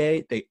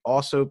Friday. They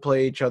also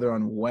play each other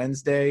on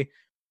Wednesday.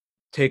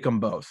 Take them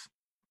both.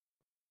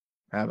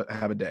 Have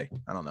a day.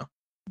 I don't know.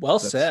 Well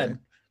said.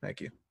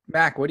 Thank you.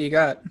 Mac, what do you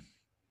got?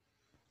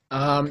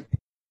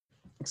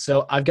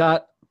 So I've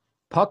got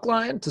puck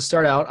line to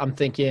start out. I'm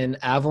thinking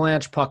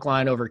Avalanche puck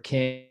line over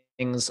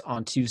Kings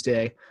on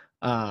Tuesday.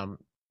 The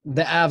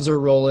Avs are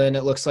rolling.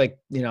 It looks like,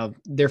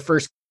 their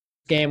first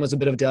game was a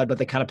bit of a dud, but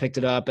they kind of picked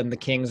it up, and the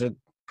Kings are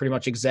pretty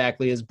much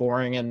exactly as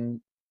boring and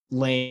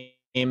lame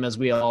as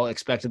we all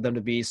expected them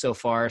to be so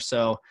far.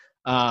 So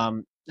I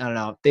don't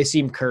know. They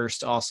seem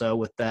cursed also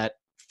with that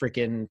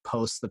freaking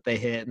post that they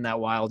hit in that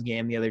wild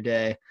game the other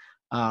day.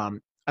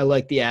 I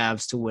like the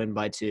Avs to win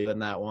by 2 in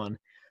that one.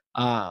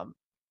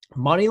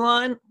 Money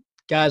line,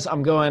 guys,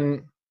 I'm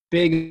going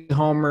big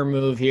homer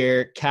move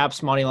here.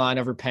 Caps money line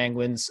over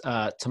Penguins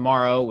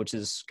tomorrow, which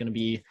is going to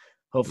be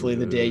hopefully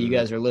the day you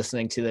guys are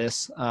listening to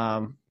this.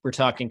 We're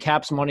talking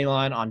Caps money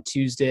line on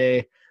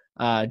Tuesday,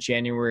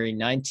 January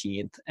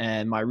 19th.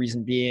 And my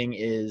reason being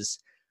is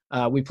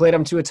we played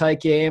them to a tight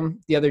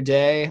game the other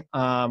day.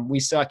 We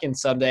suck in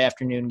Sunday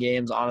afternoon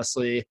games,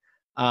 honestly.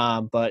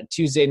 But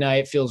Tuesday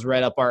night feels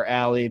right up our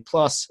alley.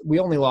 Plus, we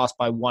only lost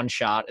by 1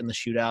 shot in the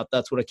shootout.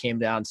 That's what it came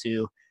down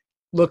to.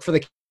 Look for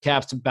the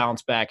Caps to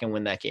bounce back and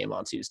win that game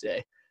on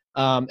Tuesday.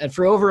 And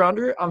for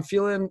over-under, I'm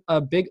feeling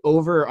a big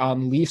over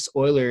on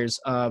Leafs-Oilers.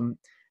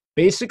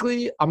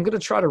 Basically, I'm going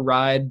to try to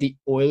ride the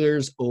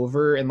Oilers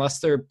over unless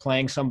they're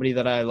playing somebody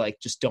that I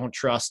just don't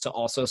trust to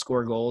also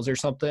score goals or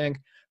something.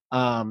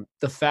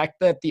 The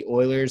fact that the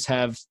Oilers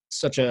have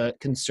such a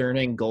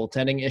concerning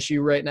goaltending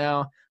issue right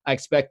now, I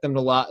expect them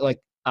to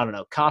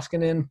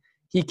Koskinen,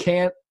 he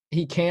can't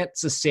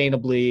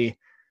sustainably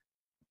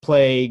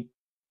play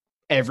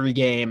every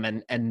game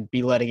and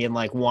be letting in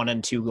 1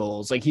 and 2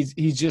 goals.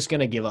 He's just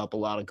going to give up a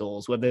lot of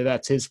goals, whether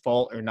that's his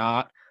fault or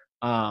not.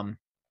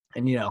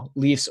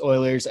 Leafs,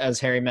 Oilers, as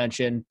Harry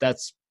mentioned,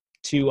 that's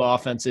 2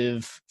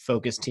 offensive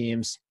focused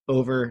teams.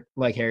 Over,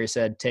 like Harry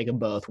said, take them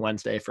both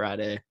Wednesday,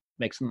 Friday,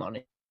 make some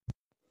money.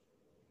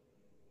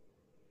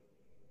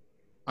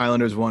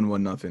 Islanders won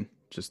 1-0.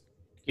 Just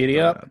giddy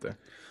up out there.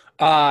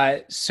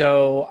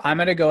 So I'm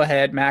going to go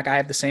ahead, Mac. I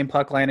have the same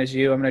puck line as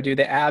you. I'm going to do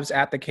the Avs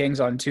at the Kings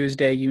on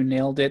Tuesday. You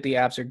nailed it. The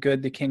Avs are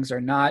good. The Kings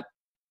are not.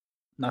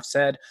 Enough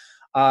said.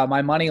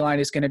 My money line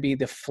is going to be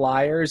the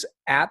Flyers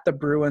at the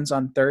Bruins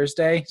on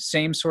Thursday.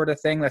 Same sort of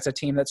thing. That's a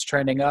team that's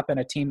trending up and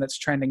a team that's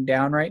trending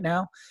down right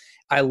now.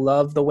 I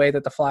love the way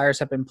that the Flyers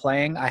have been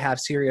playing. I have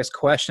serious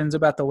questions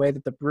about the way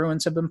that the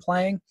Bruins have been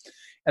playing.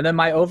 And then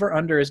my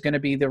over-under is going to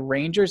be the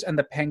Rangers and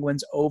the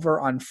Penguins over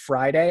on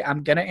Friday.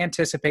 I'm going to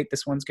anticipate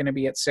this one's going to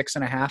be at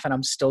 6.5, and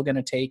I'm still going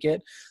to take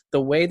it.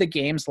 The way the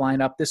games line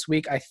up this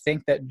week, I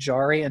think that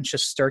Jari and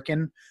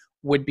Shesterkin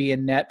would be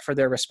in net for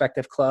their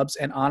respective clubs.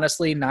 And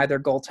honestly, neither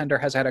goaltender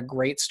has had a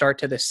great start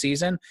to this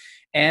season.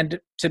 And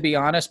to be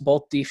honest,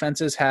 both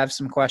defenses have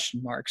some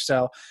question marks.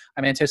 So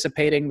I'm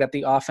anticipating that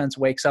the offense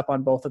wakes up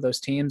on both of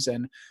those teams.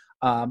 And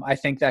I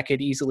think that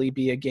could easily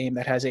be a game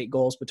that has 8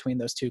 goals between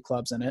those 2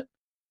 clubs in it.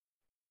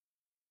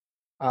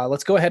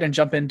 Let's go ahead and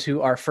jump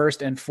into our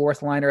first and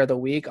fourth liner of the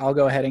week. I'll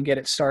go ahead and get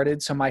it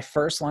started. So my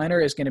first liner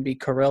is going to be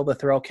Kirill the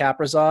Thrill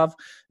Kaprizov.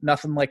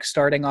 Nothing like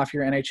starting off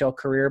your NHL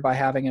career by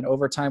having an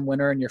overtime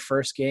winner in your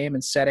first game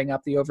and setting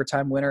up the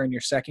overtime winner in your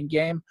second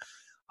game.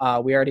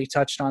 We already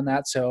touched on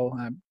that, so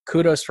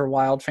kudos for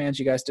Wild fans.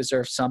 You guys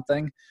deserve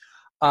something.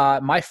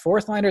 My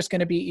fourth liner is going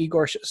to be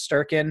Igor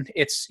Shesterkin.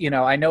 It's,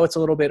 I know it's a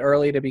little bit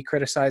early to be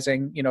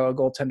criticizing, a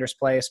goaltender's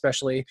play,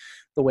 especially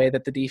the way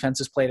that the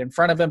defense is played in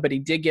front of him, but he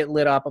did get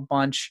lit up a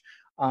bunch,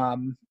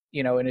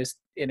 in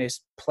his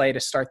play to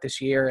start this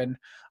year. And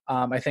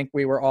I think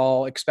we were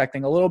all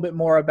expecting a little bit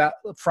more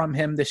from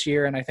him this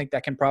year. And I think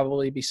that can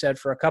probably be said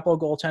for a couple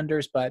of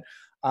goaltenders, but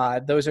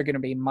those are going to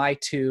be my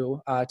two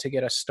to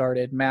get us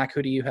started. Mac,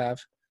 who do you have?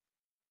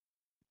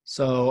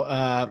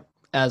 So,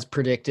 as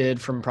predicted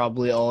from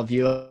probably all of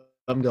you,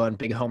 I'm going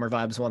big homer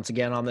vibes once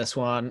again on this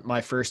one. My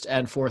first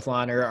and fourth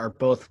liner are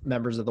both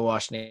members of the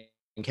Washington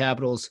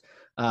Capitals.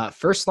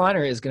 First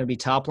liner is going to be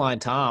top line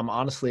Tom.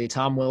 Honestly,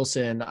 Tom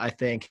Wilson, I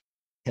think,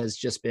 has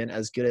just been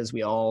as good as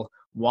we all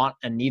want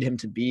and need him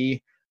to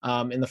be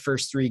in the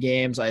first three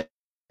games. I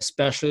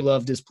especially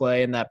loved his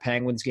play in that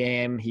Penguins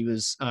game. He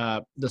was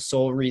the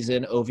sole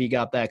reason Ovi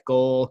got that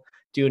goal,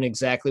 doing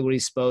exactly what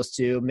he's supposed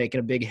to, making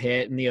a big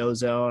hit in the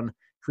O-zone,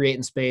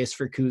 creating space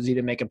for Kuzi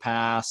to make a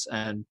pass,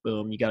 and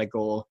boom, you got a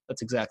goal.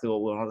 That's exactly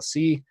what we want to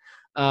see.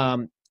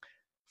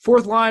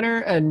 Fourth liner,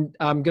 and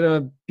I'm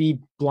going to be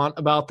blunt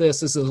about this.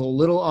 This is a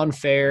little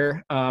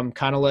unfair,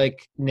 kind of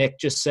like Nick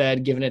just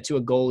said, giving it to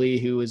a goalie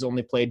who has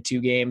only played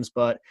 2 games.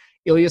 But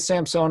Ilya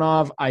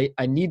Samsonov, I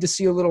need to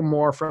see a little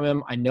more from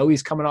him. I know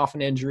he's coming off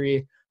an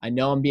injury. I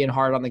know I'm being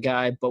hard on the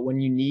guy, but when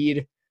you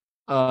need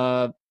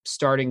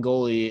starting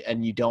goalie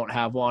and you don't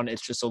have one,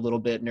 it's just a little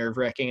bit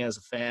nerve-wracking as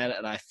a fan,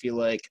 and I feel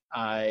like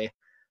I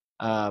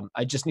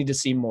just need to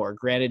see more.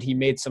 Granted, he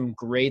made some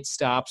great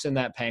stops in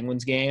that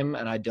Penguins game,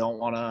 and I don't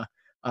want to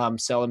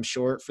sell him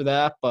short for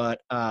that, but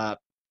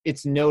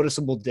it's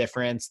noticeable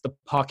difference. The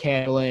puck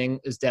handling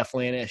is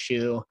definitely an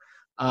issue.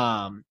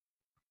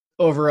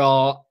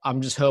 Overall,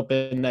 I'm just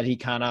hoping that he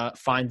kind of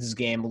finds his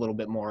game a little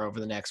bit more over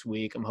the next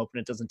week. I'm hoping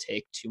it doesn't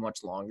take too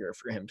much longer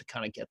for him to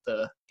kind of get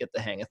the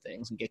hang of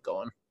things and get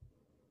going.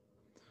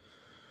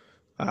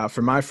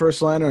 For my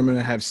first liner, I'm going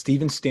to have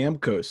Steven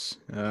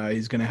Stamkos.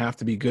 He's going to have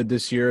to be good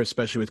this year,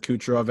 especially with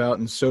Kucherov out.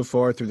 And so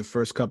far, through the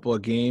first couple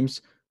of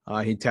games,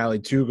 he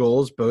tallied 2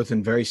 goals, both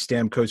in very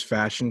Stamkos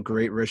fashion.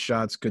 Great wrist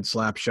shots, good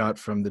slap shot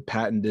from the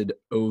patented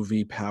OV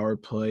power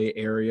play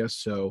area.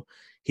 So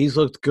he's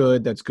looked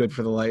good. That's good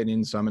for the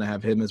Lightning. So I'm going to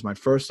have him as my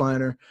first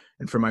liner.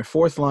 And for my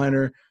fourth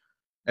liner,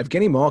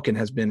 Evgeny Malkin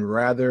has been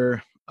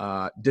rather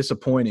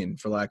disappointing,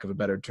 for lack of a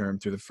better term,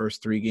 through the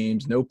first 3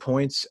 games. No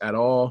points at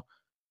all.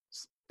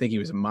 I think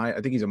he's a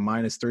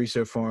 -3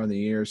 so far in the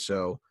year.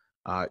 So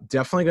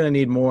definitely going to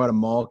need more out of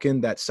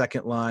Malkin. That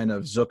second line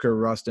of Zucker,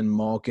 Rust, and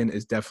Malkin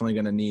is definitely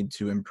going to need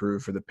to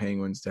improve for the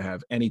Penguins to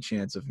have any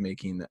chance of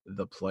making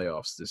the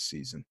playoffs this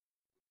season.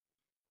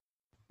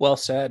 Well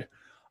said.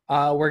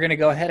 We're going to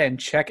go ahead and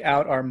check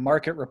out our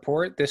market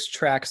report. This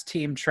tracks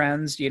team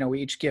trends. We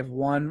each give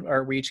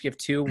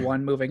 2,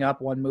 one moving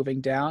up, one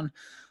moving down.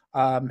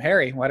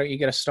 Harry, why don't you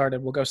get us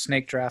started? We'll go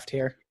snake draft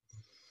here.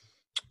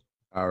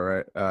 All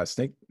right.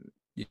 Snake.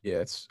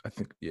 Yeah,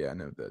 I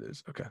know what that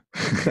is. Okay.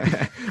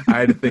 I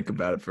had to think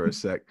about it for a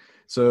sec.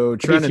 So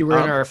if you were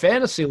in our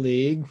fantasy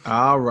league.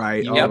 All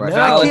right. Yep, all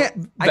right.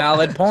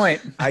 Valid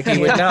point. I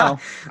can't know.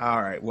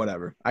 All right,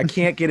 whatever. I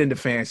can't get into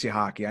fantasy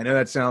hockey. I know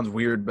that sounds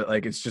weird, but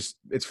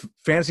it's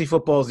fantasy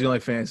football is the only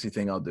fantasy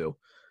thing I'll do.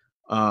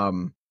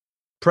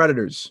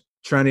 Predators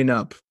trending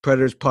up.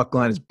 Predators puck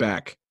line is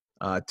back.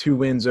 2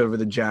 wins over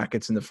the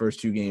Jackets in the first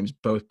 2 games,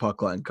 both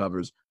puck line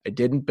covers. I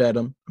didn't bet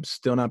them. I'm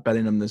still not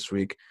betting them this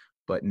week.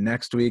 But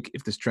next week,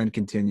 if this trend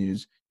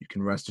continues, you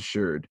can rest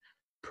assured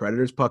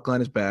Predators puck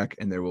line is back,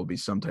 and there will be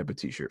some type of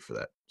T-shirt for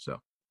that. So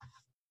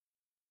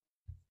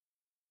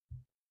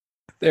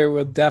there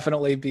will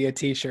definitely be a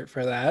T-shirt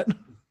for that.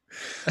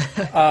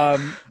 All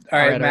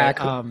right, Mac,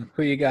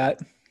 who you got?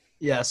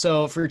 Yeah,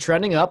 so for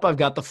trending up, I've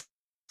got the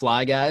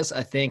Fly Guys.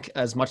 I think,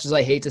 as much as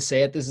I hate to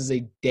say it, this is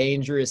a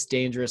dangerous,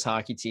 dangerous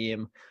hockey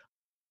team.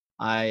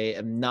 I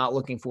am not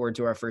looking forward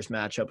to our first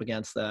matchup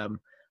against them.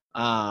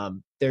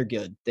 They're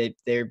good.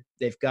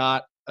 They've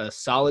got a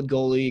solid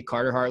goalie.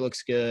 Carter Hart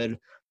looks good.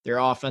 Their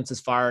offense is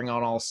firing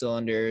on all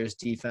cylinders.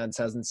 Defense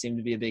hasn't seemed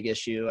to be a big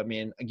issue. I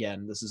mean,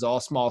 again, this is all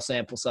small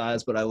sample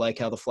size, but I like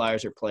how the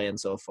Flyers are playing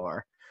so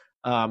far.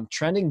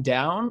 Trending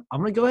down,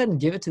 I'm going to go ahead and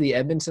give it to the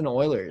Edmonton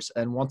Oilers.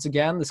 And once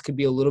again, this could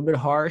be a little bit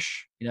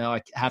harsh.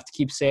 I have to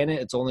keep saying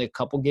it. It's only a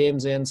couple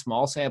games in,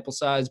 small sample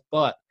size,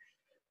 but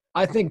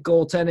I think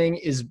goaltending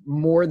is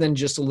more than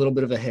just a little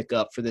bit of a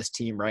hiccup for this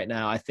team right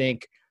now. I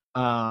think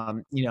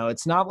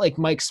it's not like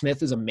Mike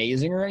Smith is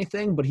amazing or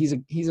anything, but he's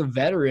a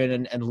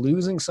veteran, and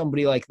losing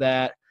somebody like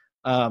that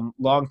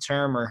long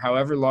term or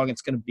however long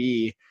it's going to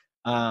be,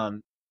 I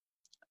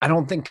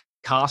don't think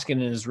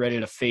Koskinen is ready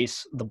to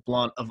face the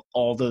blunt of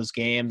all those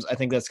games. I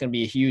think that's going to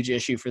be a huge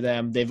issue for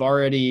them. They've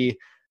already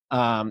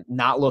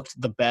not looked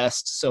the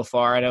best so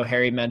far. I know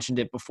Harry mentioned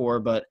it before,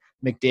 but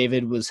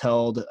McDavid was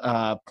held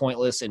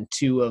pointless in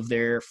 2 of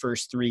their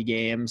first 3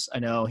 games. I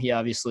know he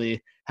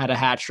obviously had a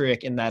hat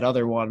trick in that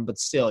other one, but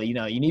still,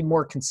 you need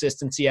more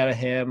consistency out of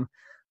him.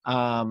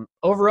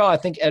 Overall, I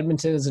think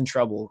Edmonton is in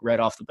trouble right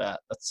off the bat.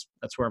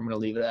 That's where I'm going to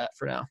leave it at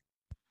for now.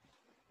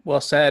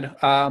 Well said.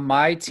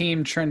 My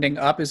team trending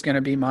up is going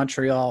to be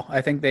Montreal.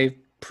 I think they've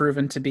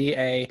proven to be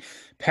a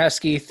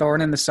pesky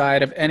thorn in the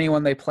side of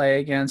anyone they play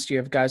against. You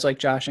have guys like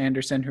Josh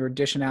Anderson who are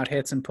dishing out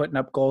hits and putting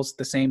up goals at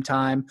the same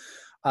time.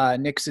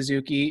 Nick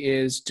Suzuki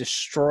is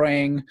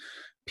destroying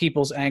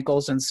people's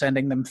ankles and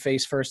sending them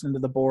face first into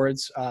the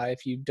boards.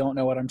 If you don't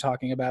know what I'm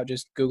talking about,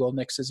 just Google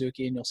Nick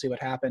Suzuki and you'll see what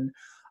happened.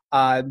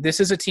 This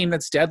is a team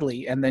that's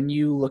deadly. And then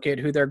you look at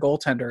who their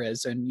goaltender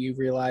is and you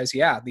realize,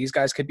 yeah, these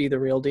guys could be the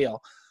real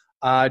deal.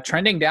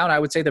 Trending down, I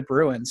would say the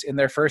Bruins. In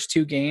their first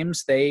 2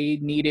 games, they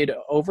needed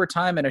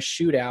overtime and a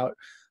shootout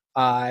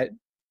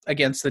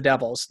against the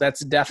Devils. That's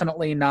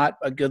definitely not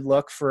a good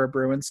look for a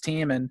Bruins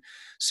team. And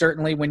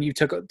certainly when you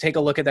take a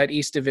look at that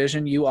East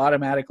Division, you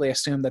automatically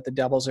assume that the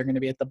Devils are going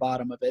to be at the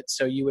bottom of it.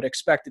 So you would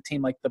expect a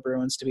team like the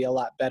Bruins to be a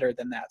lot better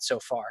than that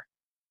so far.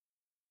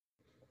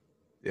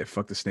 Yeah,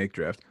 fuck the snake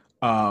draft.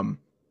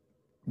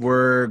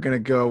 We're going to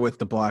go with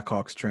the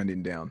Blackhawks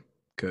trending down,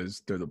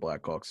 because they're the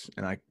Blackhawks,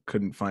 and I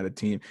couldn't find a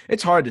team.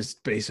 It's hard to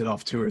base it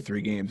off 2 or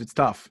 3 games. It's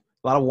tough.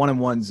 A lot of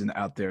 1-1s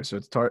out there, so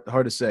it's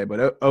hard to say.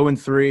 But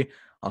 0-3,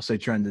 I'll say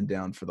trending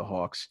down for the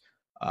Hawks.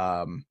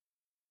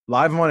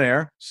 Live on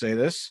air, say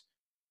this.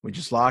 We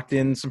just locked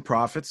in some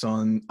profits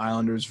on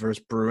Islanders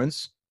versus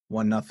Bruins.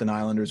 1-0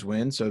 Islanders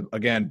win. So,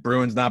 again,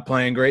 Bruins not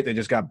playing great. They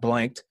just got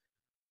blanked.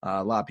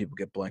 A lot of people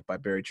get blanked by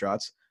Barry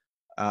Trotz.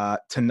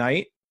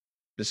 Tonight,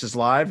 this is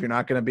live. You're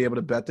not going to be able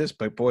to bet this,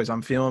 but boys,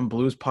 I'm feeling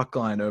Blues puck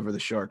line over the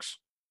Sharks.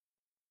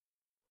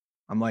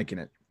 I'm liking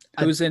it.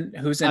 Who's in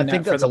I net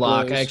think for that's the a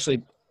lock. Blues?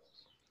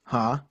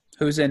 Huh?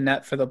 Who's in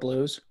net for the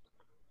Blues?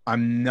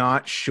 I'm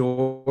not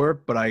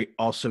sure, but I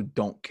also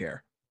don't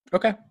care.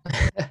 Okay.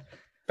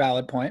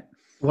 Valid point.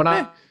 When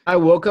I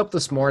woke up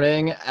this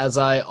morning, as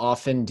I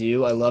often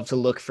do, I love to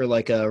look for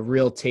like a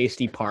real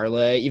tasty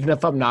parlay. Even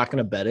if I'm not going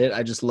to bet it,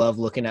 I just love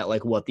looking at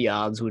like what the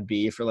odds would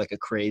be for like a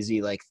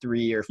crazy like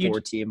 3 or 4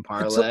 team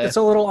parlay. It's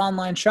a little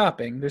online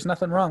shopping. There's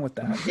nothing wrong with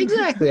that.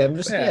 Exactly. I'm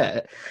just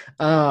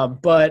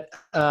But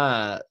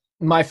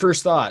my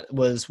first thought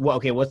was, well,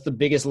 okay, what's the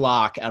biggest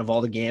lock out of all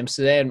the games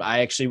today? And I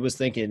actually was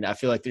thinking, I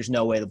feel like there's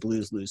no way the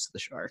Blues lose to the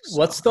Sharks.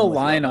 What's the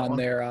line on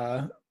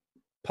their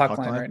puck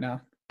line right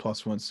now?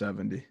 Plus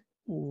 170.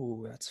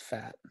 Ooh, that's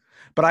fat.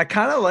 But I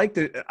kind of like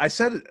I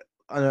said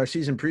on our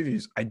season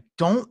previews, I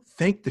don't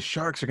think the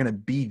Sharks are going to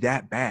be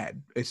that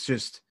bad. It's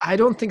just. I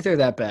don't think they're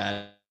that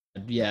bad.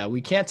 Yeah,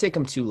 we can't take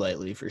them too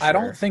lightly for sure. I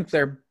don't think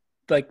they're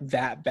like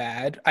that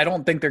bad. I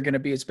don't think they're going to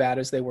be as bad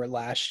as they were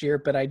last year,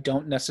 but I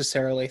don't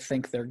necessarily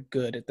think they're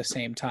good at the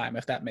same time,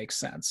 if that makes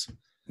sense.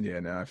 Yeah,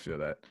 no, I feel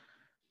that.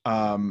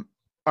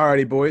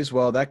 Alrighty, boys.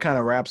 Well, that kind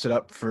of wraps it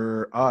up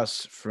for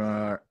us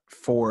for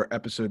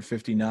episode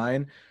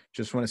 59.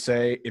 Just want to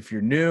say, if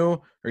you're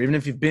new or even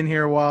if you've been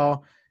here a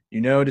while,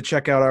 you know to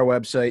check out our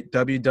website,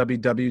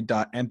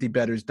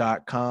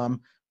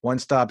 www.emptybetters.com.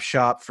 One-stop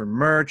shop for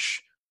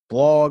merch,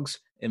 blogs,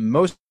 and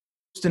most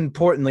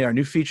importantly, our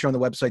new feature on the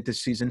website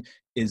this season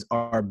is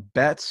our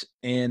bets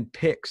and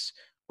picks.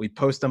 We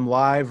post them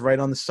live right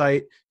on the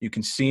site. You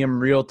can see them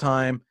real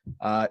time.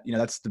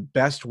 That's the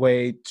best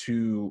way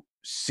to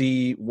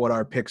see what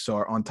our picks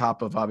are, on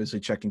top of obviously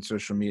checking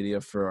social media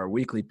for our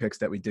weekly picks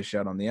that we dish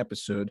out on the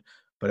episode.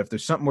 But if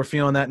there's something we're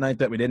feeling that night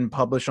that we didn't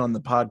publish on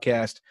the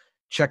podcast,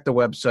 check the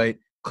website,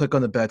 click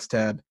on the bets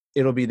tab.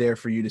 It'll be there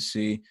for you to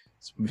see.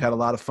 We've had a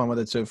lot of fun with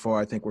it so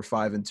far. I think we're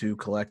 5-2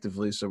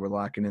 collectively, so we're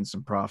locking in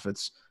some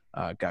profits.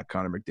 Got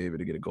Connor McDavid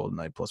to get a golden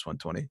night plus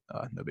 120.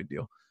 No big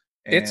deal.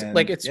 And,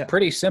 it's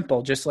pretty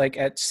simple. Just like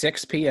at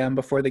 6 p.m.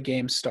 before the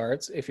game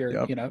starts, if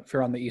you're if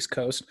you're on the East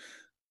Coast,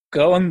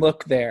 go and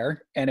look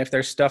there. And if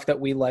there's stuff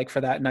that we like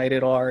for that night,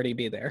 it'll already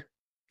be there.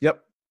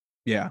 Yep.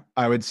 Yeah,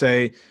 I would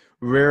say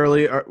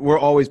we're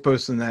always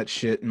posting that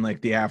shit in like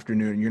the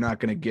afternoon. You're not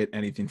going to get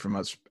anything from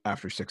us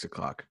after 6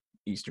 o'clock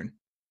Eastern.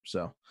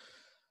 So,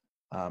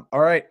 all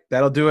right,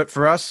 that'll do it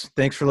for us.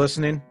 Thanks for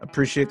listening.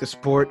 Appreciate the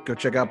support. Go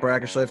check out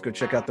Brackish Life. Go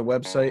check out the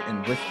website. And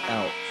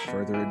without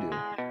further ado,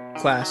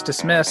 class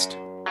dismissed.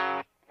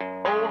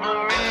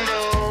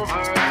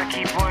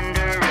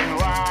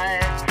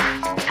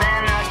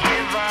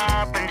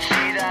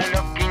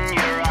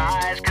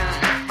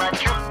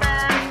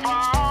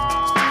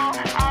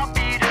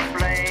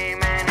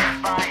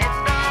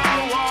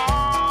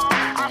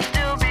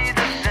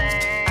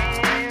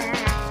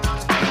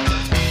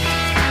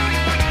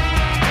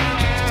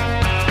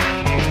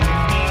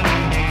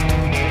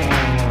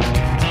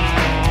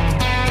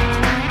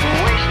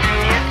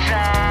 Wasting your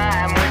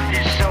time with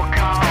your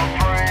so-called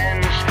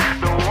friends.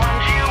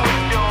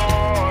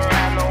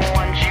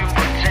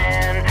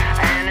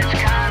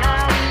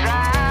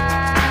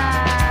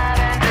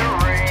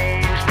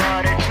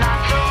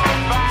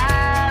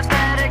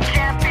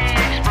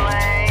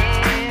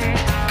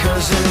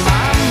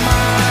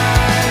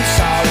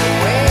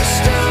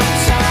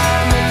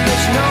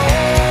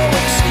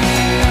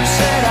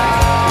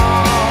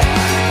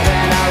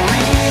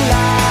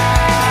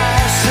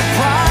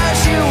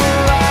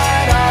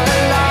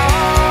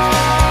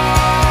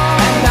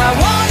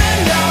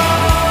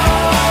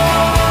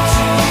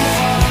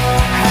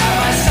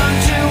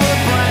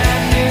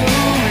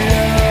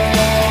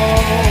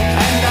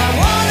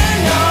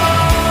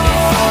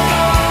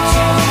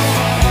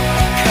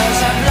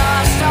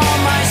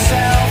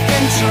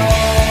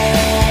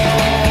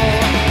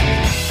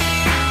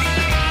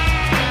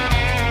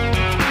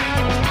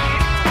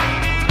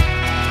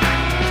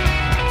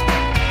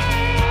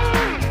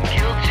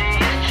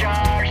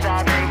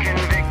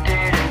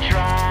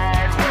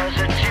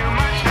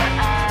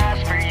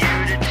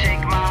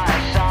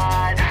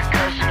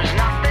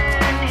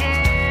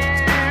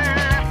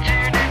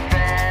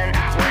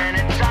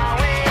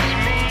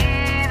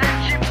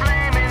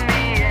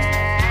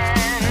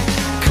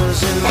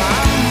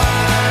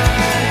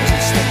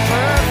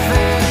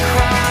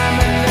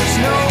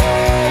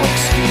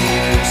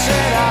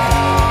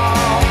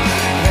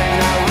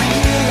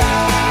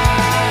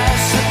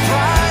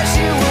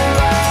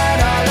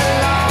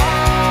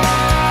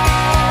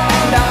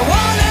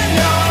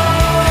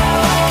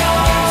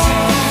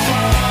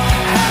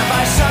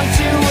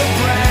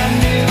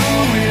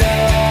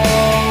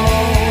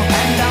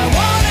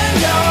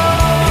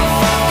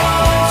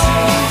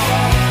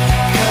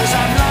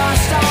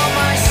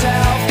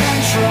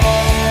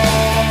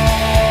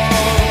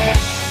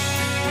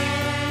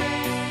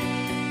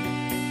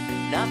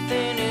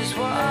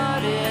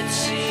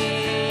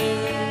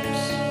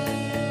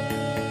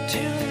 to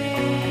me.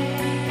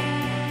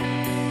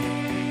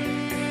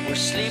 We're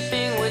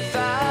sleeping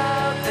without